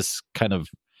of get this kind of...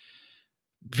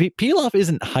 Pilaf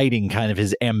isn't hiding kind of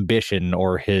his ambition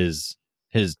or his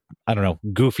I don't know,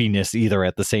 goofiness either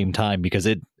at the same time, because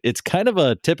it's kind of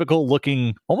a typical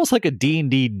looking, almost like a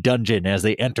D&D dungeon as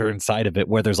they enter inside of it,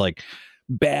 where there's like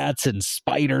bats and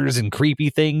spiders and creepy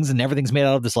things, and everything's made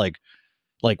out of this like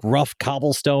rough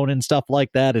cobblestone and stuff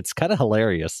like that. It's kind of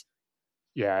hilarious.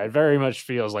 Yeah, it very much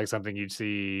feels like something you'd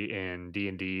see in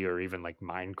D&D or even like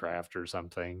Minecraft or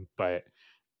something. But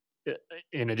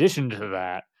in addition to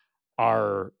that,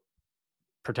 our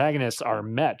protagonists are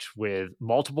met with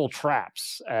multiple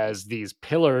traps as these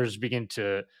pillars begin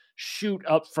to shoot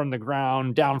up from the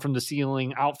ground, down from the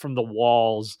ceiling, out from the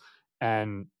walls,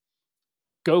 and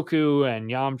Goku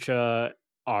and Yamcha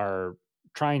are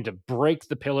trying to break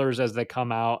the pillars as they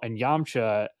come out, and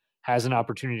Yamcha has an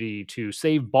opportunity to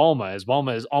save Bulma as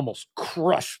Bulma is almost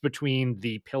crushed between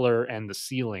the pillar and the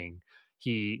ceiling.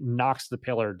 He knocks the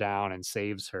pillar down and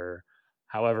saves her.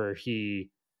 However, he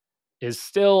is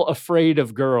still afraid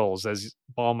of girls as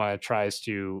Bulma tries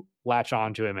to latch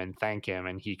onto him and thank him,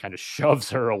 and he kind of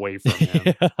shoves her away from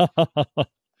him.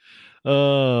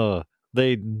 Oh,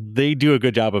 they do a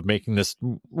good job of making this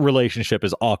relationship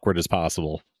as awkward as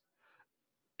possible.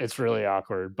 It's really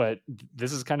awkward, but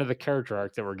this is kind of the character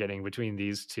arc that we're getting between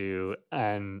these two.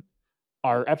 And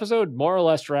our episode more or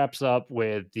less wraps up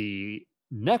with the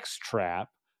next trap,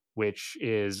 which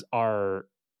is our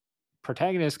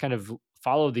protagonists kind of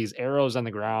follow these arrows on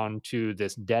the ground to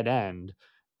this dead end.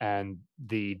 And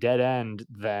the dead end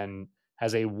then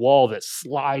has a wall that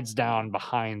slides down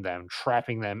behind them,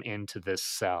 trapping them into this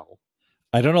cell.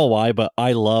 I don't know why, but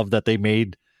I love that they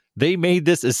made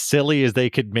this as silly as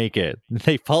they could make it.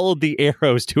 They followed the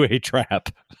arrows to a trap.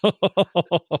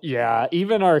 Yeah,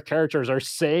 even our characters are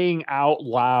saying out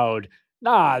loud,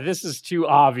 nah, this is too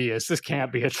obvious. This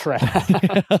can't be a trap.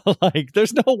 Like,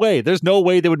 there's no way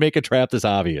they would make a trap this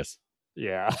obvious.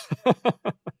 Yeah.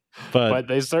 But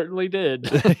they certainly did.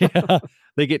 Yeah,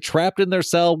 they get trapped in their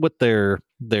cell with their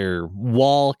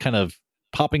wall kind of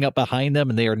popping up behind them,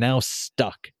 and they are now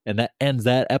stuck. And that ends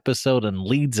that episode and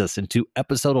leads us into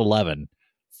episode 11.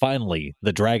 Finally,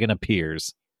 the dragon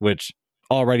appears, which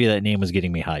already that name was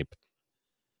getting me hype.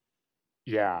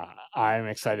 Yeah, I'm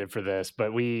excited for this,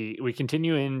 but we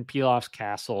continue in Pilaf's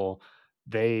castle.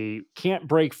 They can't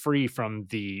break free from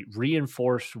the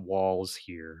reinforced walls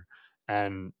here,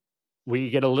 and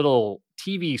we get a little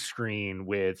TV screen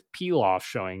with Pilaf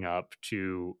showing up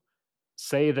to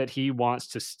say that he wants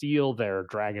to steal their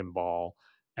Dragon Ball,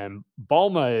 and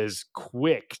Bulma is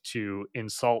quick to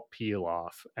insult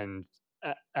Pilaf, and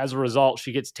as a result,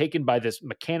 she gets taken by this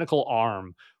mechanical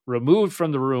arm, removed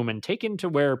from the room, and taken to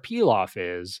where Pilaf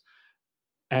is.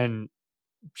 And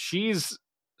she's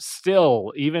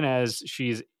still, even as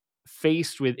she's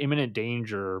faced with imminent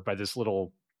danger by this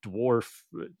little dwarf,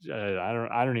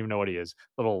 I don't even know what he is,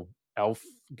 little elf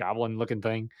goblin looking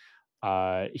thing.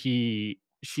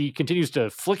 She continues to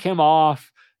flick him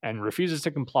off and refuses to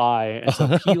comply. And so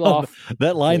Pilaf,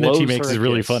 that line that she makes is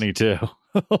really funny too.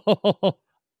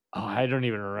 Oh, I don't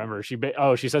even remember.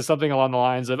 She says something along the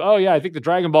lines of, "Oh yeah, I think the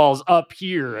Dragon Ball's up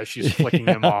here," as she's flicking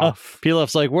him off.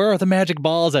 Pilaf's like, "Where are the magic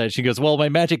balls at?" She goes, "Well, my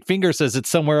magic finger says it's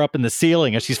somewhere up in the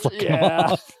ceiling," as she's flicking him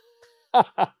off.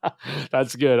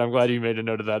 That's good. I'm glad you made a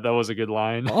note of that. That was a good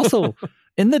line. Also,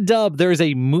 in the dub, there is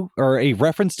a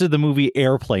reference to the movie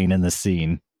Airplane in the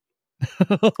scene.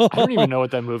 I don't even know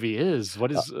what that movie is.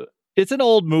 What is? It's an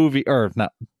old movie, or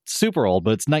not super old,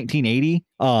 but it's 1980.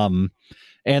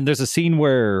 And there's a scene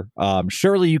where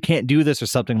Shirley, you can't do this or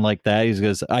something like that. He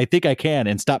goes, "I think I can,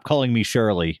 and stop calling me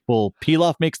Shirley." Well,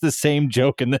 Pilaf makes the same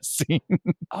joke in this scene.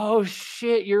 Oh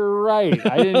shit, you're right.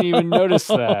 I didn't even notice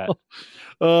that.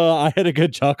 I had a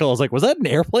good chuckle. I was like, was that an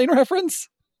Airplane reference?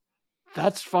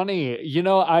 That's funny.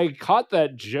 I caught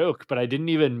that joke, but I didn't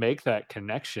even make that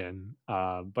connection.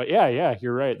 But yeah,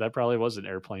 you're right. That probably was an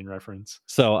Airplane reference.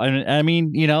 So, I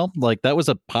mean, like that was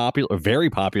a very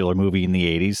popular movie in the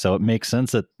 80s. So it makes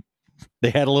sense that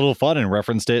they had a little fun and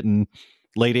referenced it in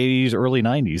late 80s, early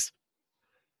 90s.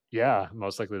 Yeah,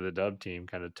 most likely the dub team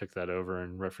kind of took that over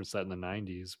and referenced that in the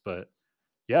 90s. But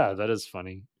yeah, that is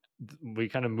funny. We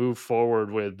kind of move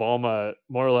forward with Bulma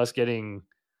more or less getting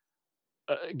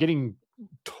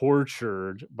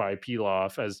tortured by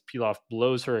Pilaf as Pilaf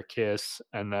blows her a kiss,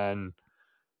 and then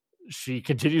she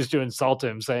continues to insult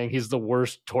him, saying he's the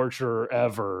worst torturer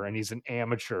ever and he's an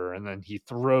amateur, and then he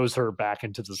throws her back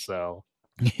into the cell.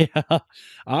 Yeah,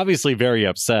 obviously very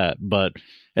upset, but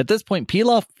at this point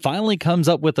Pilaf finally comes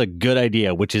up with a good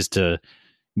idea, which is to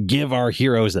give our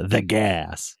heroes the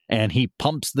gas. And he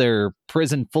pumps their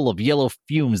prison full of yellow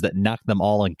fumes that knock them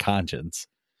all unconscious.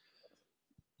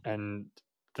 And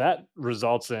that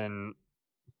results in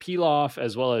Pilaf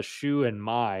as well as Shu and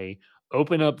Mai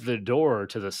open up the door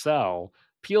to the cell.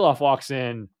 Pilaf walks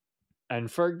in and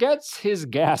forgets his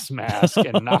gas mask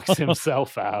and knocks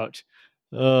himself out.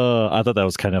 I thought that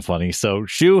was kind of funny. So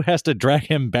Shu has to drag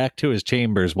him back to his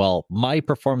chambers while Mai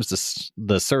performs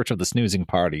the search of the snoozing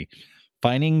party,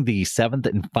 finding the 7th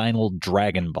and final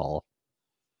Dragon Ball.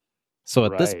 So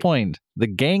at this point, the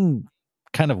gang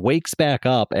kind of wakes back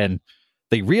up and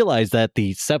they realize that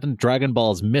the 7th Dragon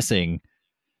Ball is missing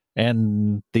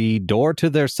and the door to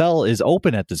their cell is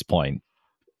open at this point,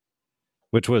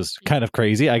 which was kind of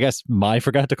crazy. I guess Mai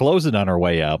forgot to close it on her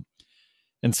way out.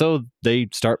 And so they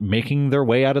start making their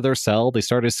way out of their cell. They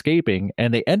start escaping,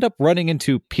 and they end up running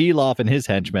into Pilaf and his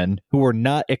henchmen, who were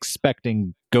not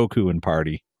expecting Goku and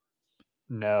party.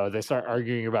 No, they start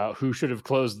arguing about who should have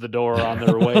closed the door on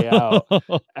their way out.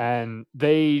 And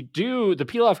they do. The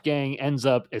Pilaf gang ends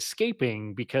up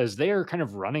escaping because they are kind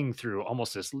of running through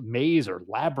almost this maze or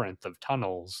labyrinth of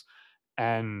tunnels.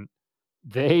 And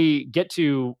they get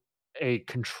to a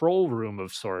control room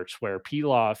of sorts where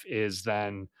Pilaf is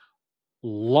then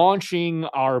launching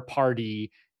our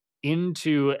party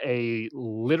into a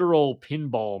literal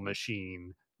pinball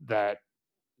machine that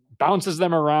bounces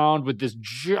them around with this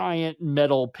giant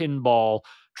metal pinball,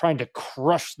 trying to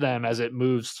crush them as it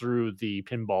moves through the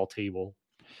pinball table.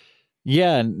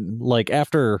 Yeah, and like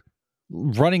after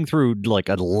running through like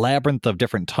a labyrinth of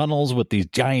different tunnels with these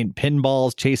giant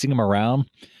pinballs chasing them around,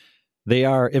 they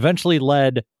are eventually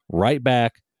led right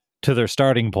back to their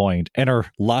starting point and are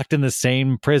locked in the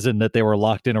same prison that they were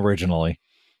locked in originally.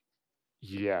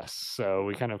 Yes, so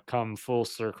we kind of come full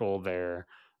circle there.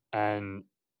 And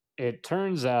it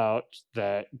turns out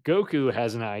that Goku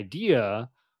has an idea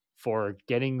for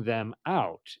getting them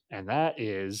out, and that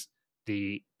is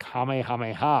the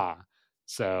Kamehameha.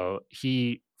 So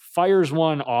he fires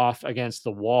one off against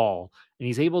the wall, and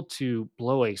he's able to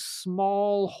blow a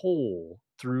small hole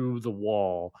through the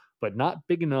wall, but not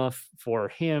big enough for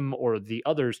him or the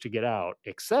others to get out,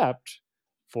 except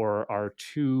for our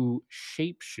two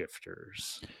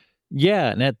shapeshifters. Yeah,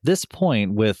 and at this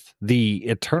point, with the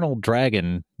Eternal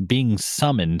Dragon being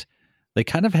summoned, they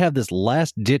kind of have this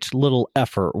last-ditch little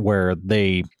effort where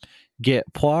they get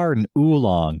Puar and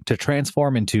Oolong to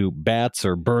transform into bats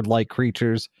or bird-like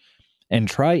creatures and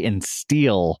try and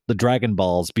steal the Dragon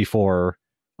Balls before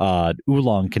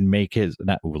Oolong can make his...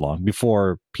 Not Oolong,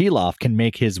 before Pilaf can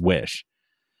make his wish.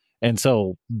 And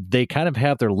so they kind of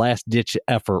have their last-ditch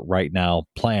effort right now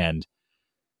planned.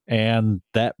 And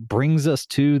that brings us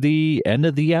to the end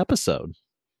of the episode.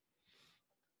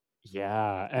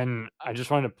 Yeah, and I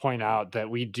just wanted to point out that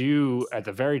we do, at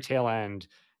the very tail end,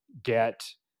 get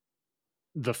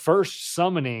the first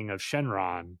summoning of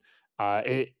Shenron.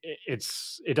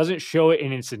 It doesn't show it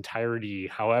in its entirety.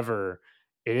 However,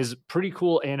 it is pretty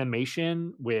cool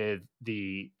animation with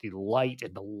the light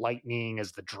and the lightning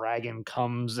as the dragon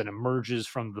comes and emerges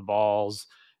from the balls.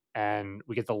 And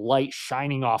we get the light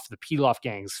shining off the Pilaf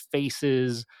gang's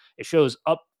faces. It shows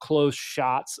up close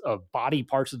shots of body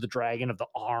parts of the dragon, of the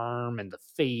arm and the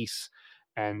face.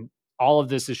 And all of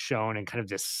this is shown in kind of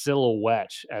this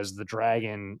silhouette as the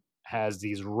dragon has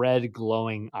these red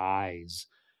glowing eyes.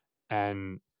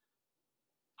 And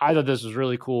I thought this was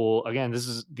really cool. Again, this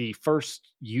is the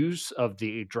first use of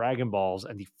the Dragon Balls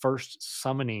and the first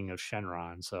summoning of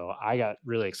Shenron. So I got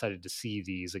really excited to see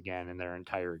these again in their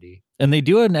entirety. And they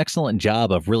do an excellent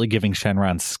job of really giving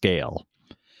Shenron scale.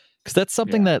 Because that's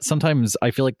something that sometimes I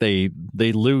feel like they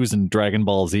lose in Dragon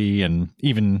Ball Z and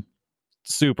even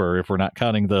Super, if we're not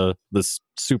counting the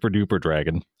super duper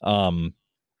dragon.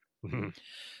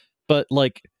 But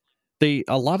like a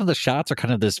lot of the shots are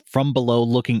kind of this from below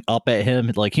looking up at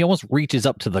him. Like he almost reaches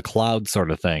up to the cloud sort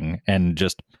of thing. And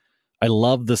just, I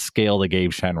love the scale they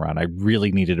gave Shenron. I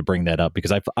really needed to bring that up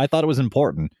because I thought it was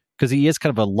important because he is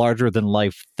kind of a larger than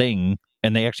life thing.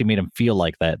 And they actually made him feel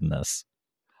like that in this.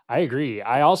 I agree.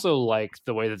 I also like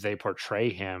the way that they portray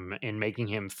him in making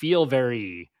him feel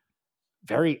very,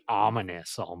 very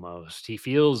ominous almost. He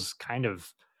feels kind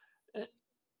of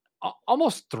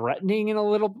almost threatening in a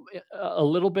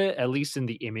little bit, at least in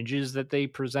the images that they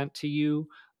present to you,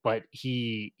 but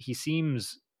he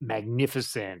seems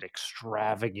magnificent,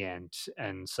 extravagant,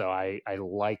 and so I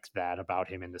like that about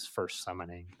him in this first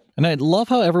summoning. And I love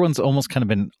how everyone's almost kind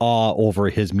of in awe over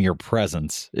his mere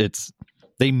presence.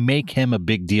 They make him a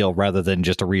big deal rather than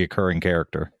just a reoccurring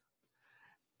character.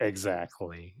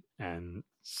 Exactly. And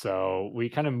So we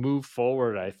kind of move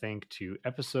forward, I think, to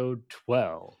episode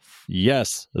 12.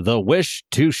 Yes, the wish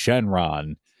to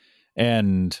Shenron.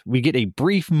 And we get a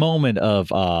brief moment of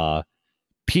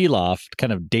Pilaf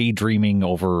kind of daydreaming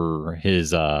over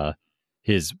his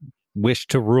wish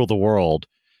to rule the world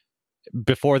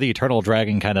before the Eternal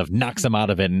Dragon kind of knocks him out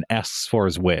of it and asks for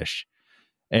his wish.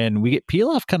 And we get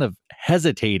Pilaf kind of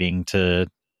hesitating to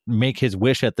make his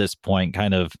wish at this point,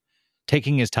 kind of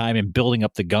taking his time and building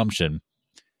up the gumption.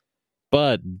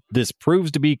 But this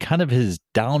proves to be kind of his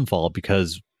downfall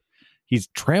because he's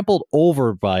trampled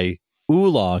over by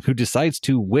Oolong, who decides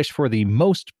to wish for the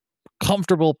most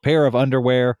comfortable pair of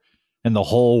underwear in the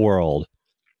whole world.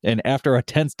 And after a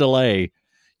tense delay,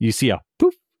 you see a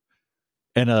poof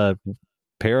and a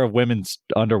pair of women's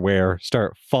underwear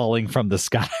start falling from the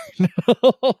sky.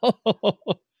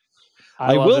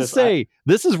 I will say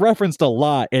this is referenced a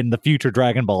lot in the future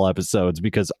Dragon Ball episodes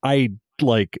because I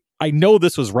know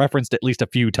this was referenced at least a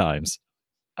few times.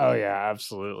 Oh, yeah,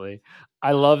 absolutely.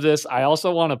 I love this. I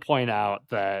also want to point out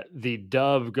that the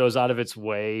dub goes out of its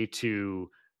way to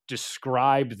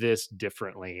describe this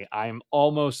differently. I'm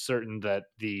almost certain that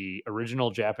the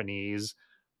original Japanese,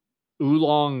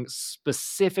 Oolong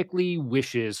specifically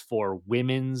wishes for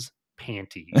women's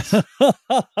panties.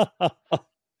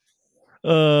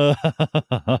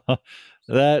 That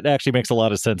actually makes a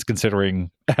lot of sense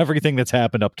considering everything that's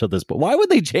happened up to this. But why would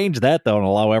they change that, though, and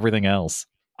allow everything else?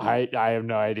 I have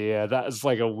no idea. That is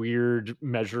like a weird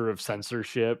measure of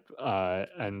censorship.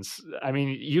 And I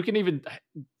mean, you can even,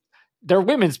 they're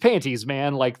women's panties,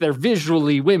 man. Like they're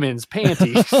visually women's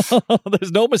panties.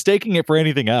 There's no mistaking it for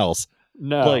anything else.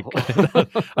 No. Like,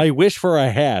 I wish for a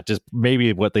hat is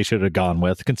maybe what they should have gone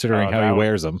with, considering how he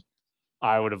wears them.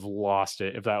 I would have lost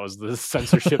it if that was the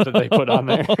censorship that they put on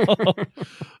there.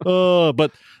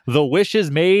 But the wish is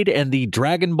made and the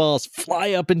Dragon Balls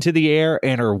fly up into the air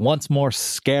and are once more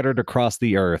scattered across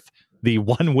the earth. The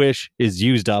one wish is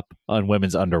used up on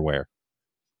women's underwear.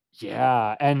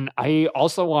 Yeah. And I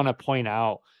also want to point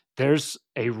out there's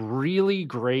a really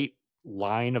great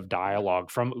line of dialogue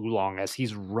from Oolong as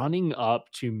he's running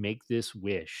up to make this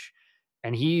wish.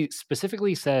 And he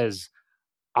specifically says,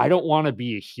 I don't want to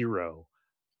be a hero.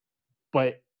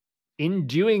 But in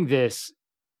doing this,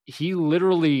 he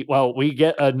literally, well, we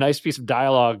get a nice piece of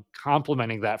dialogue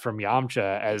complimenting that from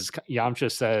Yamcha as Yamcha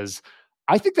says,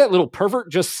 I think that little pervert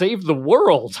just saved the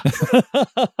world.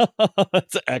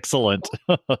 That's excellent.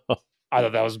 I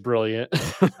thought that was brilliant.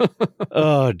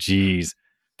 Oh, geez.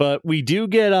 But we do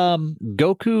get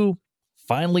Goku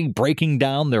finally breaking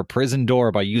down their prison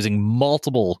door by using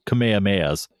multiple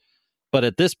Kamehamehas. But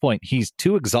at this point, he's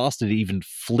too exhausted to even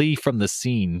flee from the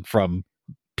scene from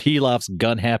Pilaf's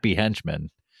gun-happy henchmen.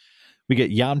 We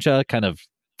get Yamcha kind of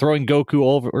throwing Goku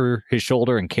over his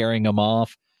shoulder and carrying him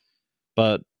off.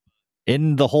 But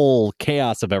in the whole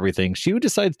chaos of everything, Shu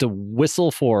decides to whistle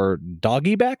for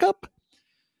doggy backup.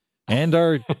 And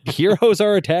our heroes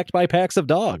are attacked by packs of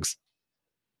dogs.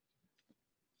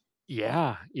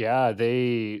 Yeah.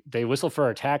 They whistle for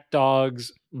attack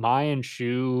dogs. Mai and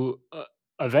Shu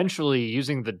eventually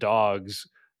using the dogs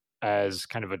as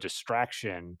kind of a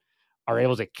distraction are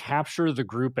able to capture the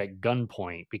group at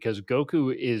gunpoint because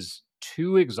Goku is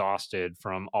too exhausted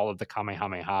from all of the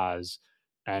Kamehamehas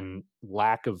and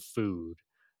lack of food.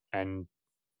 And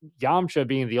Yamcha,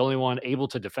 being the only one able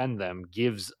to defend them,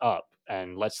 gives up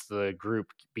and lets the group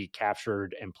be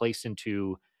captured and placed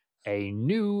into a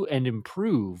new and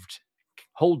improved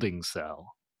holding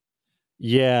cell.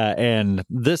 Yeah, and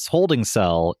this holding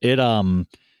cell,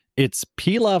 it's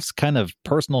Pilaf's kind of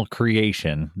personal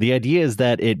creation. The idea is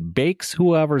that it bakes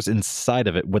whoever's inside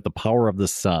of it with the power of the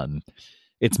sun.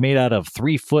 It's made out of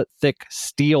 3-foot thick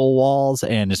steel walls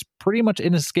and is pretty much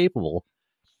inescapable.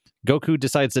 Goku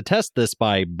decides to test this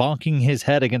by bonking his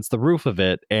head against the roof of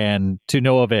it, and to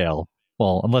no avail.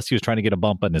 Well, unless he was trying to get a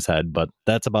bump on his head, but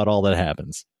that's about all that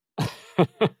happens. I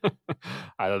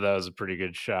thought that was a pretty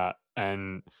good shot.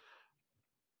 And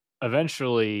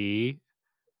eventually,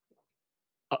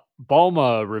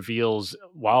 Bulma reveals,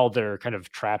 while they're kind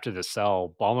of trapped in the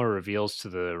cell, Bulma reveals to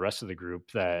the rest of the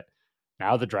group that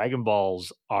now the Dragon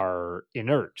Balls are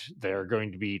inert. They're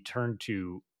going to be turned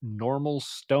to normal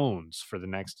stones for the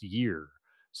next year.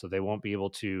 So they won't be able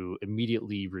to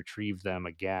immediately retrieve them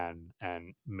again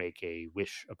and make a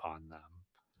wish upon them.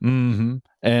 Mm-hmm.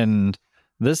 And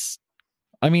this,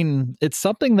 I mean, it's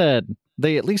something that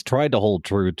they at least tried to hold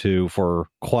true to for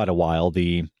quite a while,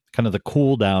 the kind of the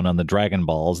cooldown on the Dragon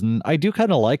Balls. And I do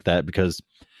kind of like that because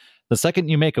the second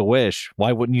you make a wish,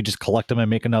 why wouldn't you just collect them and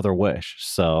make another wish?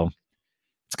 So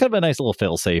it's kind of a nice little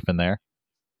fail-safe in there.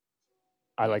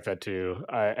 I like that too.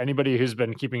 Anybody who's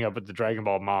been keeping up with the Dragon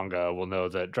Ball manga will know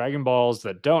that Dragon Balls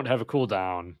that don't have a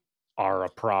cooldown are a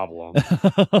problem.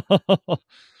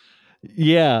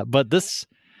 Yeah, but this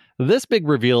big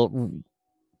reveal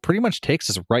pretty much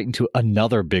takes us right into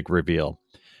another big reveal.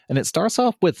 And it starts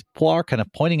off with Poir kind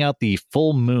of pointing out the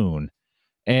full moon.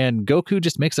 And Goku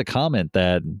just makes a comment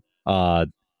that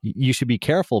you should be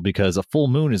careful because a full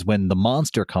moon is when the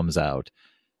monster comes out.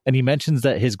 And he mentions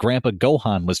that his grandpa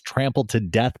Gohan was trampled to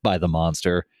death by the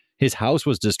monster. His house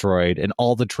was destroyed and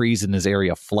all the trees in his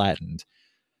area flattened.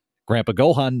 Grandpa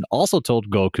Gohan also told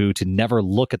Goku to never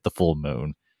look at the full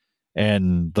moon.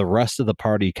 And the rest of the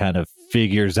party kind of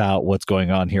figures out what's going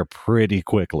on here pretty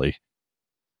quickly.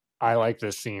 I like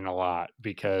this scene a lot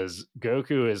because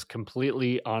Goku is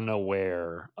completely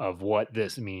unaware of what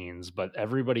this means, but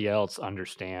everybody else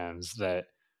understands that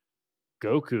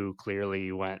Goku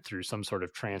clearly went through some sort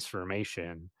of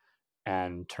transformation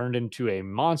and turned into a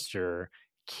monster,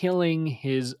 killing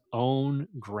his own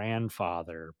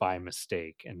grandfather by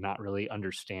mistake and not really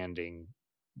understanding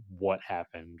what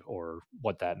happened or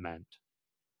what that meant.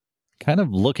 Kind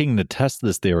of looking to test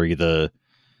this theory, the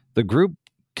group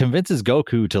convinces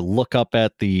Goku to look up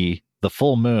at the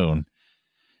full moon.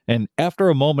 And after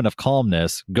a moment of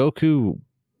calmness, Goku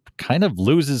kind of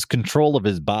loses control of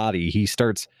his body. He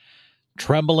starts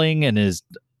trembling and his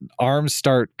arms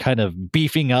start kind of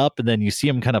beefing up, and then you see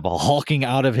him kind of hulking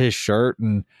out of his shirt,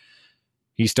 and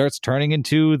he starts turning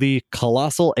into the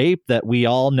colossal ape that we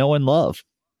all know and love.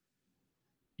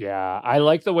 Yeah, I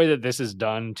like the way that this is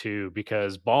done too,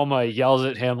 because Bulma yells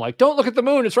at him like, "Don't look at the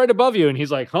moon, it's right above you." And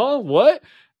he's like, "Huh? What?"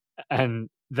 And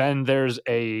then there's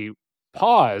a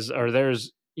pause, or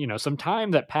there's, some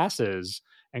time that passes,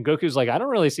 and Goku's like, "I don't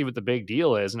really see what the big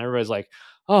deal is." And everybody's like,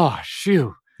 "Oh,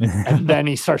 shoot." And then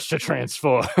he starts to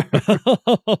transform.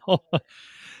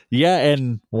 Yeah,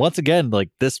 and once again, like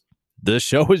this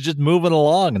show is just moving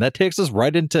along, and that takes us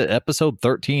right into episode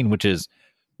 13, which is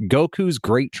Goku's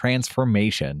Great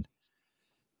Transformation.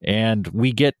 And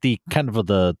we get the kind of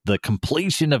the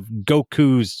completion of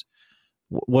Goku's,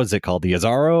 what is it called? The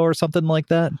Ozaru or something like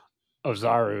that?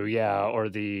 Ozaru, yeah, or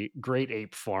the Great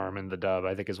Ape form in the dub,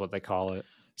 I think is what they call it.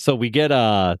 So we get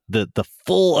the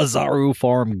full Ozaru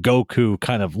form Goku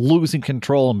kind of losing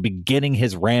control and beginning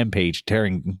his rampage,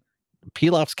 tearing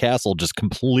Pilaf's castle just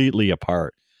completely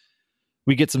apart.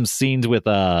 We get some scenes with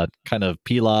kind of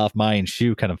Pilaf, Mai, and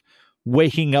Shu kind of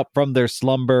waking up from their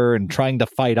slumber and trying to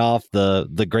fight off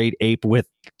the great ape with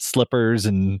slippers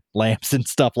and lamps and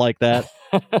stuff like that.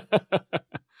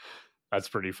 That's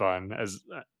pretty fun, as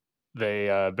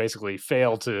they basically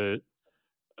fail to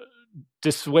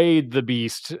dissuade the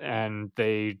beast, and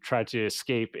they try to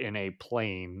escape in a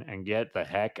plane and get the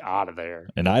heck out of there.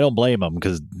 And I don't blame them,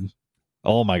 because,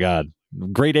 oh my god,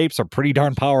 great apes are pretty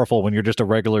darn powerful when you're just a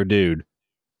regular dude.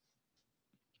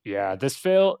 Yeah, this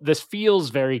feels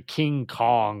very King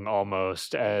Kong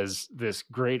almost, as this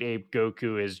great ape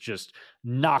Goku is just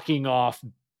knocking off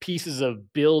pieces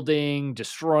of building,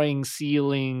 destroying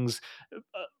ceilings.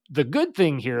 The good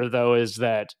thing here, though, is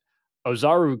that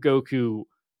Ozaru Goku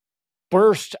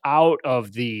burst out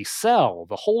of the cell,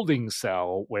 the holding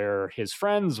cell where his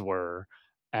friends were,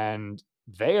 and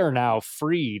they are now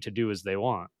free to do as they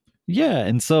want. Yeah,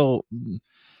 and so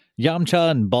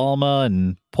Yamcha and Bulma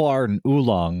and Poir and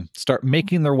Oolong start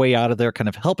making their way out of there, kind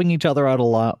of helping each other out a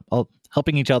lot,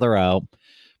 helping each other out.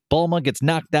 Bulma gets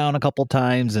knocked down a couple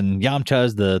times, and Yamcha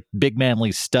is the big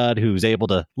manly stud who's able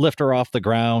to lift her off the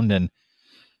ground and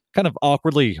kind of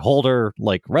awkwardly hold her,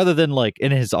 like, rather than like in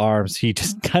his arms, he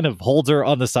just kind of holds her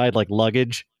on the side like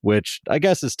luggage, which I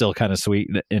guess is still kind of sweet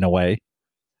in a way.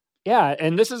 Yeah,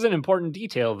 and this is an important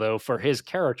detail, though, for his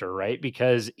character, right?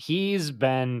 Because he's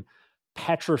been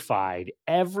petrified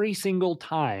every single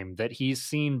time that he's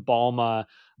seen Bulma,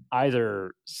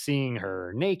 either seeing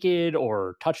her naked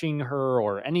or touching her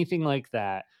or anything like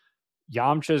that.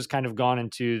 Yamcha's kind of gone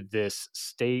into this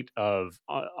state of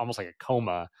almost like a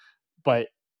coma. But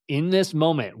in this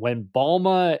moment, when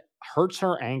Bulma hurts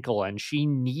her ankle and she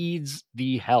needs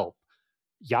the help,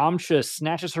 Yamcha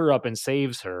snatches her up and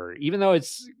saves her, even though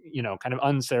it's, kind of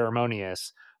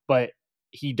unceremonious, but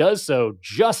he does so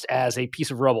just as a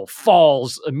piece of rubble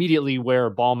falls immediately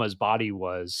where Bulma's body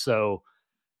was. So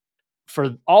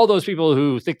for all those people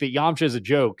who think that Yamcha is a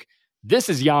joke, this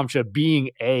is Yamcha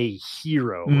being a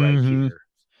hero right here.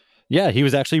 Yeah, he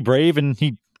was actually brave, and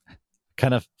he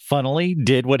kind of funnily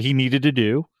did what he needed to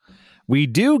do. We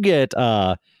do get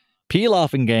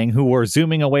Pilaf and gang, who were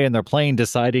zooming away in their plane,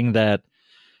 deciding that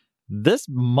this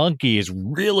monkey is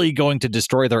really going to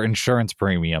destroy their insurance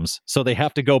premiums, so they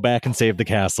have to go back and save the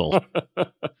castle.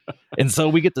 And so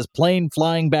we get this plane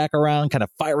flying back around, kind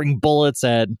of firing bullets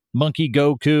at Monkey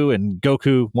Goku, and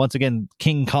Goku, once again,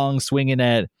 King Kong swinging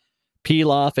at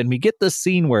Pilaf. And we get this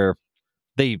scene where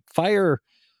they fire,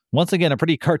 once again, a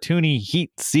pretty cartoony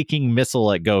heat-seeking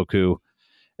missile at Goku.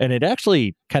 And it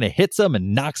actually kind of hits him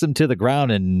and knocks him to the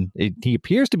ground, and he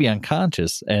appears to be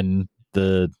unconscious. And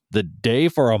the day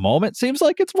for a moment seems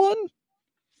like it's won.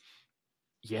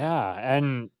 Yeah,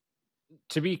 and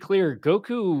to be clear,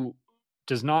 Goku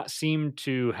does not seem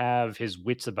to have his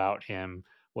wits about him,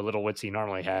 what little wits he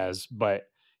normally has, but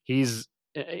he's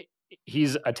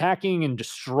attacking and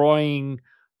destroying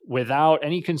without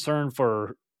any concern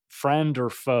for friend or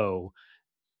foe.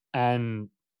 And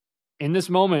in this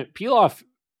moment, Pilaf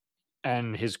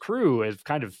and his crew have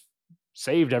kind of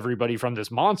saved everybody from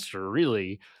this monster,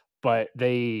 really. But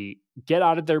they get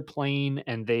out of their plane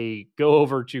and they go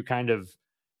over to kind of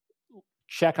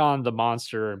check on the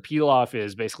monster, and Pilaf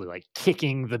is basically like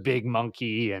kicking the big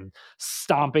monkey and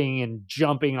stomping and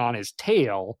jumping on his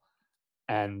tail.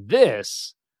 And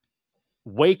this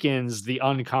wakens the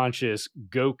unconscious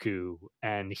Goku,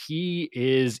 and he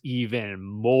is even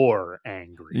more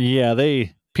angry. Yeah,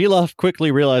 Pilaf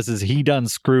quickly realizes he done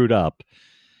screwed up.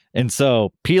 And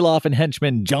so Pilaf and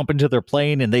henchmen jump into their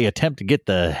plane and they attempt to get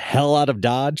the hell out of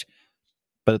Dodge.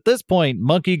 But at this point,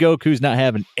 Monkey Goku's not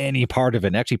having any part of it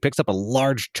and actually picks up a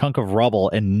large chunk of rubble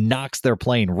and knocks their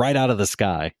plane right out of the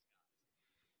sky.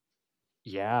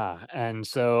 Yeah, and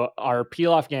so our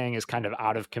Pilaf gang is kind of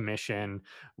out of commission.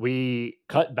 We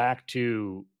cut back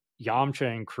to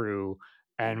Yamcha and crew,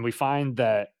 and we find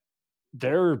that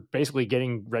they're basically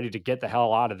getting ready to get the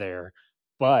hell out of there.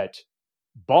 But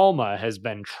Bulma has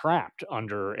been trapped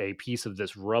under a piece of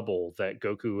this rubble that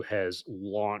Goku has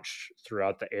launched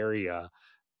throughout the area.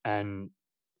 And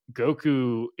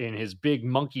Goku, in his big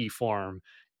monkey form,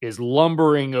 is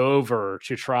lumbering over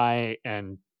to try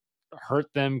and hurt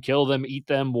them, kill them, eat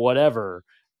them, whatever.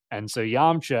 And so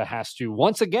Yamcha has to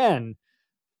once again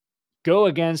go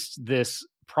against this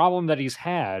problem that he's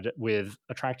had with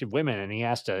attractive women, and he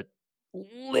has to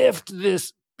lift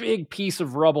this big piece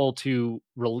of rubble to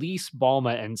release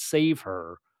Bulma and save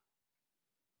her.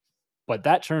 But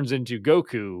that turns into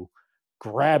Goku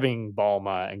grabbing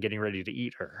Bulma and getting ready to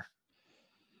eat her.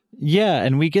 Yeah,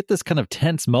 and we get this kind of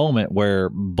tense moment where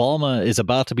Bulma is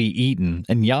about to be eaten,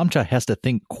 and Yamcha has to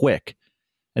think quick.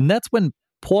 And that's when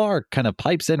Puar kind of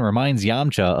pipes in and reminds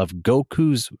Yamcha of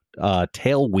Goku's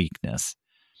tail weakness.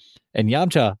 And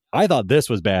Yamcha, I thought this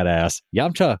was badass.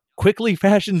 Yamcha quickly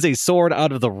fashions a sword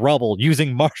out of the rubble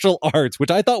using martial arts,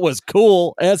 which I thought was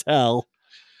cool as hell.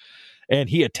 And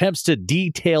he attempts to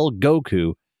detail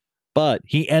Goku, but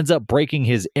he ends up breaking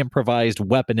his improvised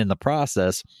weapon in the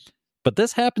process. But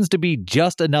this happens to be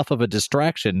just enough of a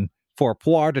distraction for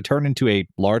Puar to turn into a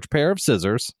large pair of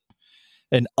scissors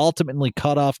and ultimately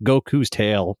cut off Goku's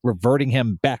tail, reverting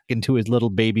him back into his little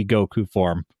baby Goku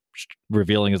form,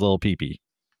 revealing his little peepee.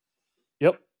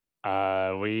 Yep.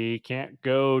 We can't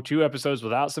go 2 episodes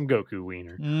without some Goku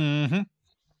wiener. Mm-hmm.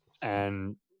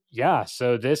 And yeah,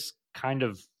 so this kind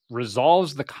of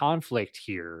resolves the conflict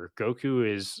here. Goku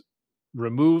is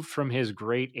removed from his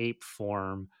great ape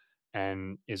form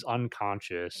and is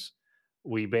unconscious.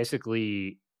 We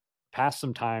basically pass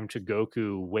some time to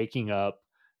Goku waking up,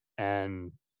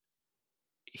 and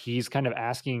he's kind of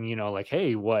asking, like,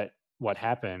 hey, what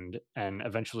happened? And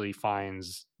eventually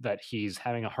finds that he's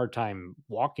having a hard time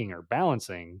walking or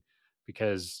balancing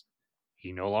because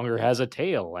he no longer has a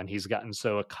tail, and he's gotten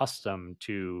so accustomed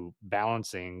to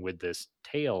balancing with this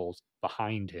tail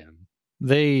behind him.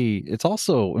 It's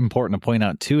also important to point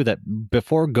out too that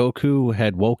before Goku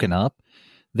had woken up,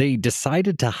 they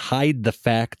decided to hide the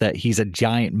fact that he's a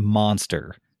giant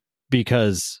monster,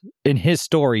 because in his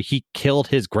story he killed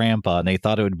his grandpa, and they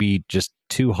thought it would be just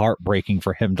too heartbreaking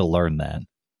for him to learn that.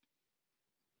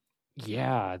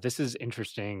 Yeah, this is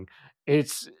interesting.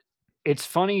 It's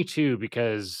funny too,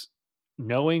 because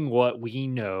knowing what we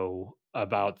know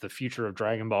about the future of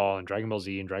Dragon Ball and Dragon Ball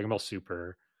Z and Dragon Ball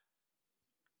Super,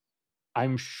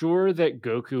 I'm sure that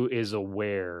Goku is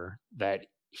aware that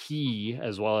he,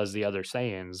 as well as the other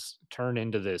Saiyans, turn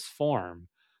into this form.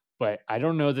 But I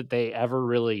don't know that they ever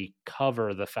really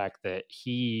cover the fact that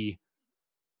he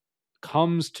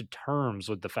comes to terms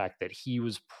with the fact that he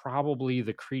was probably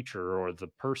the creature or the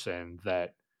person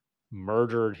that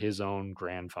murdered his own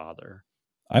grandfather.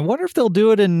 I wonder if they'll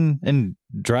do it in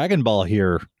Dragon Ball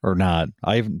here or not.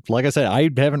 Like I said, I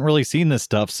haven't really seen this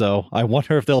stuff, so I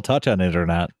wonder if they'll touch on it or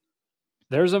not.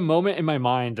 There's a moment in my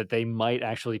mind that they might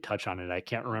actually touch on it. I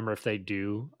can't remember if they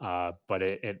do, but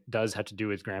it does have to do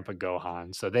with Grandpa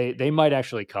Gohan. So they might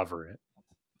actually cover it.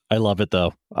 I love it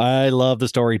though. I love the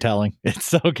storytelling. It's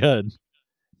so good.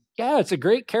 Yeah, it's a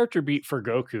great character beat for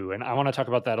Goku, and I want to talk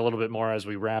about that a little bit more as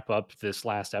we wrap up this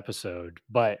last episode.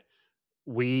 But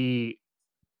we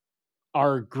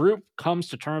our group comes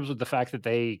to terms with the fact that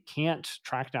they can't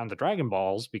track down the Dragon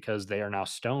Balls because they are now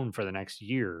stoned for the next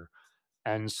year.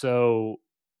 And so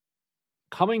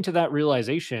coming to that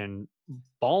realization,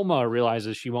 Balma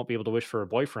realizes she won't be able to wish for a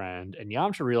boyfriend, and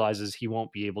Yamcha realizes he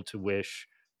won't be able to wish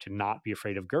to not be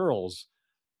afraid of girls.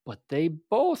 But they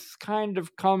both kind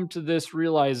of come to this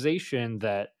realization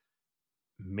that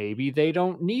maybe they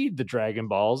don't need the Dragon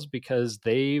Balls because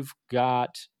they've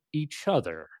got each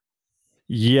other.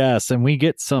 Yes, and we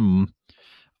get some,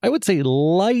 I would say,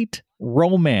 light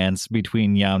romance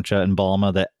between Yamcha and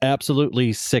Balma that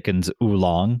absolutely sickens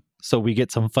Oolong. So we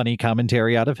get some funny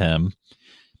commentary out of him.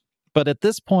 But at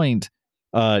this point,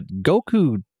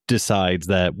 Goku decides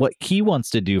that what he wants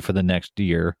to do for the next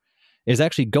year is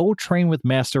actually go train with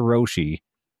Master Roshi.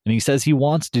 And he says he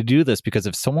wants to do this because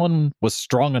if someone was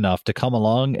strong enough to come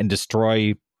along and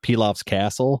destroy Pilaf's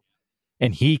castle,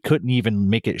 and he couldn't even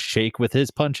make it shake with his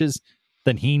punches,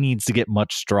 then he needs to get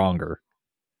much stronger.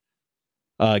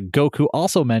 Goku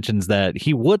also mentions that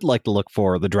he would like to look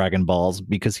for the Dragon Balls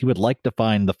because he would like to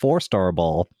find the 4-star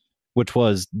ball, which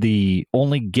was the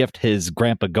only gift his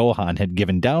grandpa Gohan had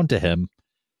given down to him.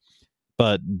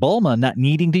 But Bulma, not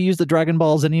needing to use the Dragon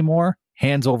Balls anymore,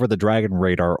 hands over the Dragon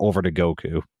Radar over to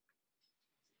Goku.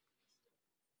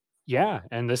 Yeah,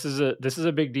 and this is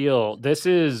a big deal. This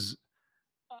is,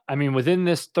 I mean, within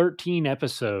this 13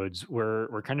 episodes,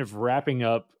 we're kind of wrapping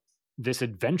up this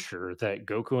adventure that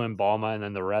Goku and Balma and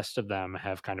then the rest of them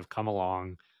have kind of come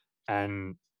along,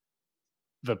 and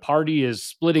the party is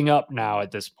splitting up now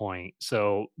at this point.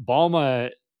 So Balma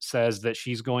says that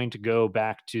she's going to go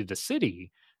back to the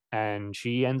city, and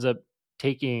she ends up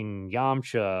taking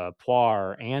Yamcha,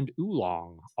 Puar, and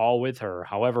Oolong all with her.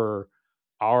 However,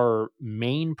 our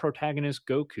main protagonist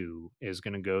Goku is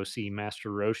going to go see Master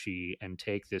Roshi and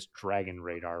take this Dragon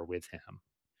Radar with him.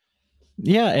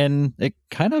 Yeah, and it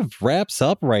kind of wraps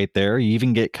up right there. You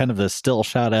even get kind of the still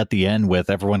shot at the end with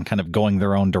everyone kind of going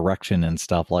their own direction and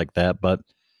stuff like that. But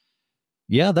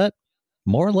yeah, that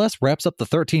more or less wraps up the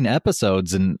 13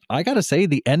 episodes. And I got to say,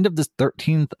 the end of this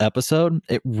 13th episode,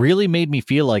 it really made me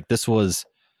feel like this was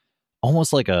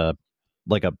almost like a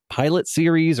pilot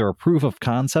series or a proof of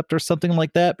concept or something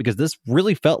like that, because this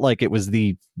really felt like it was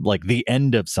the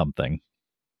end of something.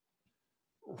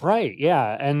 Right,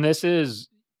 yeah, and this is,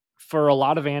 for a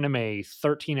lot of anime,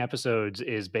 13 episodes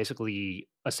is basically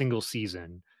a single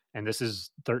season, and this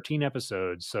is 13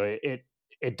 episodes, so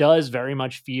it does very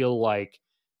much feel like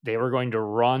they were going to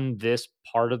run this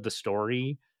part of the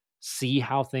story, see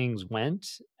how things went,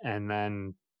 and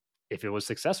then if it was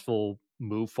successful,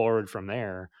 move forward from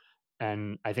there.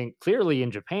 And I think clearly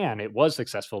in Japan, it was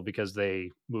successful because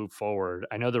they moved forward.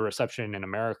 I know the reception in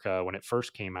America when it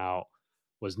first came out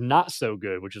was not so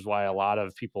good, which is why a lot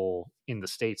of people in the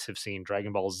States have seen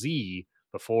Dragon Ball Z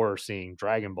before seeing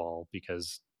Dragon Ball,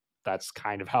 because that's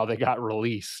kind of how they got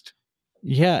released.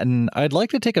 Yeah, and I'd like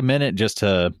to take a minute just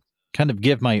to kind of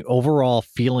give my overall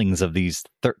feelings of these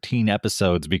 13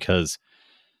 episodes, because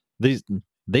these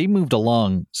they moved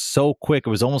along so quick. It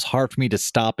was almost hard for me to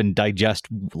stop and digest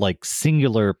like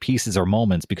singular pieces or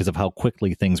moments because of how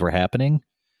quickly things were happening.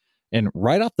 And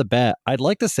right off the bat, I'd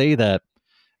like to say that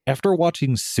after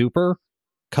watching Super,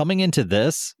 coming into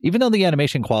this, even though the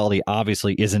animation quality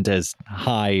obviously isn't as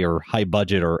high or high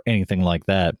budget or anything like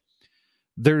that,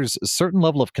 there's a certain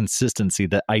level of consistency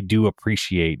that I do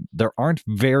appreciate. There aren't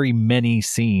very many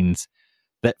scenes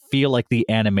that feel like the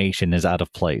animation is out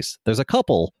of place. There's a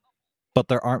couple, but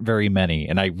there aren't very many,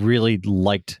 and I really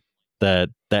liked that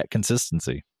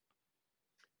consistency.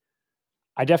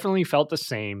 I definitely felt the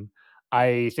same.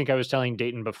 I think I was telling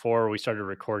Dayton before we started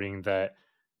recording that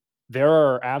there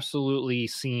are absolutely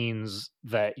scenes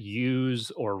that use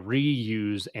or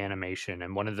reuse animation,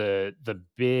 and one of the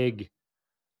big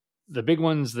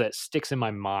ones that sticks in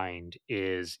my mind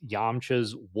is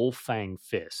Yamcha's Wolf Fang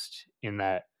Fist. In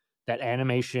that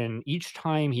animation, each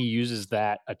time he uses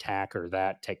that attack or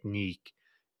that technique,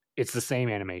 it's the same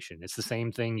animation. It's the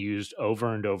same thing used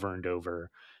over and over and over.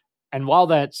 And while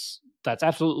that's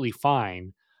absolutely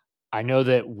fine, I know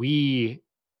that we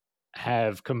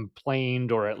have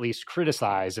complained or at least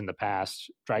criticized in the past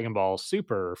Dragon Ball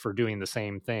Super for doing the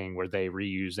same thing where they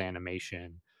reuse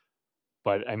animation.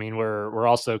 But I mean, we're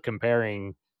also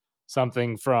comparing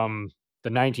something from the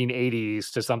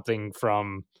 1980s to something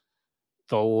from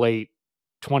the late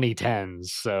 2010s.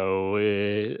 So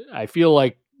I feel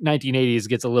like 1980s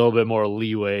gets a little bit more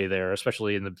leeway there,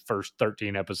 especially in the first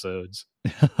 13 episodes.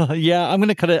 Yeah, I'm going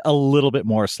to cut it a little bit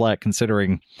more slack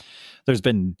considering there's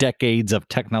been decades of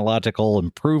technological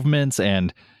improvements,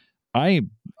 and I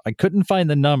couldn't find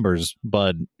the numbers,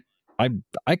 but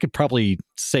I could probably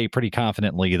say pretty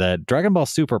confidently that Dragon Ball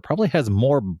Super probably has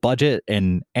more budget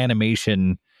and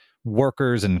animation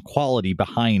workers and quality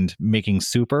behind making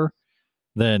Super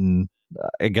than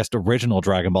I guess the original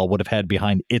Dragon Ball would have had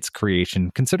behind its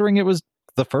creation, considering it was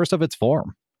the first of its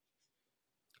form.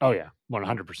 Oh yeah,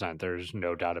 100%. There's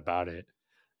no doubt about it.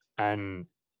 And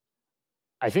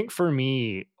I think for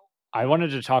me, I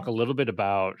wanted to talk a little bit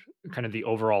about kind of the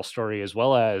overall story as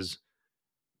well as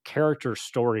character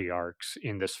story arcs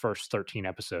in this first 13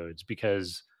 episodes,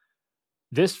 because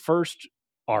this first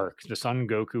arc, the Son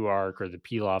Goku arc or the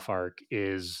Pilaf arc,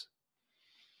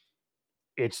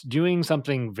 it's doing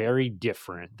something very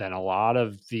different than a lot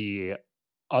of the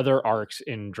other arcs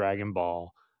in Dragon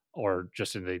Ball or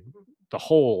just in the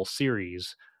whole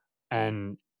series.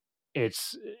 And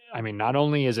it's, I mean, not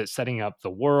only is it setting up the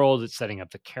world, it's setting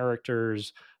up the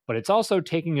characters, but it's also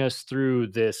taking us through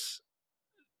this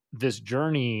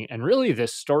journey and really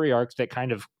this story arc that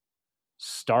kind of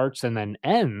starts and then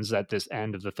ends at this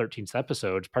end of the 13th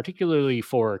episode, particularly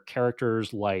for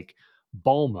characters like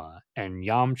Bulma and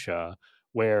Yamcha,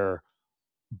 where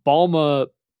Bulma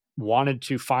wanted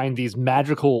to find these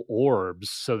magical orbs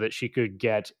so that she could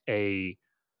get a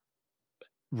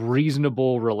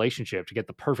reasonable relationship, to get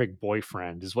the perfect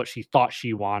boyfriend, is what she thought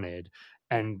she wanted.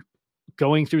 And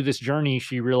going through this journey,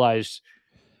 she realized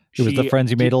It was the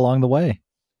friends you made along the way.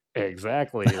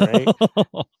 Exactly, right?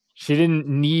 She didn't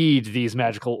need these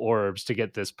magical orbs to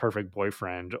get this perfect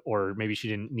boyfriend, or maybe she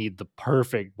didn't need the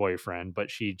perfect boyfriend, but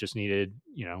she just needed,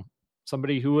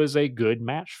 somebody who was a good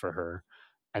match for her.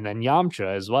 And then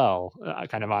Yamcha as well,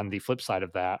 kind of on the flip side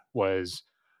of that, was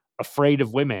afraid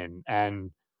of women.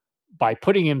 And by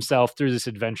putting himself through this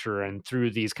adventure and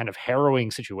through these kind of harrowing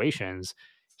situations,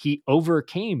 he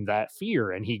overcame that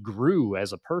fear and he grew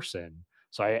as a person.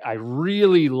 So I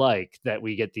really like that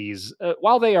we get these,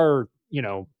 while they are,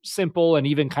 simple and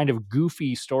even kind of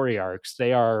goofy story arcs,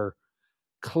 they are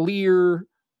clear,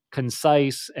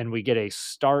 concise, and we get a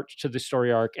start to the story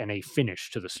arc and a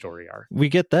finish to the story arc. We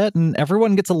get that, and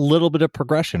everyone gets a little bit of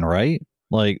progression, right?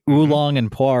 Like Oolong and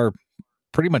Poir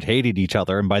pretty much hated each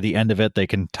other, and by the end of it, they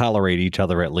can tolerate each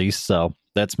other at least, so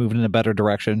that's moving in a better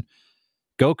direction.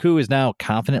 Goku is now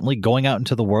confidently going out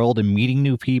into the world and meeting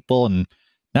new people and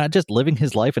not just living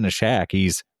his life in a shack.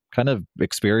 He's kind of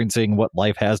experiencing what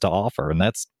life has to offer, and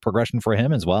that's progression for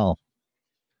him as well.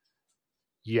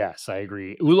 Yes, I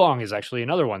agree. Oolong is actually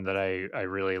another one that I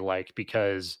really like,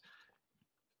 because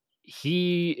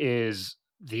he is,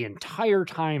 the entire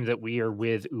time that we are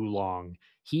with Oolong,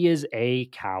 he is a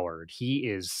coward. He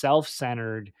is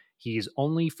self-centered. He's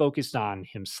only focused on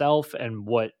himself and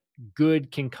what good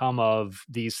can come of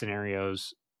these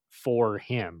scenarios for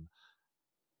him.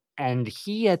 And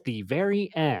he, at the very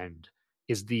end,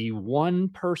 is the one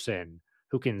person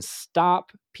who can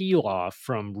stop Pilaf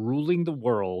from ruling the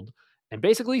world and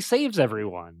basically saves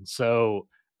everyone. So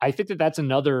I think that that's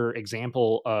another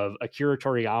example of Akira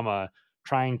Toriyama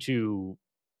trying to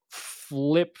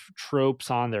flip tropes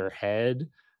on their head,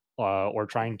 or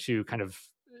trying to kind of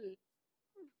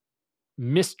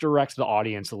misdirect the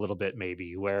audience a little bit,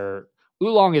 maybe, where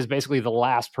Oolong is basically the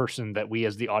last person that we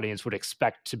as the audience would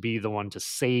expect to be the one to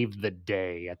save the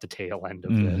day at the tail end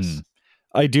of this.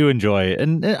 I do enjoy it.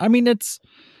 And I mean,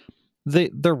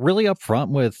 they're really upfront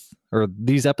with, or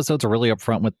these episodes are really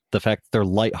upfront with the fact that they're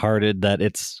lighthearted, that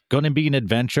it's going to be an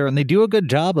adventure, and they do a good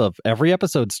job of every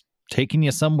episode's taking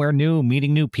you somewhere new,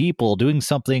 meeting new people, doing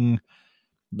something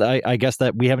I guess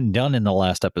that we haven't done in the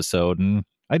last episode. And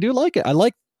I do like it. I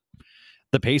like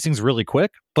the pacing's really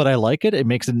quick, but I like it. It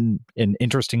makes it an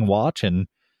interesting watch. And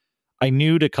I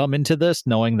knew to come into this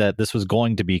knowing that this was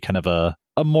going to be kind of a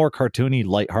more cartoony,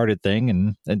 lighthearted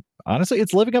thing. And honestly,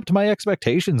 it's living up to my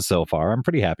expectations so far. I'm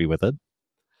pretty happy with it.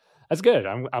 That's good.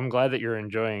 I'm glad that you're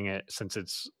enjoying it, since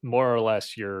it's more or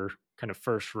less your kind of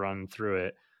first run through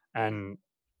it. And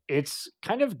it's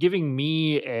kind of giving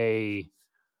me a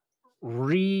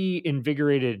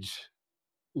reinvigorated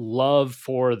love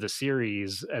for the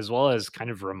series, as well as kind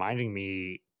of reminding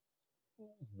me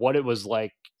what it was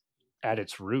like at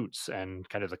its roots and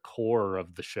kind of the core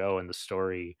of the show and the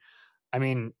story. I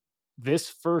mean, this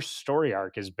first story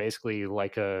arc is basically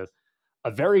like a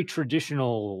very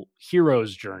traditional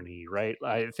hero's journey, right?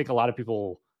 I think a lot of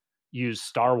people use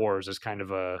Star Wars as kind of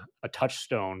a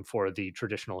touchstone for the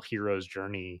traditional hero's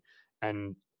journey.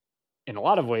 And in a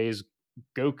lot of ways,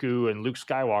 Goku and Luke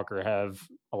Skywalker have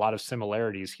a lot of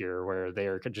similarities here, where they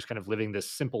are just kind of living this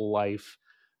simple life,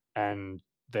 and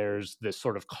there's this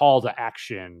sort of call to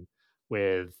action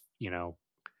with,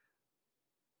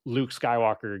 Luke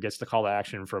Skywalker gets the call to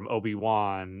action from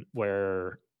Obi-Wan,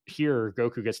 where here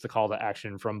Goku gets the call to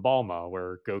action from Bulma,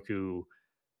 where Goku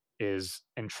is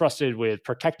entrusted with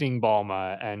protecting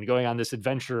Bulma and going on this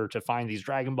adventure to find these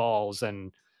Dragon Balls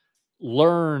and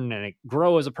learn and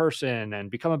grow as a person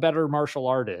and become a better martial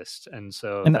artist. And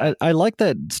so And that, I like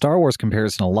that Star Wars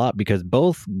comparison a lot because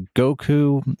both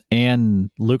Goku and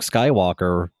Luke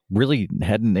Skywalker really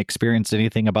hadn't experienced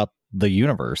anything about the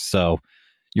universe. So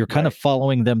you're kind of right.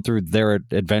 following them through their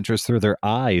adventures through their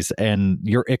eyes, and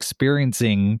you're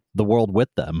experiencing the world with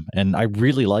them. And I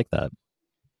really like that.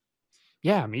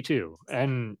 Yeah, me too.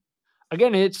 And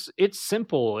again, it's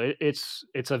simple. It's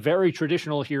a very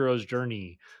traditional hero's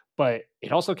journey, but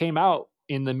it also came out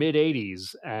in the mid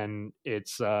 '80s, and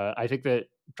it's I think that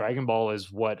Dragon Ball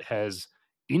is what has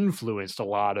influenced a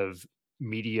lot of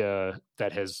media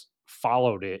that has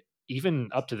followed it even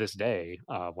up to this day,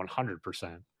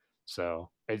 100%. So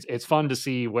it's fun to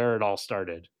see where it all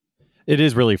started. It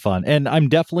is really fun. And I'm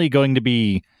definitely going to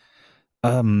be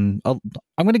I'm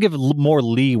going to give more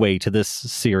leeway to this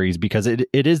series because it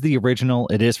is the original.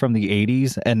 It is from the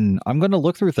 80s, and I'm going to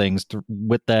look through things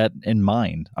with that in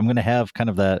mind. I'm going to have kind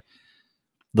of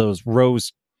those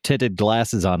rose tinted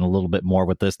glasses on a little bit more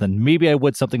with this than maybe I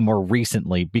would something more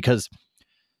recently because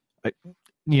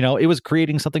it was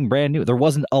creating something brand new. There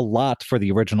wasn't a lot for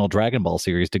the original Dragon Ball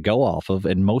series to go off of,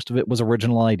 and most of it was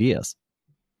original ideas.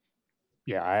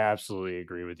 Yeah, I absolutely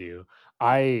agree with you.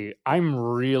 I'm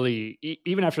really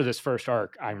even after this first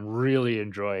arc, I'm really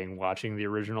enjoying watching the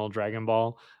original Dragon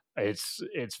Ball.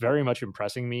 It's very much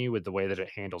impressing me with the way that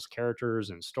it handles characters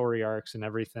and story arcs and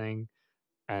everything.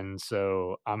 And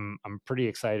so I'm pretty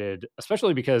excited,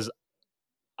 especially because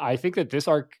I think that this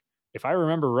arc, if I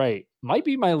remember right, might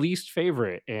be my least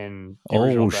favorite in the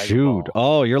original Oh, Dragon shoot.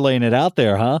 Ball. Oh, you're laying it out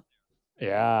there, huh?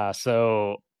 Yeah,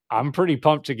 so I'm pretty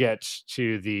pumped to get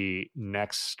to the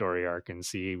next story arc and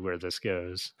see where this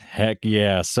goes. Heck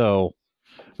yeah. So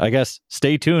I guess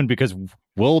stay tuned because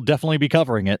we'll definitely be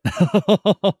covering it.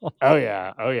 Oh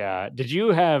yeah, oh yeah. Did you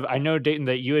have? I know Dayton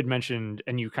that you had mentioned,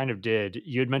 and you kind of did.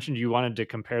 You had mentioned you wanted to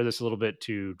compare this a little bit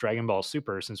to Dragon Ball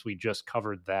Super, since we just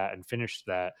covered that and finished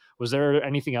that. Was there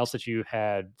anything else that you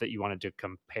had that you wanted to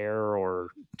compare or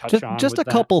touch on just with a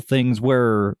that? couple things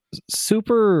where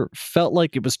Super felt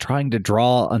like it was trying to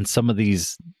draw on some of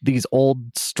these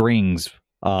old strings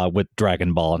with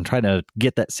Dragon Ball and trying to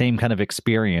get that same kind of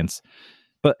experience.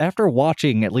 But after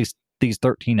watching at least these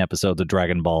 13 episodes of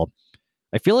Dragon Ball,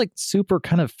 I feel like Super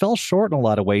kind of fell short in a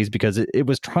lot of ways because it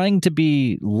was trying to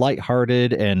be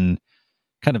lighthearted and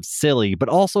kind of silly, but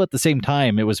also at the same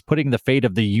time, it was putting the fate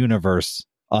of the universe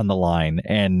on the line.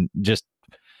 And just,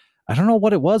 I don't know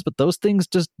what it was, but those things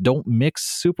just don't mix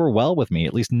super well with me,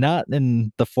 at least not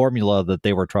in the formula that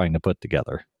they were trying to put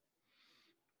together.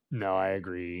 No, I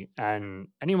agree. And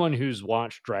anyone who's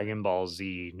watched Dragon Ball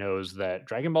Z knows that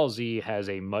Dragon Ball Z has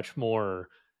a much more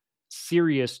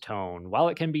serious tone. While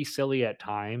it can be silly at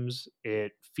times,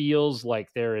 it feels like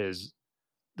the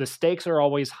stakes are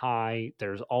always high.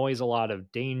 There's always a lot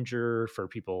of danger for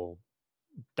people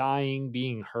dying,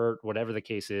 being hurt, whatever the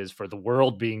case is, for the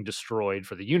world being destroyed,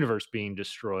 for the universe being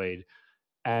destroyed.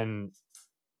 And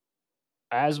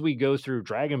as we go through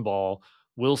Dragon Ball,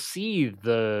 we'll see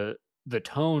the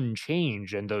tone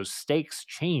change and those stakes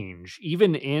change,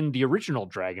 even in the original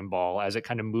Dragon Ball, as it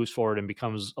kind of moves forward and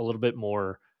becomes a little bit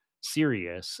more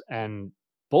serious. And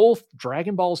both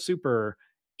Dragon Ball Super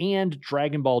and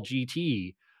Dragon Ball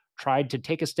GT tried to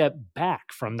take a step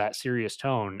back from that serious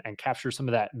tone and capture some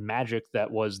of that magic that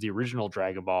was the original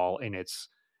Dragon Ball in its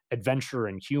adventure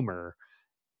and humor.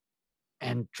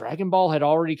 And Dragon Ball had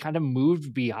already kind of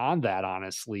moved beyond that,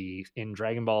 honestly, in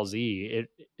Dragon Ball Z.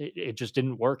 It just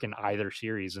didn't work in either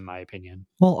series, in my opinion.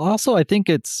 Well, also, I think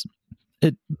it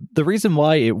the reason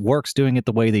why it works doing it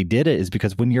the way they did it is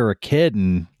because when you're a kid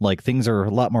and like things are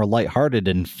a lot more lighthearted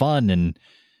and fun, and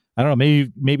I don't know,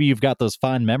 maybe you've got those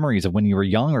fond memories of when you were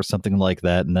young or something like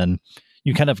that, and then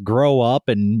you kind of grow up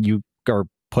and you are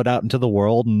put out into the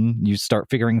world and you start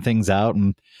figuring things out.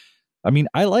 And I mean,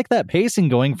 I like that pacing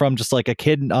going from just like a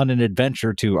kid on an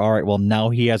adventure to, all right, well, now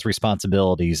he has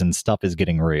responsibilities and stuff is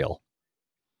getting real.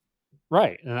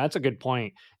 Right, and that's a good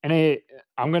point. And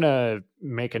I'm gonna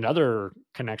make another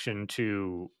connection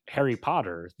to Harry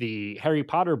Potter. The Harry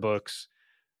Potter books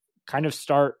kind of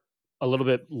start a little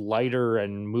bit lighter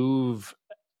and move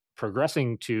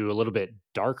progressing to a little bit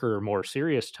darker, more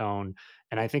serious tone.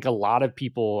 And I think a lot of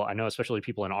people, I know especially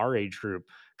people in our age group,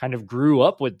 kind of grew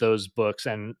up with those books.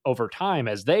 And over time,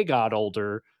 as they got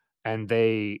older and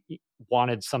they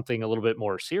wanted something a little bit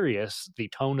more serious, the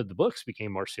tone of the books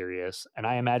became more serious. And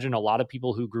I imagine a lot of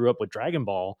people who grew up with Dragon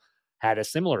Ball had a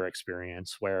similar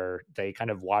experience where they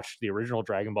kind of watched the original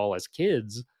Dragon Ball as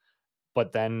kids,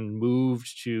 but then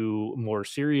moved to more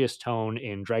serious tone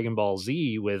in Dragon Ball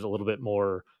Z with a little bit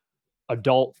more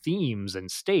adult themes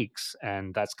and stakes.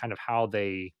 And that's kind of how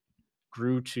they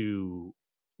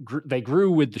they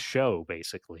grew with the show,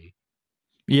 basically.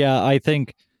 Yeah, I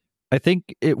think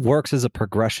it works as a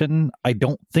progression. I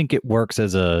don't think it works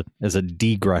as a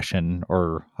degression,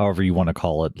 or however you want to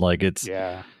call it. Like, it's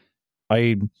Yeah.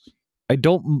 I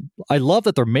love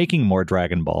that they're making more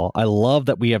Dragon Ball. I love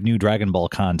that we have new Dragon Ball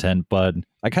content, but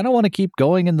I kind of want to keep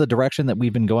going in the direction that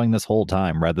we've been going this whole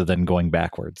time rather than going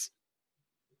backwards.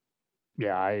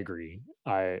 Yeah, I agree.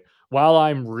 While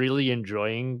I'm really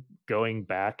enjoying going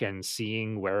back and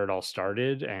seeing where it all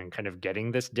started and kind of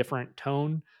getting this different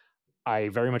tone, I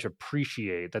very much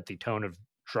appreciate that the tone of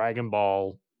Dragon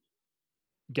Ball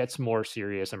gets more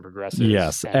serious and progresses.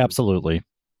 Yes, absolutely.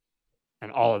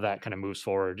 And all of that kind of moves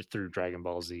forward through Dragon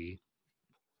Ball Z.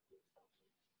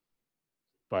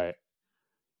 But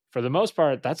for the most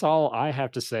part, that's all I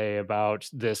have to say about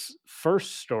this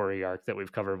first story arc that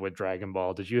we've covered with Dragon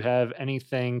Ball. Did you have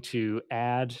anything to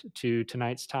add to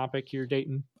tonight's topic here,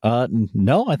 Dayton?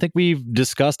 No, I think we've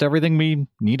discussed everything we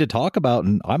need to talk about,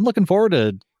 and I'm looking forward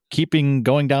to keeping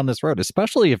going down this road,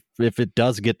 especially if it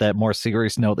does get that more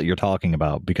serious note that you're talking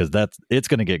about, because it's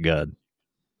going to get good.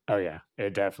 Oh yeah,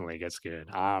 it definitely gets good.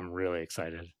 I'm really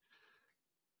excited.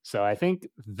 So I think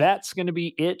that's going to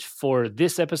be it for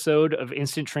this episode of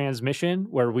Instant Transmission,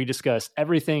 where we discuss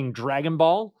everything Dragon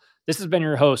Ball. This has been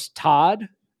your host, Todd.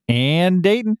 And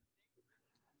Dayton.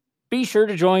 Be sure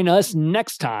to join us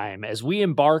next time as we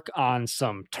embark on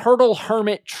some Turtle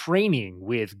Hermit training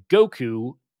with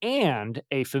Goku and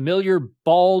a familiar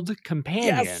bald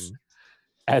companion. Yes!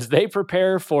 As they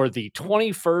prepare for the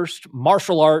 21st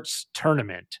Martial Arts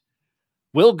Tournament.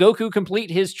 Will Goku complete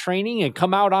his training and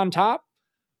come out on top?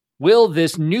 Will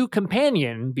this new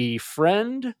companion be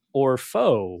friend or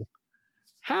foe?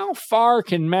 How far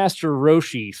can Master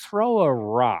Roshi throw a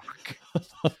rock?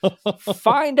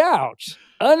 Find out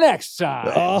next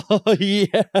time. Oh,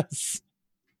 yes.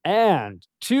 And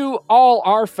to all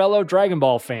our fellow Dragon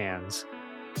Ball fans,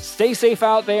 stay safe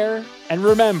out there and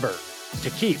remember to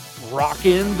keep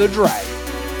rocking the dragon.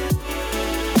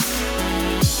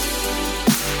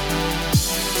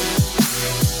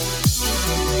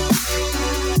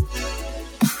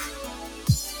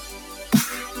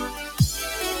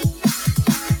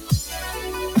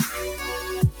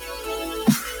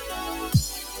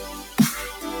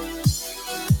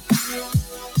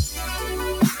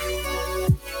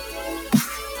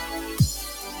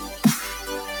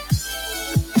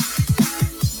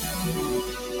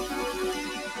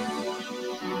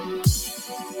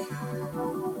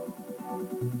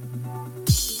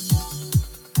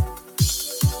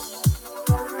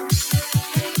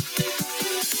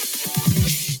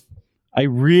 I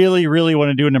really, really want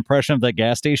to do an impression of that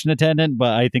gas station attendant,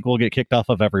 but I think we'll get kicked off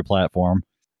of every platform.